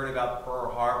when you heard about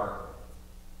Pearl Harbor?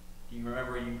 Do you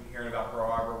remember you hearing about Pearl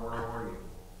Harbor? Where were you?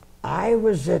 I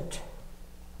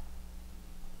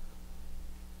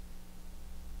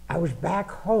was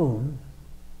back home.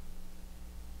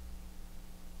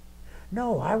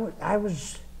 No, that would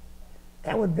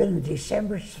have been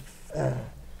December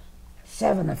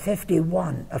 7 of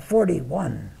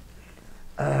 41.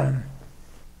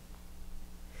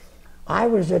 I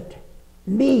was at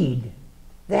Meade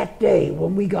that day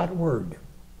when we got word.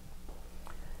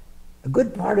 A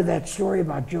good part of that story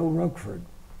about Joe Roquefort,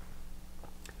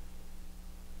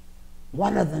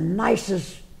 one of the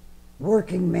nicest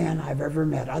working men I've ever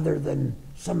met, other than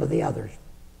some of the others.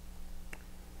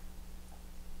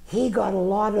 He got a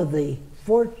lot of the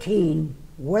 14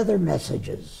 weather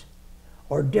messages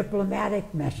or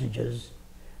diplomatic messages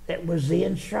that was the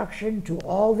instruction to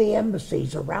all the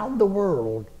embassies around the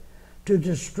world to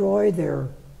destroy their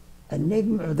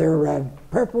Enigma, their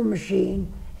Purple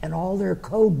Machine, and all their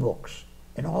code books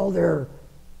and all their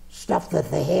stuff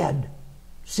that they had,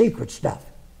 secret stuff.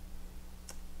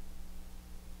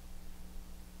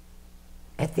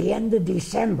 At the end of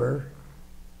December,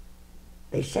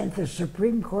 they sent the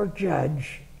Supreme Court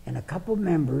judge and a couple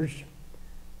members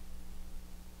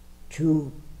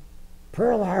to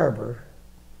Pearl Harbor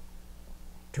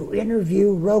to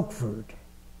interview Roquefort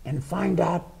and find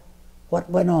out what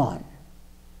went on,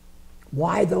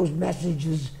 why those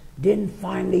messages didn't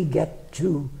finally get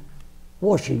to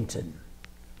Washington.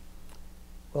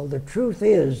 Well, the truth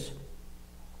is,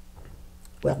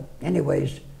 well,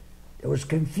 anyways, there was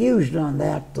confusion on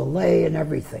that, delay and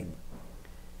everything.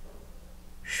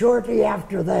 Shortly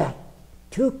after that,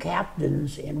 2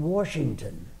 captains in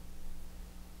Washington,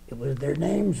 their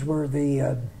names were they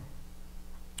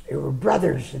were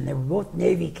brothers, and they were both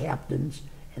Navy captains,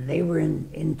 and they were in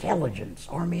intelligence,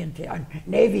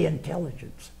 Navy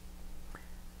intelligence.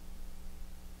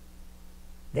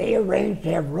 They arranged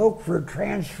to have Roquefort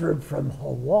transferred from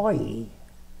Hawaii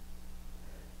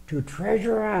to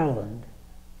Treasure Island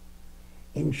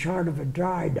in charge of a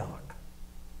dry dock.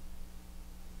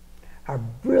 A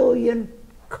brilliant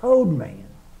code man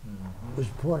was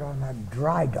put on a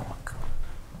dry dock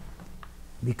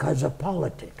because of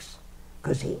politics,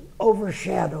 because he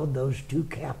overshadowed those 2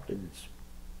 captains.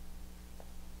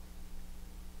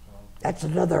 That's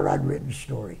another unwritten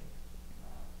story.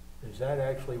 Is that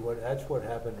actually that's what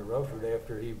happened to Roquefort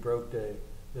after he broke the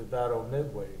Battle of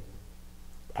Midway?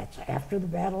 That's after the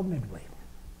Battle of Midway.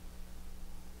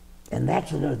 And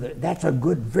that's a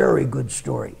good, very good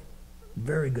story.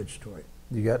 Very good story.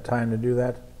 You got time to do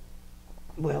that?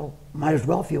 Well, might as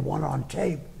well if you want on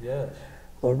tape. Yes.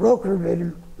 Well, Roquefort had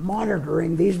been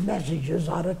monitoring these messages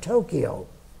out of Tokyo.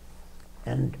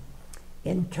 And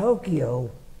in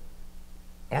Tokyo,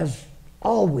 as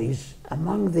always,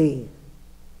 among the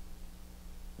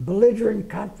belligerent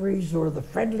countries or the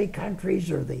friendly countries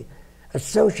or the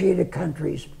associated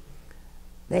countries,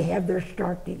 they have their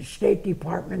State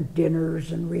Department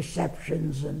dinners and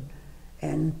receptions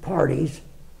and parties.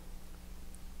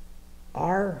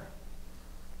 Our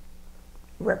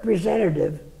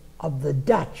representative of the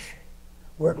Dutch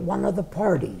were at one of the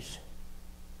parties,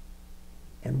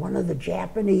 and one of the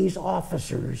Japanese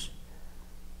officers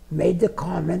made the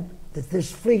comment that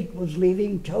this fleet was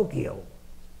leaving Tokyo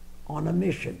on a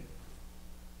mission.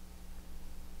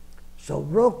 So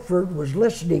Roquefort was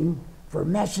listening for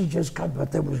messages coming,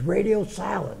 but there was radio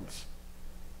silence.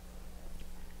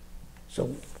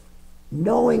 So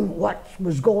knowing what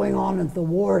was going on in the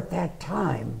war at that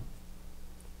time,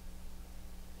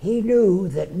 he knew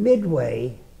that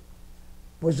Midway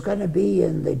was going to be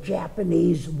in the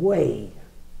Japanese way.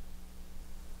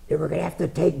 They were going to have to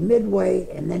take Midway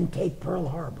and then take Pearl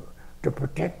Harbor to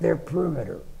protect their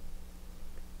perimeter.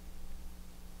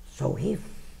 So he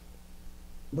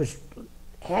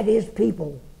had his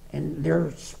people and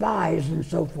their spies and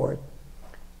so forth,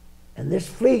 and this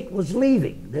fleet was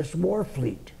leaving, this war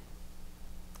fleet.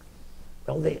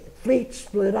 Well, the fleet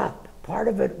split up. Part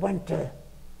of it went to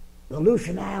the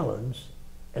Aleutian Islands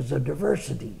as a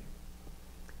diversity.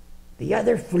 The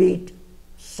other fleet,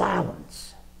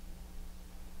 silence.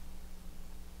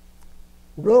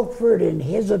 Rochefort, in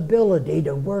his ability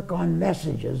to work on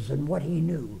messages and what he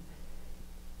knew,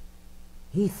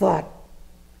 he thought,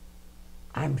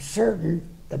 I'm certain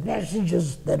the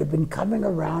messages that have been coming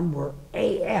around were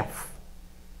AF.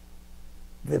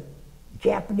 The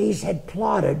Japanese had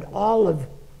plotted all of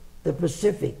the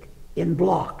Pacific in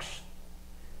blocks.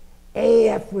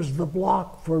 AF was the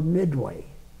block for Midway.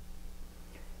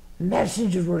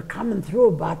 Messages were coming through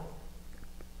about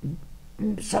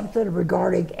something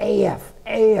regarding AF,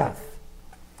 AF.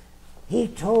 He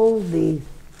told the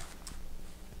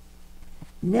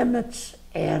Nimitz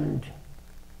and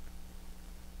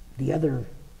the other,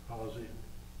 Halsey.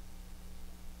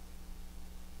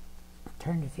 I'm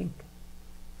trying to think,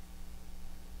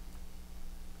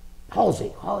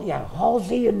 Halsey,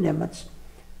 Halsey and Nimitz.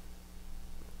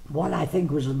 One I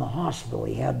think was in the hospital.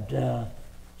 He had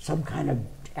some kind of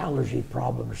allergy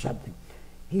problem or something.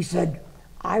 He said,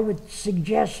 I would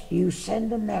suggest you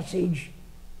send a message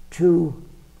to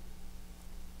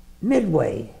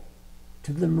Midway,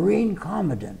 to the Marine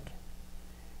Commandant,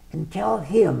 and tell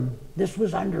him, this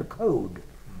was under code,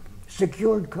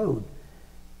 secured code,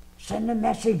 send a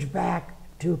message back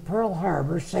to Pearl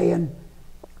Harbor saying,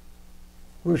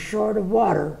 we're short of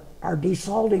water, our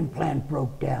desalting plant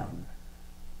broke down.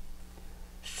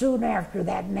 Soon after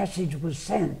that message was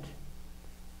sent,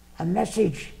 a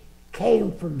message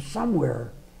came from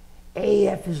somewhere,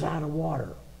 AF is out of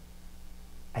water.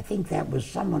 I think that was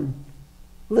someone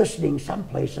listening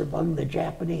someplace among the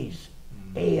Japanese.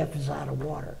 AF is out of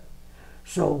water.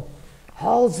 So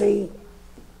Halsey,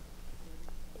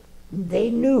 they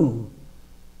knew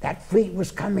that fleet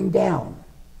was coming down.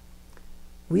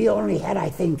 We only had, I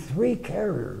think, 3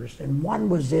 carriers, and one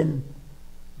was in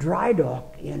dry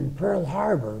dock in Pearl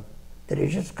Harbor that had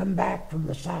just come back from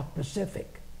the South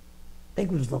Pacific. I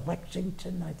think it was the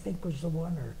Lexington, I think was the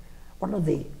one, or one of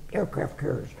the aircraft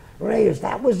carriers. Well, anyways,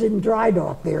 that was in dry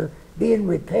dock there, being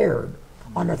repaired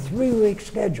on a 3-week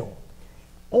schedule.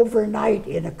 Overnight,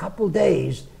 in a couple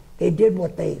days, they did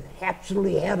what they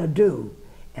absolutely had to do,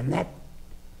 and that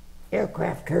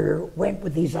aircraft carrier went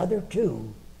with these other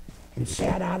 2 and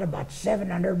sat out about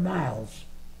 700 miles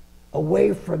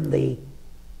away from the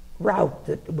route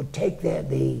that would take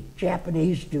the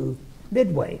Japanese to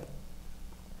Midway.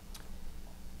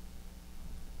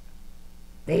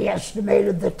 They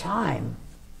estimated the time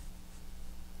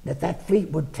that that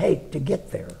fleet would take to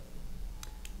get there.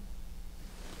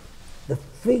 The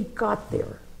fleet got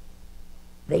there.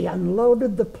 They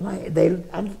unloaded the plane. They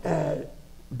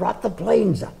brought the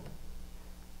planes up,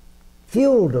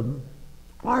 fueled them,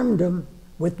 armed them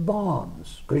with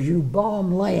bombs, because you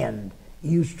bomb land,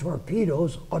 you use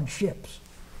torpedoes on ships.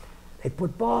 They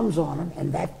put bombs on them,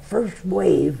 and that first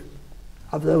wave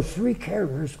of those 3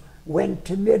 carriers went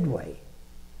to Midway.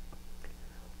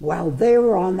 While they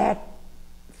were on that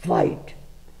flight,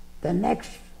 the next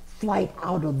flight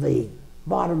out of the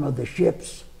bottom of the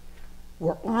ships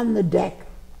were on the deck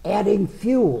adding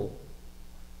fuel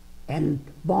and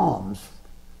bombs.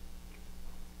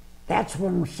 That's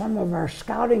when some of our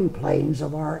scouting planes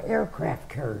of our aircraft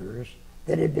carriers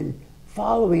that had been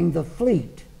following the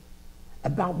fleet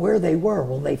about where they were,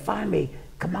 well, they finally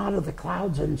come out of the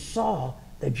clouds and saw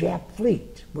the Jap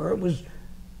fleet, where it was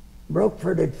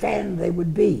Rochefort had found they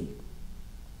would be.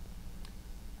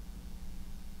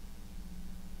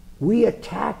 We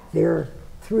attacked their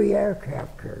 3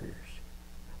 aircraft carriers.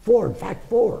 4, in fact,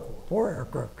 4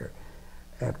 aircraft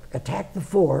carriers. Attacked the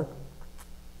 4.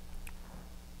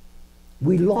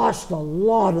 We lost a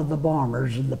lot of the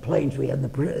bombers and the planes we had,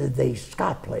 the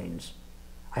Scott planes.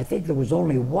 I think there was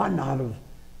only 1 out of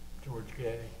George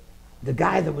Gay. the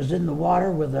guy that was in the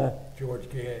water with a, George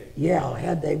Gay. yeah,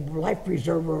 had the life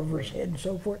preserver over his head and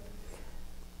so forth.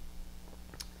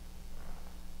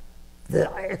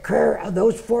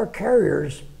 Those 4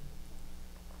 carriers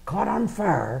caught on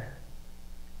fire.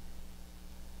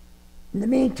 In the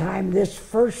meantime, this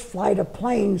first flight of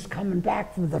planes coming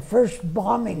back from the first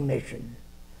bombing mission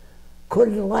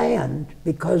couldn't land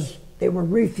because they were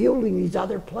refueling these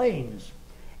other planes.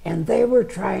 And they were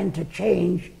trying to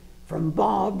change from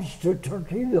bombs to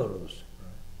torpedoes.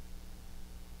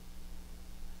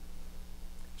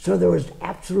 So there was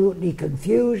absolutely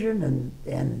confusion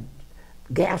and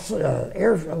gas,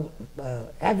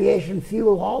 aviation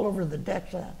fuel all over the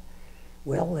decks.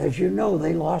 Well, as you know,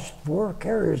 they lost 4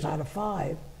 carriers out of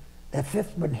 5. That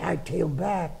 5th one hightailed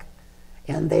back,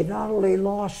 and they not only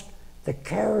lost the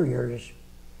carriers,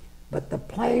 but the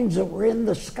planes that were in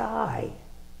the sky.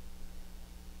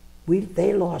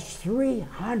 They lost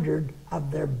 300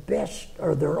 of their best,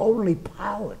 or their only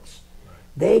pilots.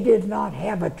 They did not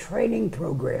have a training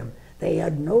program. They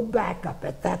had no backup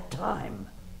at that time.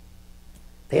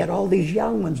 They had all these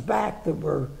young ones back that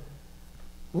were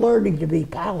learning to be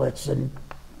pilots, and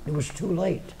it was too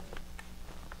late.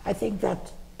 I think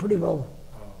that's pretty well.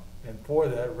 And for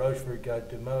that, Rochefort got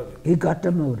demoted. He got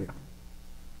demoted.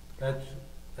 That's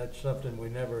something we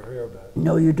never hear about.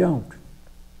 No, you don't.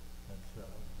 That's,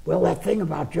 Well, that thing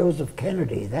about Joseph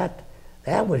Kennedy, that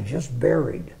was just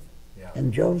buried. yeah.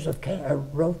 And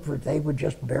Rochefort, they would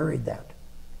just buried that.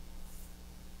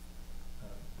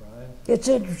 Brian? It's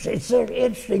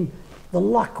interesting the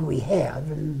luck we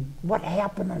have and what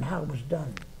happened and how it was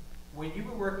done. When you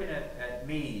were working at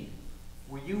Meade,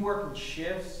 were you working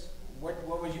shifts? What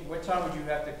time would you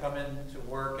have to come in to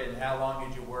work, and how long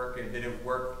did you work, and did it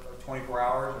work 24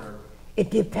 hours or?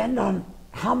 It depended on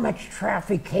how much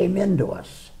traffic came into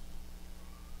us.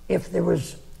 If there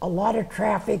was a lot of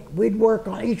traffic, we'd work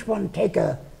on each one, take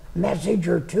a message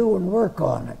or two and work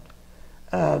on it.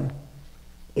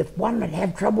 If one would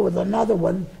have trouble with another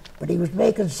one, but he was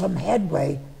making some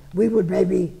headway, we would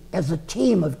maybe, as a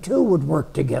team of two, would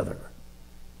work together.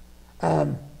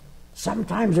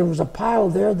 Sometimes there was a pile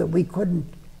there that we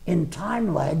couldn't, in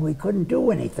time lag, we couldn't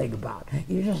do anything about.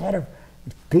 You just had to,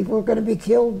 people were going to be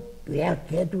killed, you had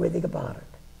to do anything about it.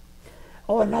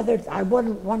 Oh, I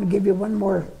want to give you one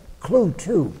more clue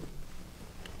too.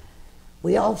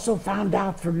 We also found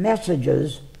out from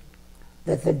messages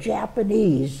that the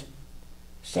Japanese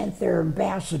sent their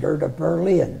ambassador to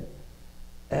Berlin.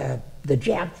 The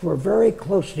Japs were very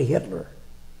close to Hitler.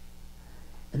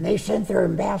 And they sent their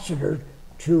ambassador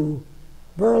to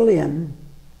Berlin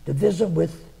to visit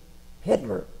with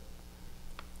Hitler.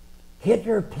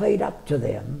 Hitler played up to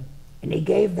them, and he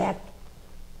gave that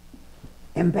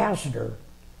ambassador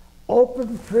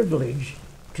open privilege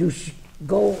to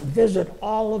go visit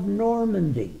all of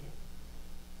Normandy,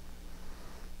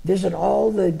 visit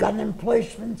all the gun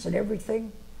emplacements and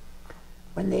everything.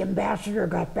 When the ambassador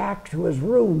got back to his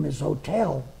room, his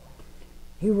hotel,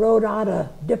 he wrote out a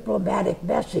diplomatic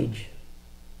message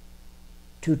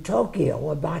to Tokyo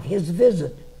about his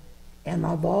visit and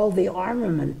of all the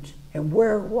armament and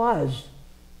where it was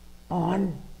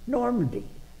on Normandy.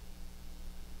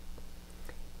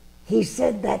 He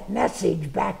sent that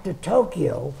message back to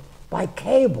Tokyo by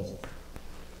cable.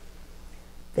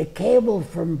 The cable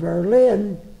from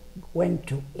Berlin went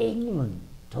to England,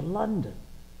 to London.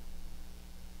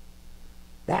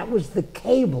 That was the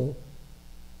cable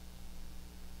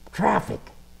traffic,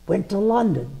 went to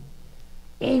London.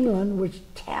 England was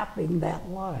tapping that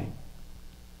line.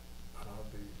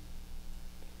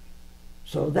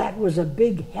 So that was a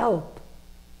big help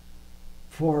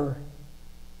for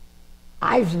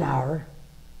Eisenhower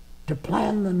to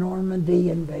plan the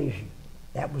Normandy invasion.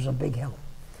 That was a big help.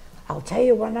 I'll tell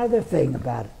you one other thing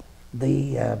about it.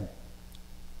 The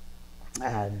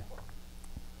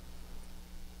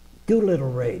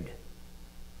Doolittle raid.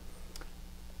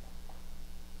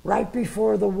 Right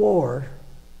before the war,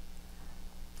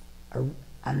 an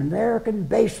American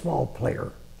baseball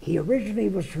player, he originally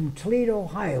was from Toledo,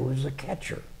 Ohio, was a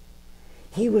catcher.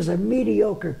 He was a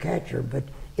mediocre catcher, but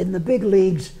in the big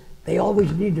leagues, they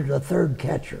always needed a third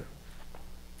catcher.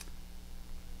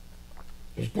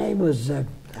 His name was, I'll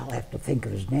have to think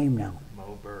of his name now.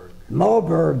 Moberg.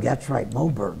 Moberg, that's right,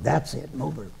 Moberg, that's it,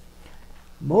 Moberg.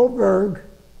 Moberg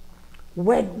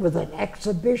went with an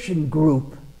exhibition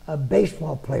group of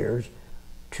baseball players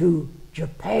to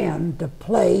Japan to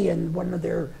play in one of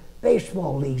their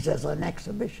baseball leagues as an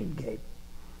exhibition game.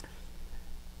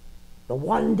 The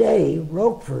one day,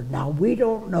 Rochefort, now we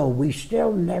don't know, we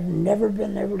still never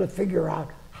been able to figure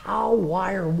out how,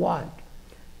 why, or what.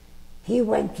 He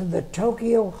went to the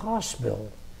Tokyo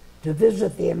hospital to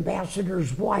visit the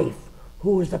ambassador's wife,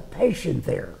 who was a patient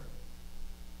there.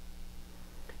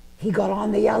 He got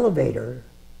on the elevator,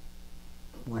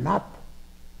 went up,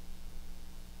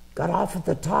 got off at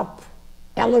the top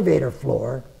elevator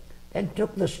floor, and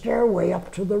took the stairway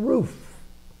up to the roof.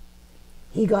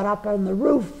 He got up on the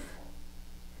roof.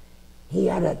 He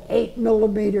had an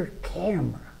 8mm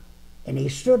camera, and he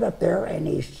stood up there and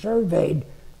he surveyed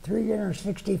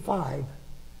 365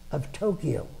 of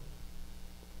Tokyo.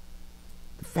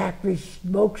 The factory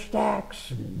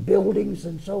smokestacks and buildings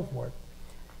and so forth.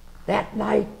 That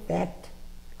night, that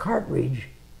cartridge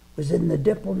was in the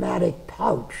diplomatic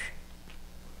pouch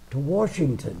to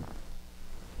Washington.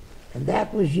 And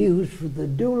that was used for the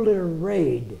Doolittle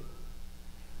raid.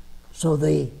 So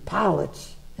the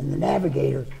pilots and the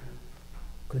navigators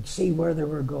could see where they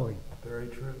were going. Very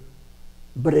true.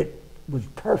 But it was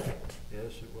perfect.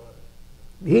 Yes, it was.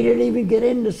 He didn't even get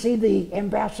in to see the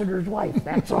ambassador's wife.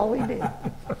 That's all he did.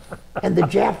 And the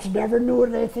Japs never knew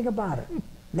anything about it. And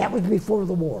that was before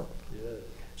the war. Yes.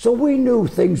 So we knew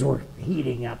things were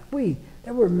heating up. We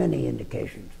There were many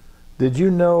indications. Did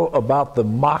you know about the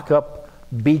mock-up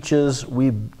beaches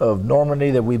of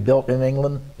Normandy that we built in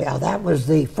England? Yeah, that was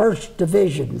the first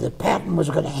division that Patton was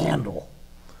going to handle.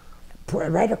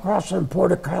 Right across from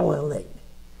Port of Calais.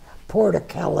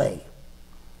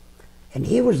 And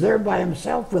he was there by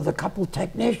himself with a couple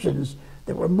technicians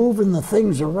that were moving the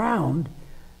things around,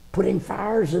 putting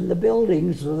fires in the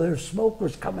buildings so their smoke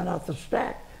was coming out the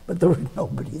stack, but there was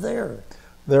nobody there.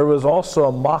 There was also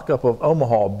a mock-up of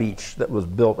Omaha Beach that was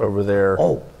built over there.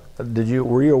 Oh.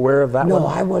 Were you aware of that one? No,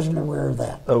 I wasn't aware of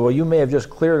that. Well, you may have just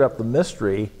cleared up the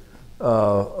mystery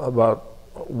about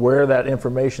where that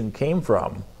information came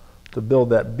from to build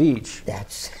that beach.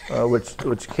 That's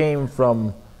which came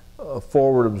from a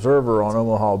forward observer on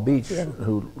Omaha Beach Yeah.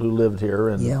 who lived here,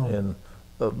 and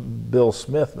Bill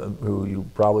Smith, who you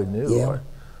probably knew Yeah.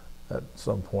 at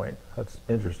some point. That's an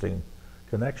interesting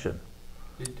connection.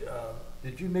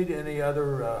 Did you meet any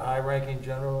other high-ranking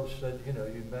generals? That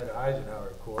you met Eisenhower,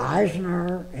 of course.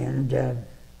 Eisenhower, and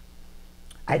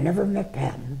I never met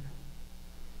Patton,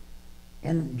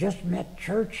 and just met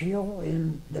Churchill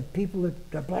and the people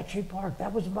at Bletchley Park.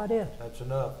 That was about it. That's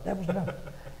enough. That was enough.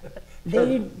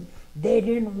 They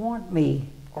didn't want me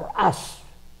or us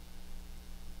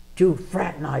to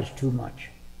fraternize too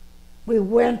much. We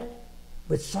went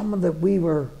with someone that we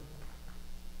were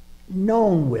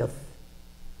known with,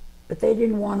 but they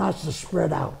didn't want us to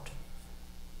spread out.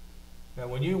 Now,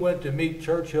 when you went to meet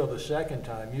Churchill the second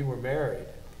time, you were married.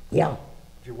 Yeah.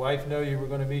 Did your wife know you were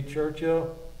going to meet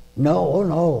Churchill?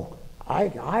 No.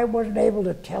 I wasn't able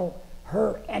to tell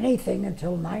her anything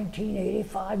until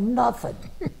 1985. Nothing.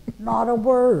 Not a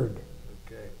word.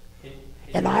 Okay.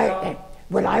 And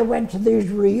when I went to these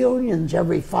reunions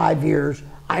every 5 years,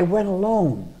 I went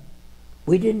alone.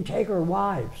 We didn't take our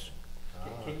wives.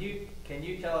 Can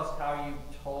you tell us how you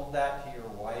told that to your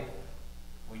wife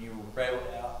when you were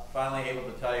finally able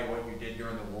to tell you what you did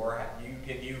during the war?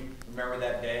 Can you remember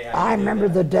that day? I remember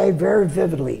the day very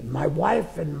vividly. My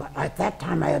wife, and at that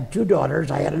time I had 2 daughters.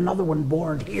 I had another one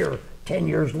born here 10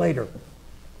 years later.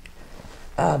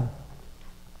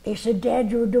 He said,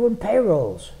 "Dad, you were doing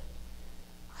payrolls."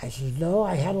 I said, "No,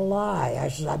 I had to lie." I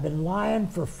said, "I've been lying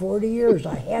for 40 years.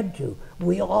 I had to.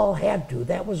 We all had to.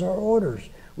 That was our orders.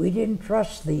 We didn't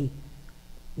trust the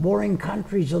warring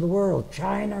countries of the world,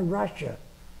 China, Russia,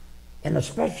 and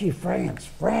especially France.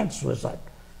 France was a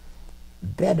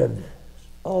bed of,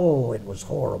 it was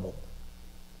horrible."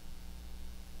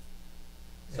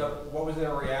 So what was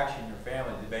their reaction, your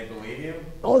family? Did they believe you?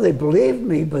 Oh, they believed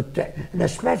me, but and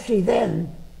especially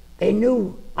then, they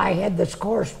knew I had this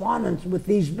correspondence with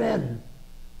these men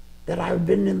that I've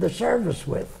been in the service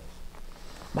with.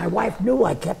 My wife knew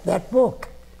I kept that book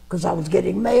because I was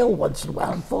getting mail once in a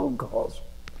while and phone calls.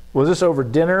 Was this over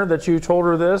dinner that you told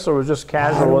her this, or was it just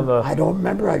casual? I don't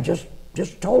remember. I just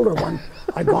told her one.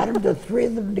 I got them, the 3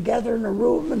 of them together in a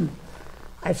room, and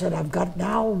I said, "I've got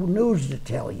now news to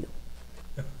tell you."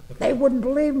 They wouldn't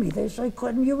believe me. They said,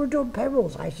 "Couldn't you were doing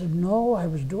payrolls?" I said, "No, I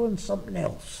was doing something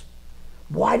else."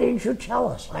 "Why didn't you tell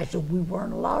us?" I said, "We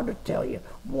weren't allowed to tell you."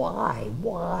 "Why?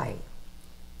 Why?"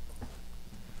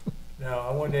 Now,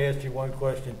 I wanted to ask you one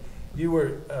question. You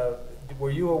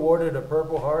were you awarded a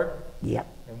Purple Heart? Yep.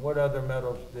 And what other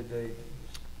medals did they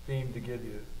seem to give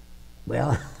you?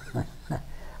 Well,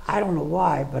 I don't know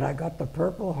why, but I got the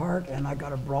Purple Heart and I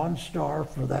got a Bronze Star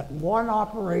for that one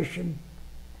operation.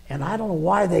 And I don't know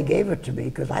why they gave it to me,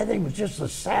 because I think it was just to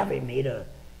savvy me to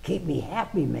keep me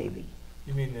happy, maybe.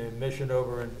 You mean the mission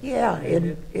over in? Yeah,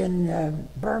 in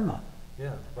Burma.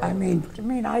 Yeah. I mean,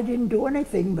 I didn't do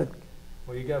anything, but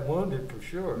Well, you got wounded for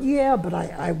sure. yeah, but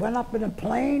I went up in a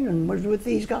plane and was with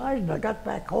these guys, and I got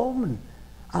back home, and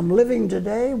I'm living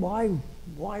today. Why?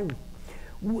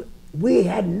 We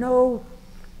had no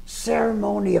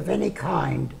ceremony of any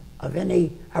kind, of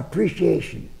any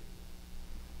appreciation.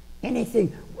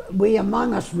 Anything, we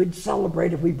among us, we'd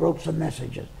celebrate if we broke some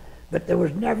messages. But there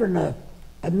was never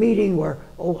a meeting where,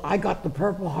 I got the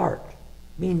Purple Heart.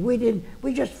 I mean,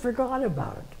 we just forgot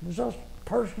about it. It was just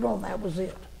personal, and that was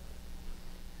it.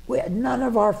 None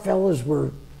of our fellows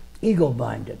were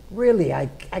eagle-minded. Really, I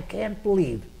can't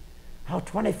believe how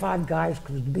 25 guys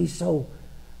could be so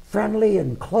friendly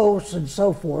and close and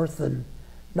so forth and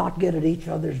not get at each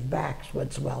other's backs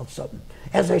once in a while. Something.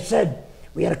 As I said,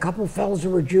 we had a couple of fellows who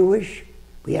were Jewish.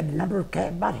 We had a number of,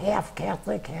 about half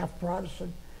Catholic, half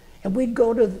Protestant. And we'd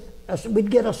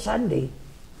get a Sunday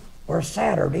or a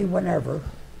Saturday, whenever.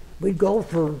 We'd go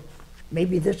for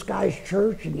maybe this guy's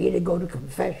church and he'd go to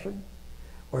confession.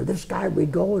 Or this guy,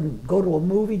 we'd go to a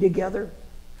movie together.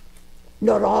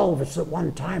 Not all of us at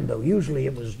one time, though. Usually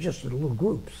it was just in little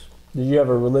groups. Did you have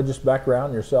a religious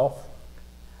background yourself?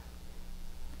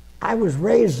 I was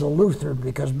raised a Lutheran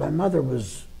because my mother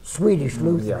was Swedish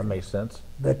Lutheran. Yeah, it makes sense.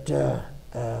 But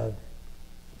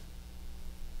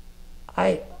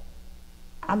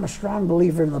I'm a strong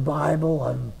believer in the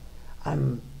Bible.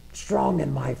 I'm strong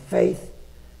in my faith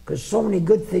because so many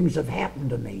good things have happened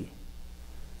to me.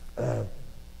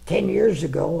 10 years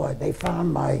ago, they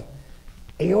found my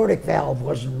aortic valve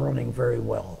wasn't running very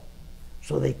well.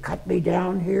 So they cut me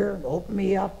down here, opened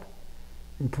me up,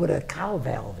 and put a cow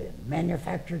valve in,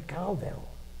 manufactured cow valve.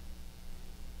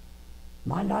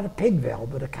 Not a pig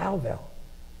valve, but a cow valve.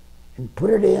 And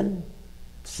put it in,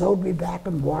 sewed me back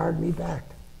and wired me back.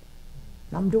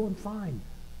 And I'm doing fine.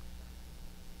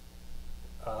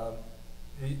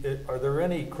 Are there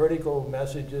any critical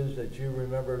messages that you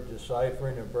remember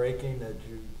deciphering or breaking that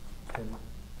you can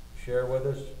share with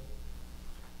us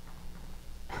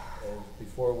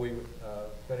before we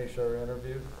finish our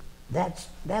interview?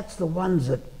 That's the ones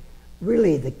that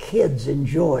really the kids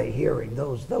enjoy hearing.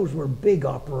 Those were big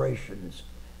operations.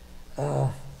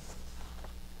 I'm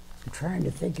trying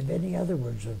to think of any other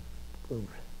words.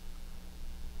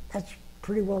 That's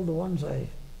pretty well the ones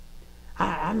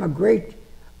I'm a great,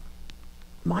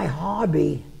 my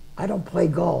hobby, I don't play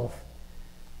golf.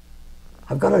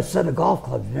 I've got a set of golf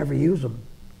clubs, never use them.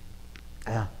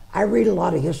 I read a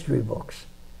lot of history books.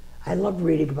 I love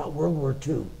reading about World War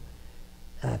II.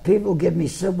 People give me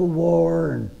Civil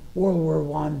War and World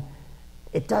War I.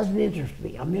 It doesn't interest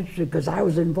me. I'm interested because I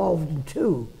was involved in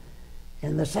two.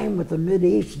 And the same with the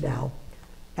Mideast now.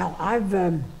 Now,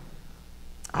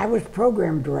 I was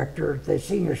program director at the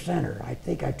senior center. I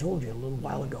think I told you a little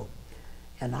while ago.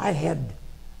 And I had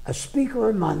a speaker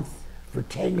a month for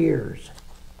 10 years.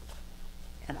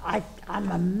 And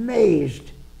I'm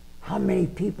amazed how many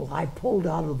people I pulled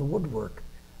out of the woodwork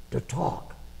to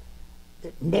talk.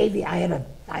 The Navy, I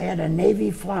had a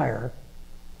Navy flyer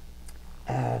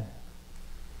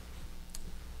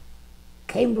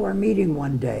came to our meeting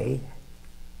one day,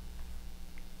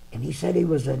 and he said he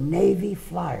was a Navy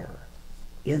flyer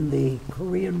in the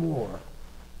Korean War.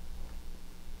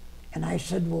 And I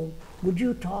said, well, would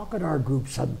you talk at our group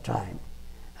sometime?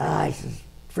 I says,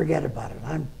 forget about it.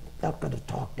 I'm not going to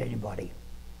talk to anybody.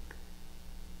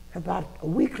 About a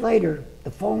week later,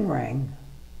 the phone rang.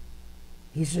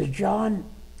 He says, John,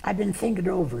 I've been thinking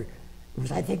over it. It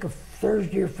was, I think, a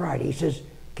Thursday or Friday. He says,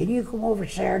 can you come over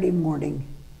Saturday morning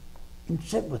and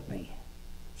sit with me?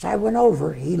 So I went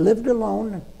over. He lived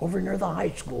alone over near the high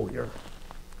school here.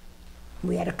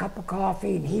 We had a cup of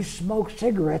coffee, and he smoked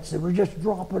cigarettes that were just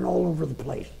dropping all over the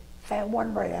place,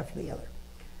 one right after the other.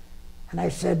 And I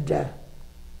said,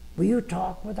 will you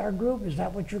talk with our group? Is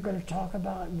that what you're going to talk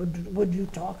about? Would you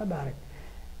talk about it?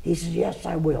 He says, yes,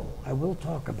 I will. I will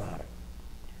talk about it.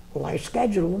 Well, I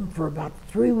scheduled him for about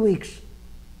 3 weeks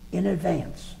in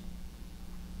advance.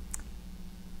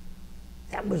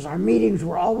 Our meetings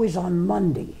were always on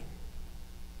Monday.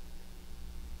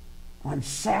 On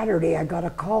Saturday, I got a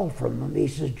call from him. He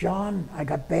says, John, I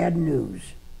got bad news.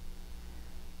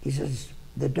 He says,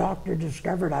 the doctor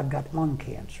discovered I've got lung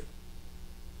cancer.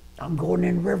 I'm going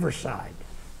in Riverside.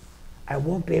 I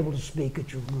won't be able to speak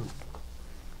at your group.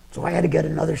 So I had to get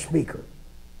another speaker.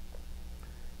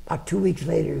 About 2 weeks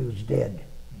later, he was dead.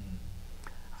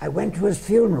 I went to his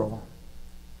funeral.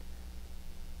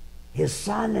 His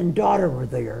son and daughter were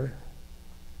there.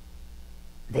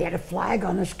 They had a flag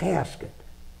on his casket.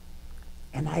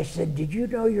 And I said, did you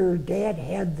know your dad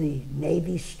had the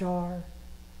Navy Star?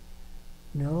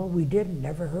 No, we didn't.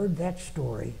 Never heard that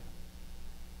story.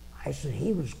 I said,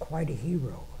 he was quite a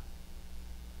hero.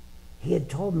 He had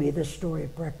told me this story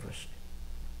at breakfast.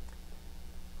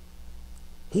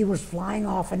 He was flying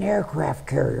off an aircraft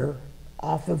carrier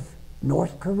off of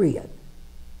North Korea.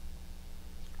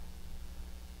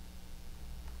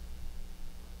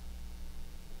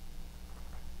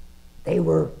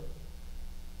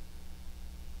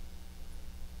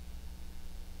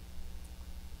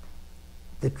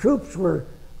 The troops were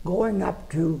going up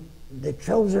to the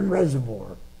Chosin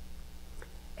Reservoir,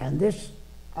 and this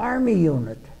Army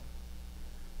unit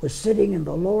was sitting in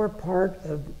the lower part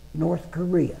of North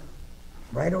Korea,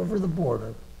 right over the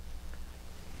border,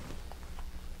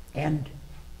 and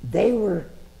they were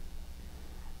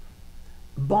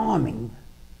bombing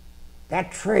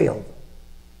that trail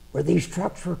where these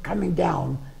trucks were coming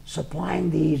down, supplying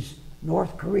these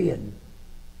North Korean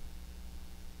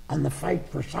on the fight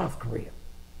for South Korea.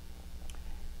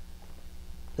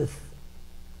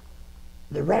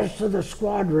 The rest of the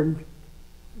squadron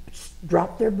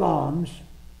dropped their bombs,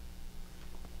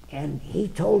 and he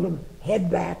told them,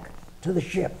 head back to the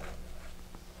ship.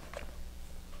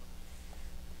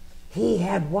 He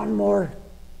had one more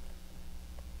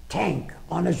tank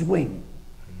on his wing.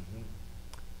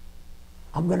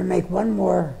 I'm going to make one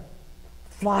more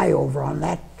flyover on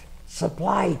that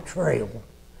supply trail,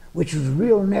 which was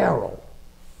real narrow.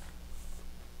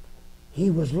 He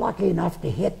was lucky enough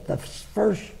to hit the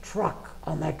first truck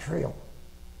on that trail.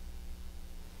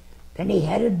 Then he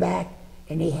headed back,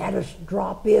 and he had us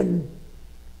drop in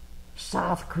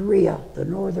South Korea, the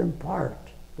northern part,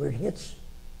 where it hits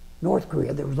North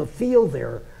Korea. There was a field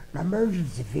there, an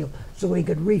emergency field, so he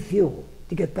could refuel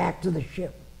to get back to the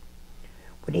ship.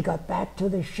 When he got back to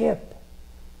the ship,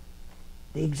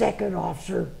 the executive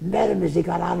officer met him as he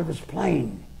got out of his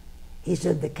plane. He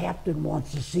said, "The captain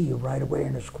wants to see you right away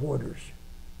in his quarters."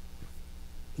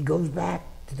 He goes back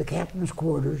to the captain's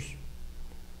quarters.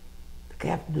 The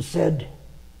captain said,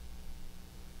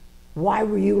 "Why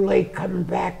were you late coming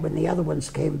back when the other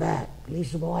ones came back?" He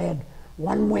said, "Well, I had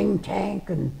one wing tank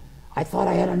and I thought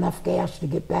I had enough gas to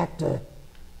get back to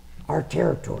our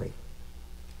territory."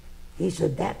 He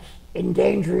said, "That's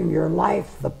endangering your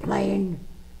life, the plane.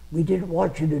 We didn't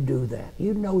want you to do that.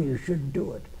 You know you shouldn't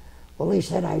do it." Well, he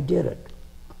said, "I did it."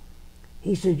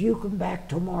 He said, "You come back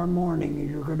tomorrow morning and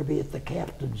you're going to be at the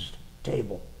captain's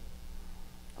table.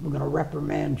 I'm going to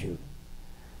reprimand you."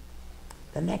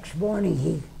 The next morning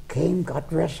he came, got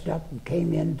dressed up, and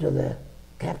came into the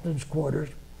captain's quarters.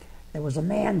 There was a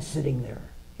man sitting there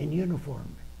in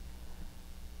uniform.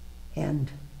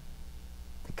 And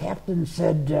the captain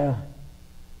said,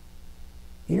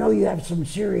 "You know, you have some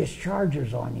serious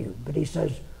charges on you." But he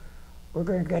says, "We're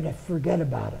going to forget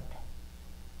about it."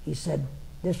 He said,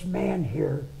 "This man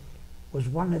here was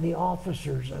one of the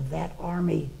officers of that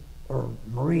Army or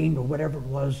Marine or whatever it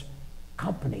was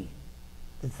company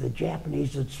that the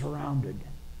Japanese had surrounded.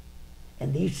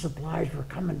 And these supplies were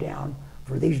coming down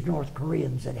for these North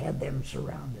Koreans that had them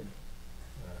surrounded."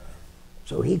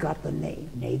 So he got the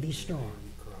Navy Star.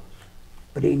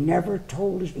 But he never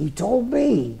told us, he told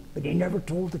me, but he never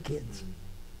told the kids.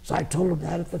 So I told him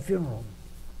that at the funeral.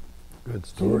 Good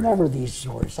So story. remember these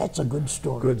stories. That's a good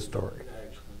story. Good story.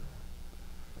 Excellent.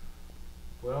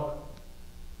 Well,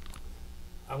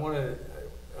 I want to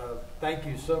thank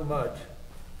you so much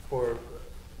for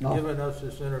No. giving us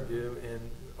this interview and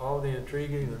all the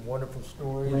intriguing and wonderful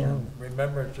stories Yeah. and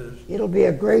remembrances. It'll be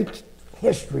a great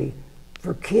history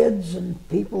for kids and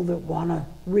people that want to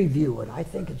review it. I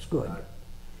think it's good.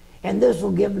 And this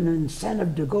will give an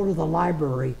incentive to go to the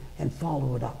library and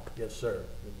follow it up. Yes, sir,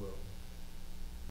 it will.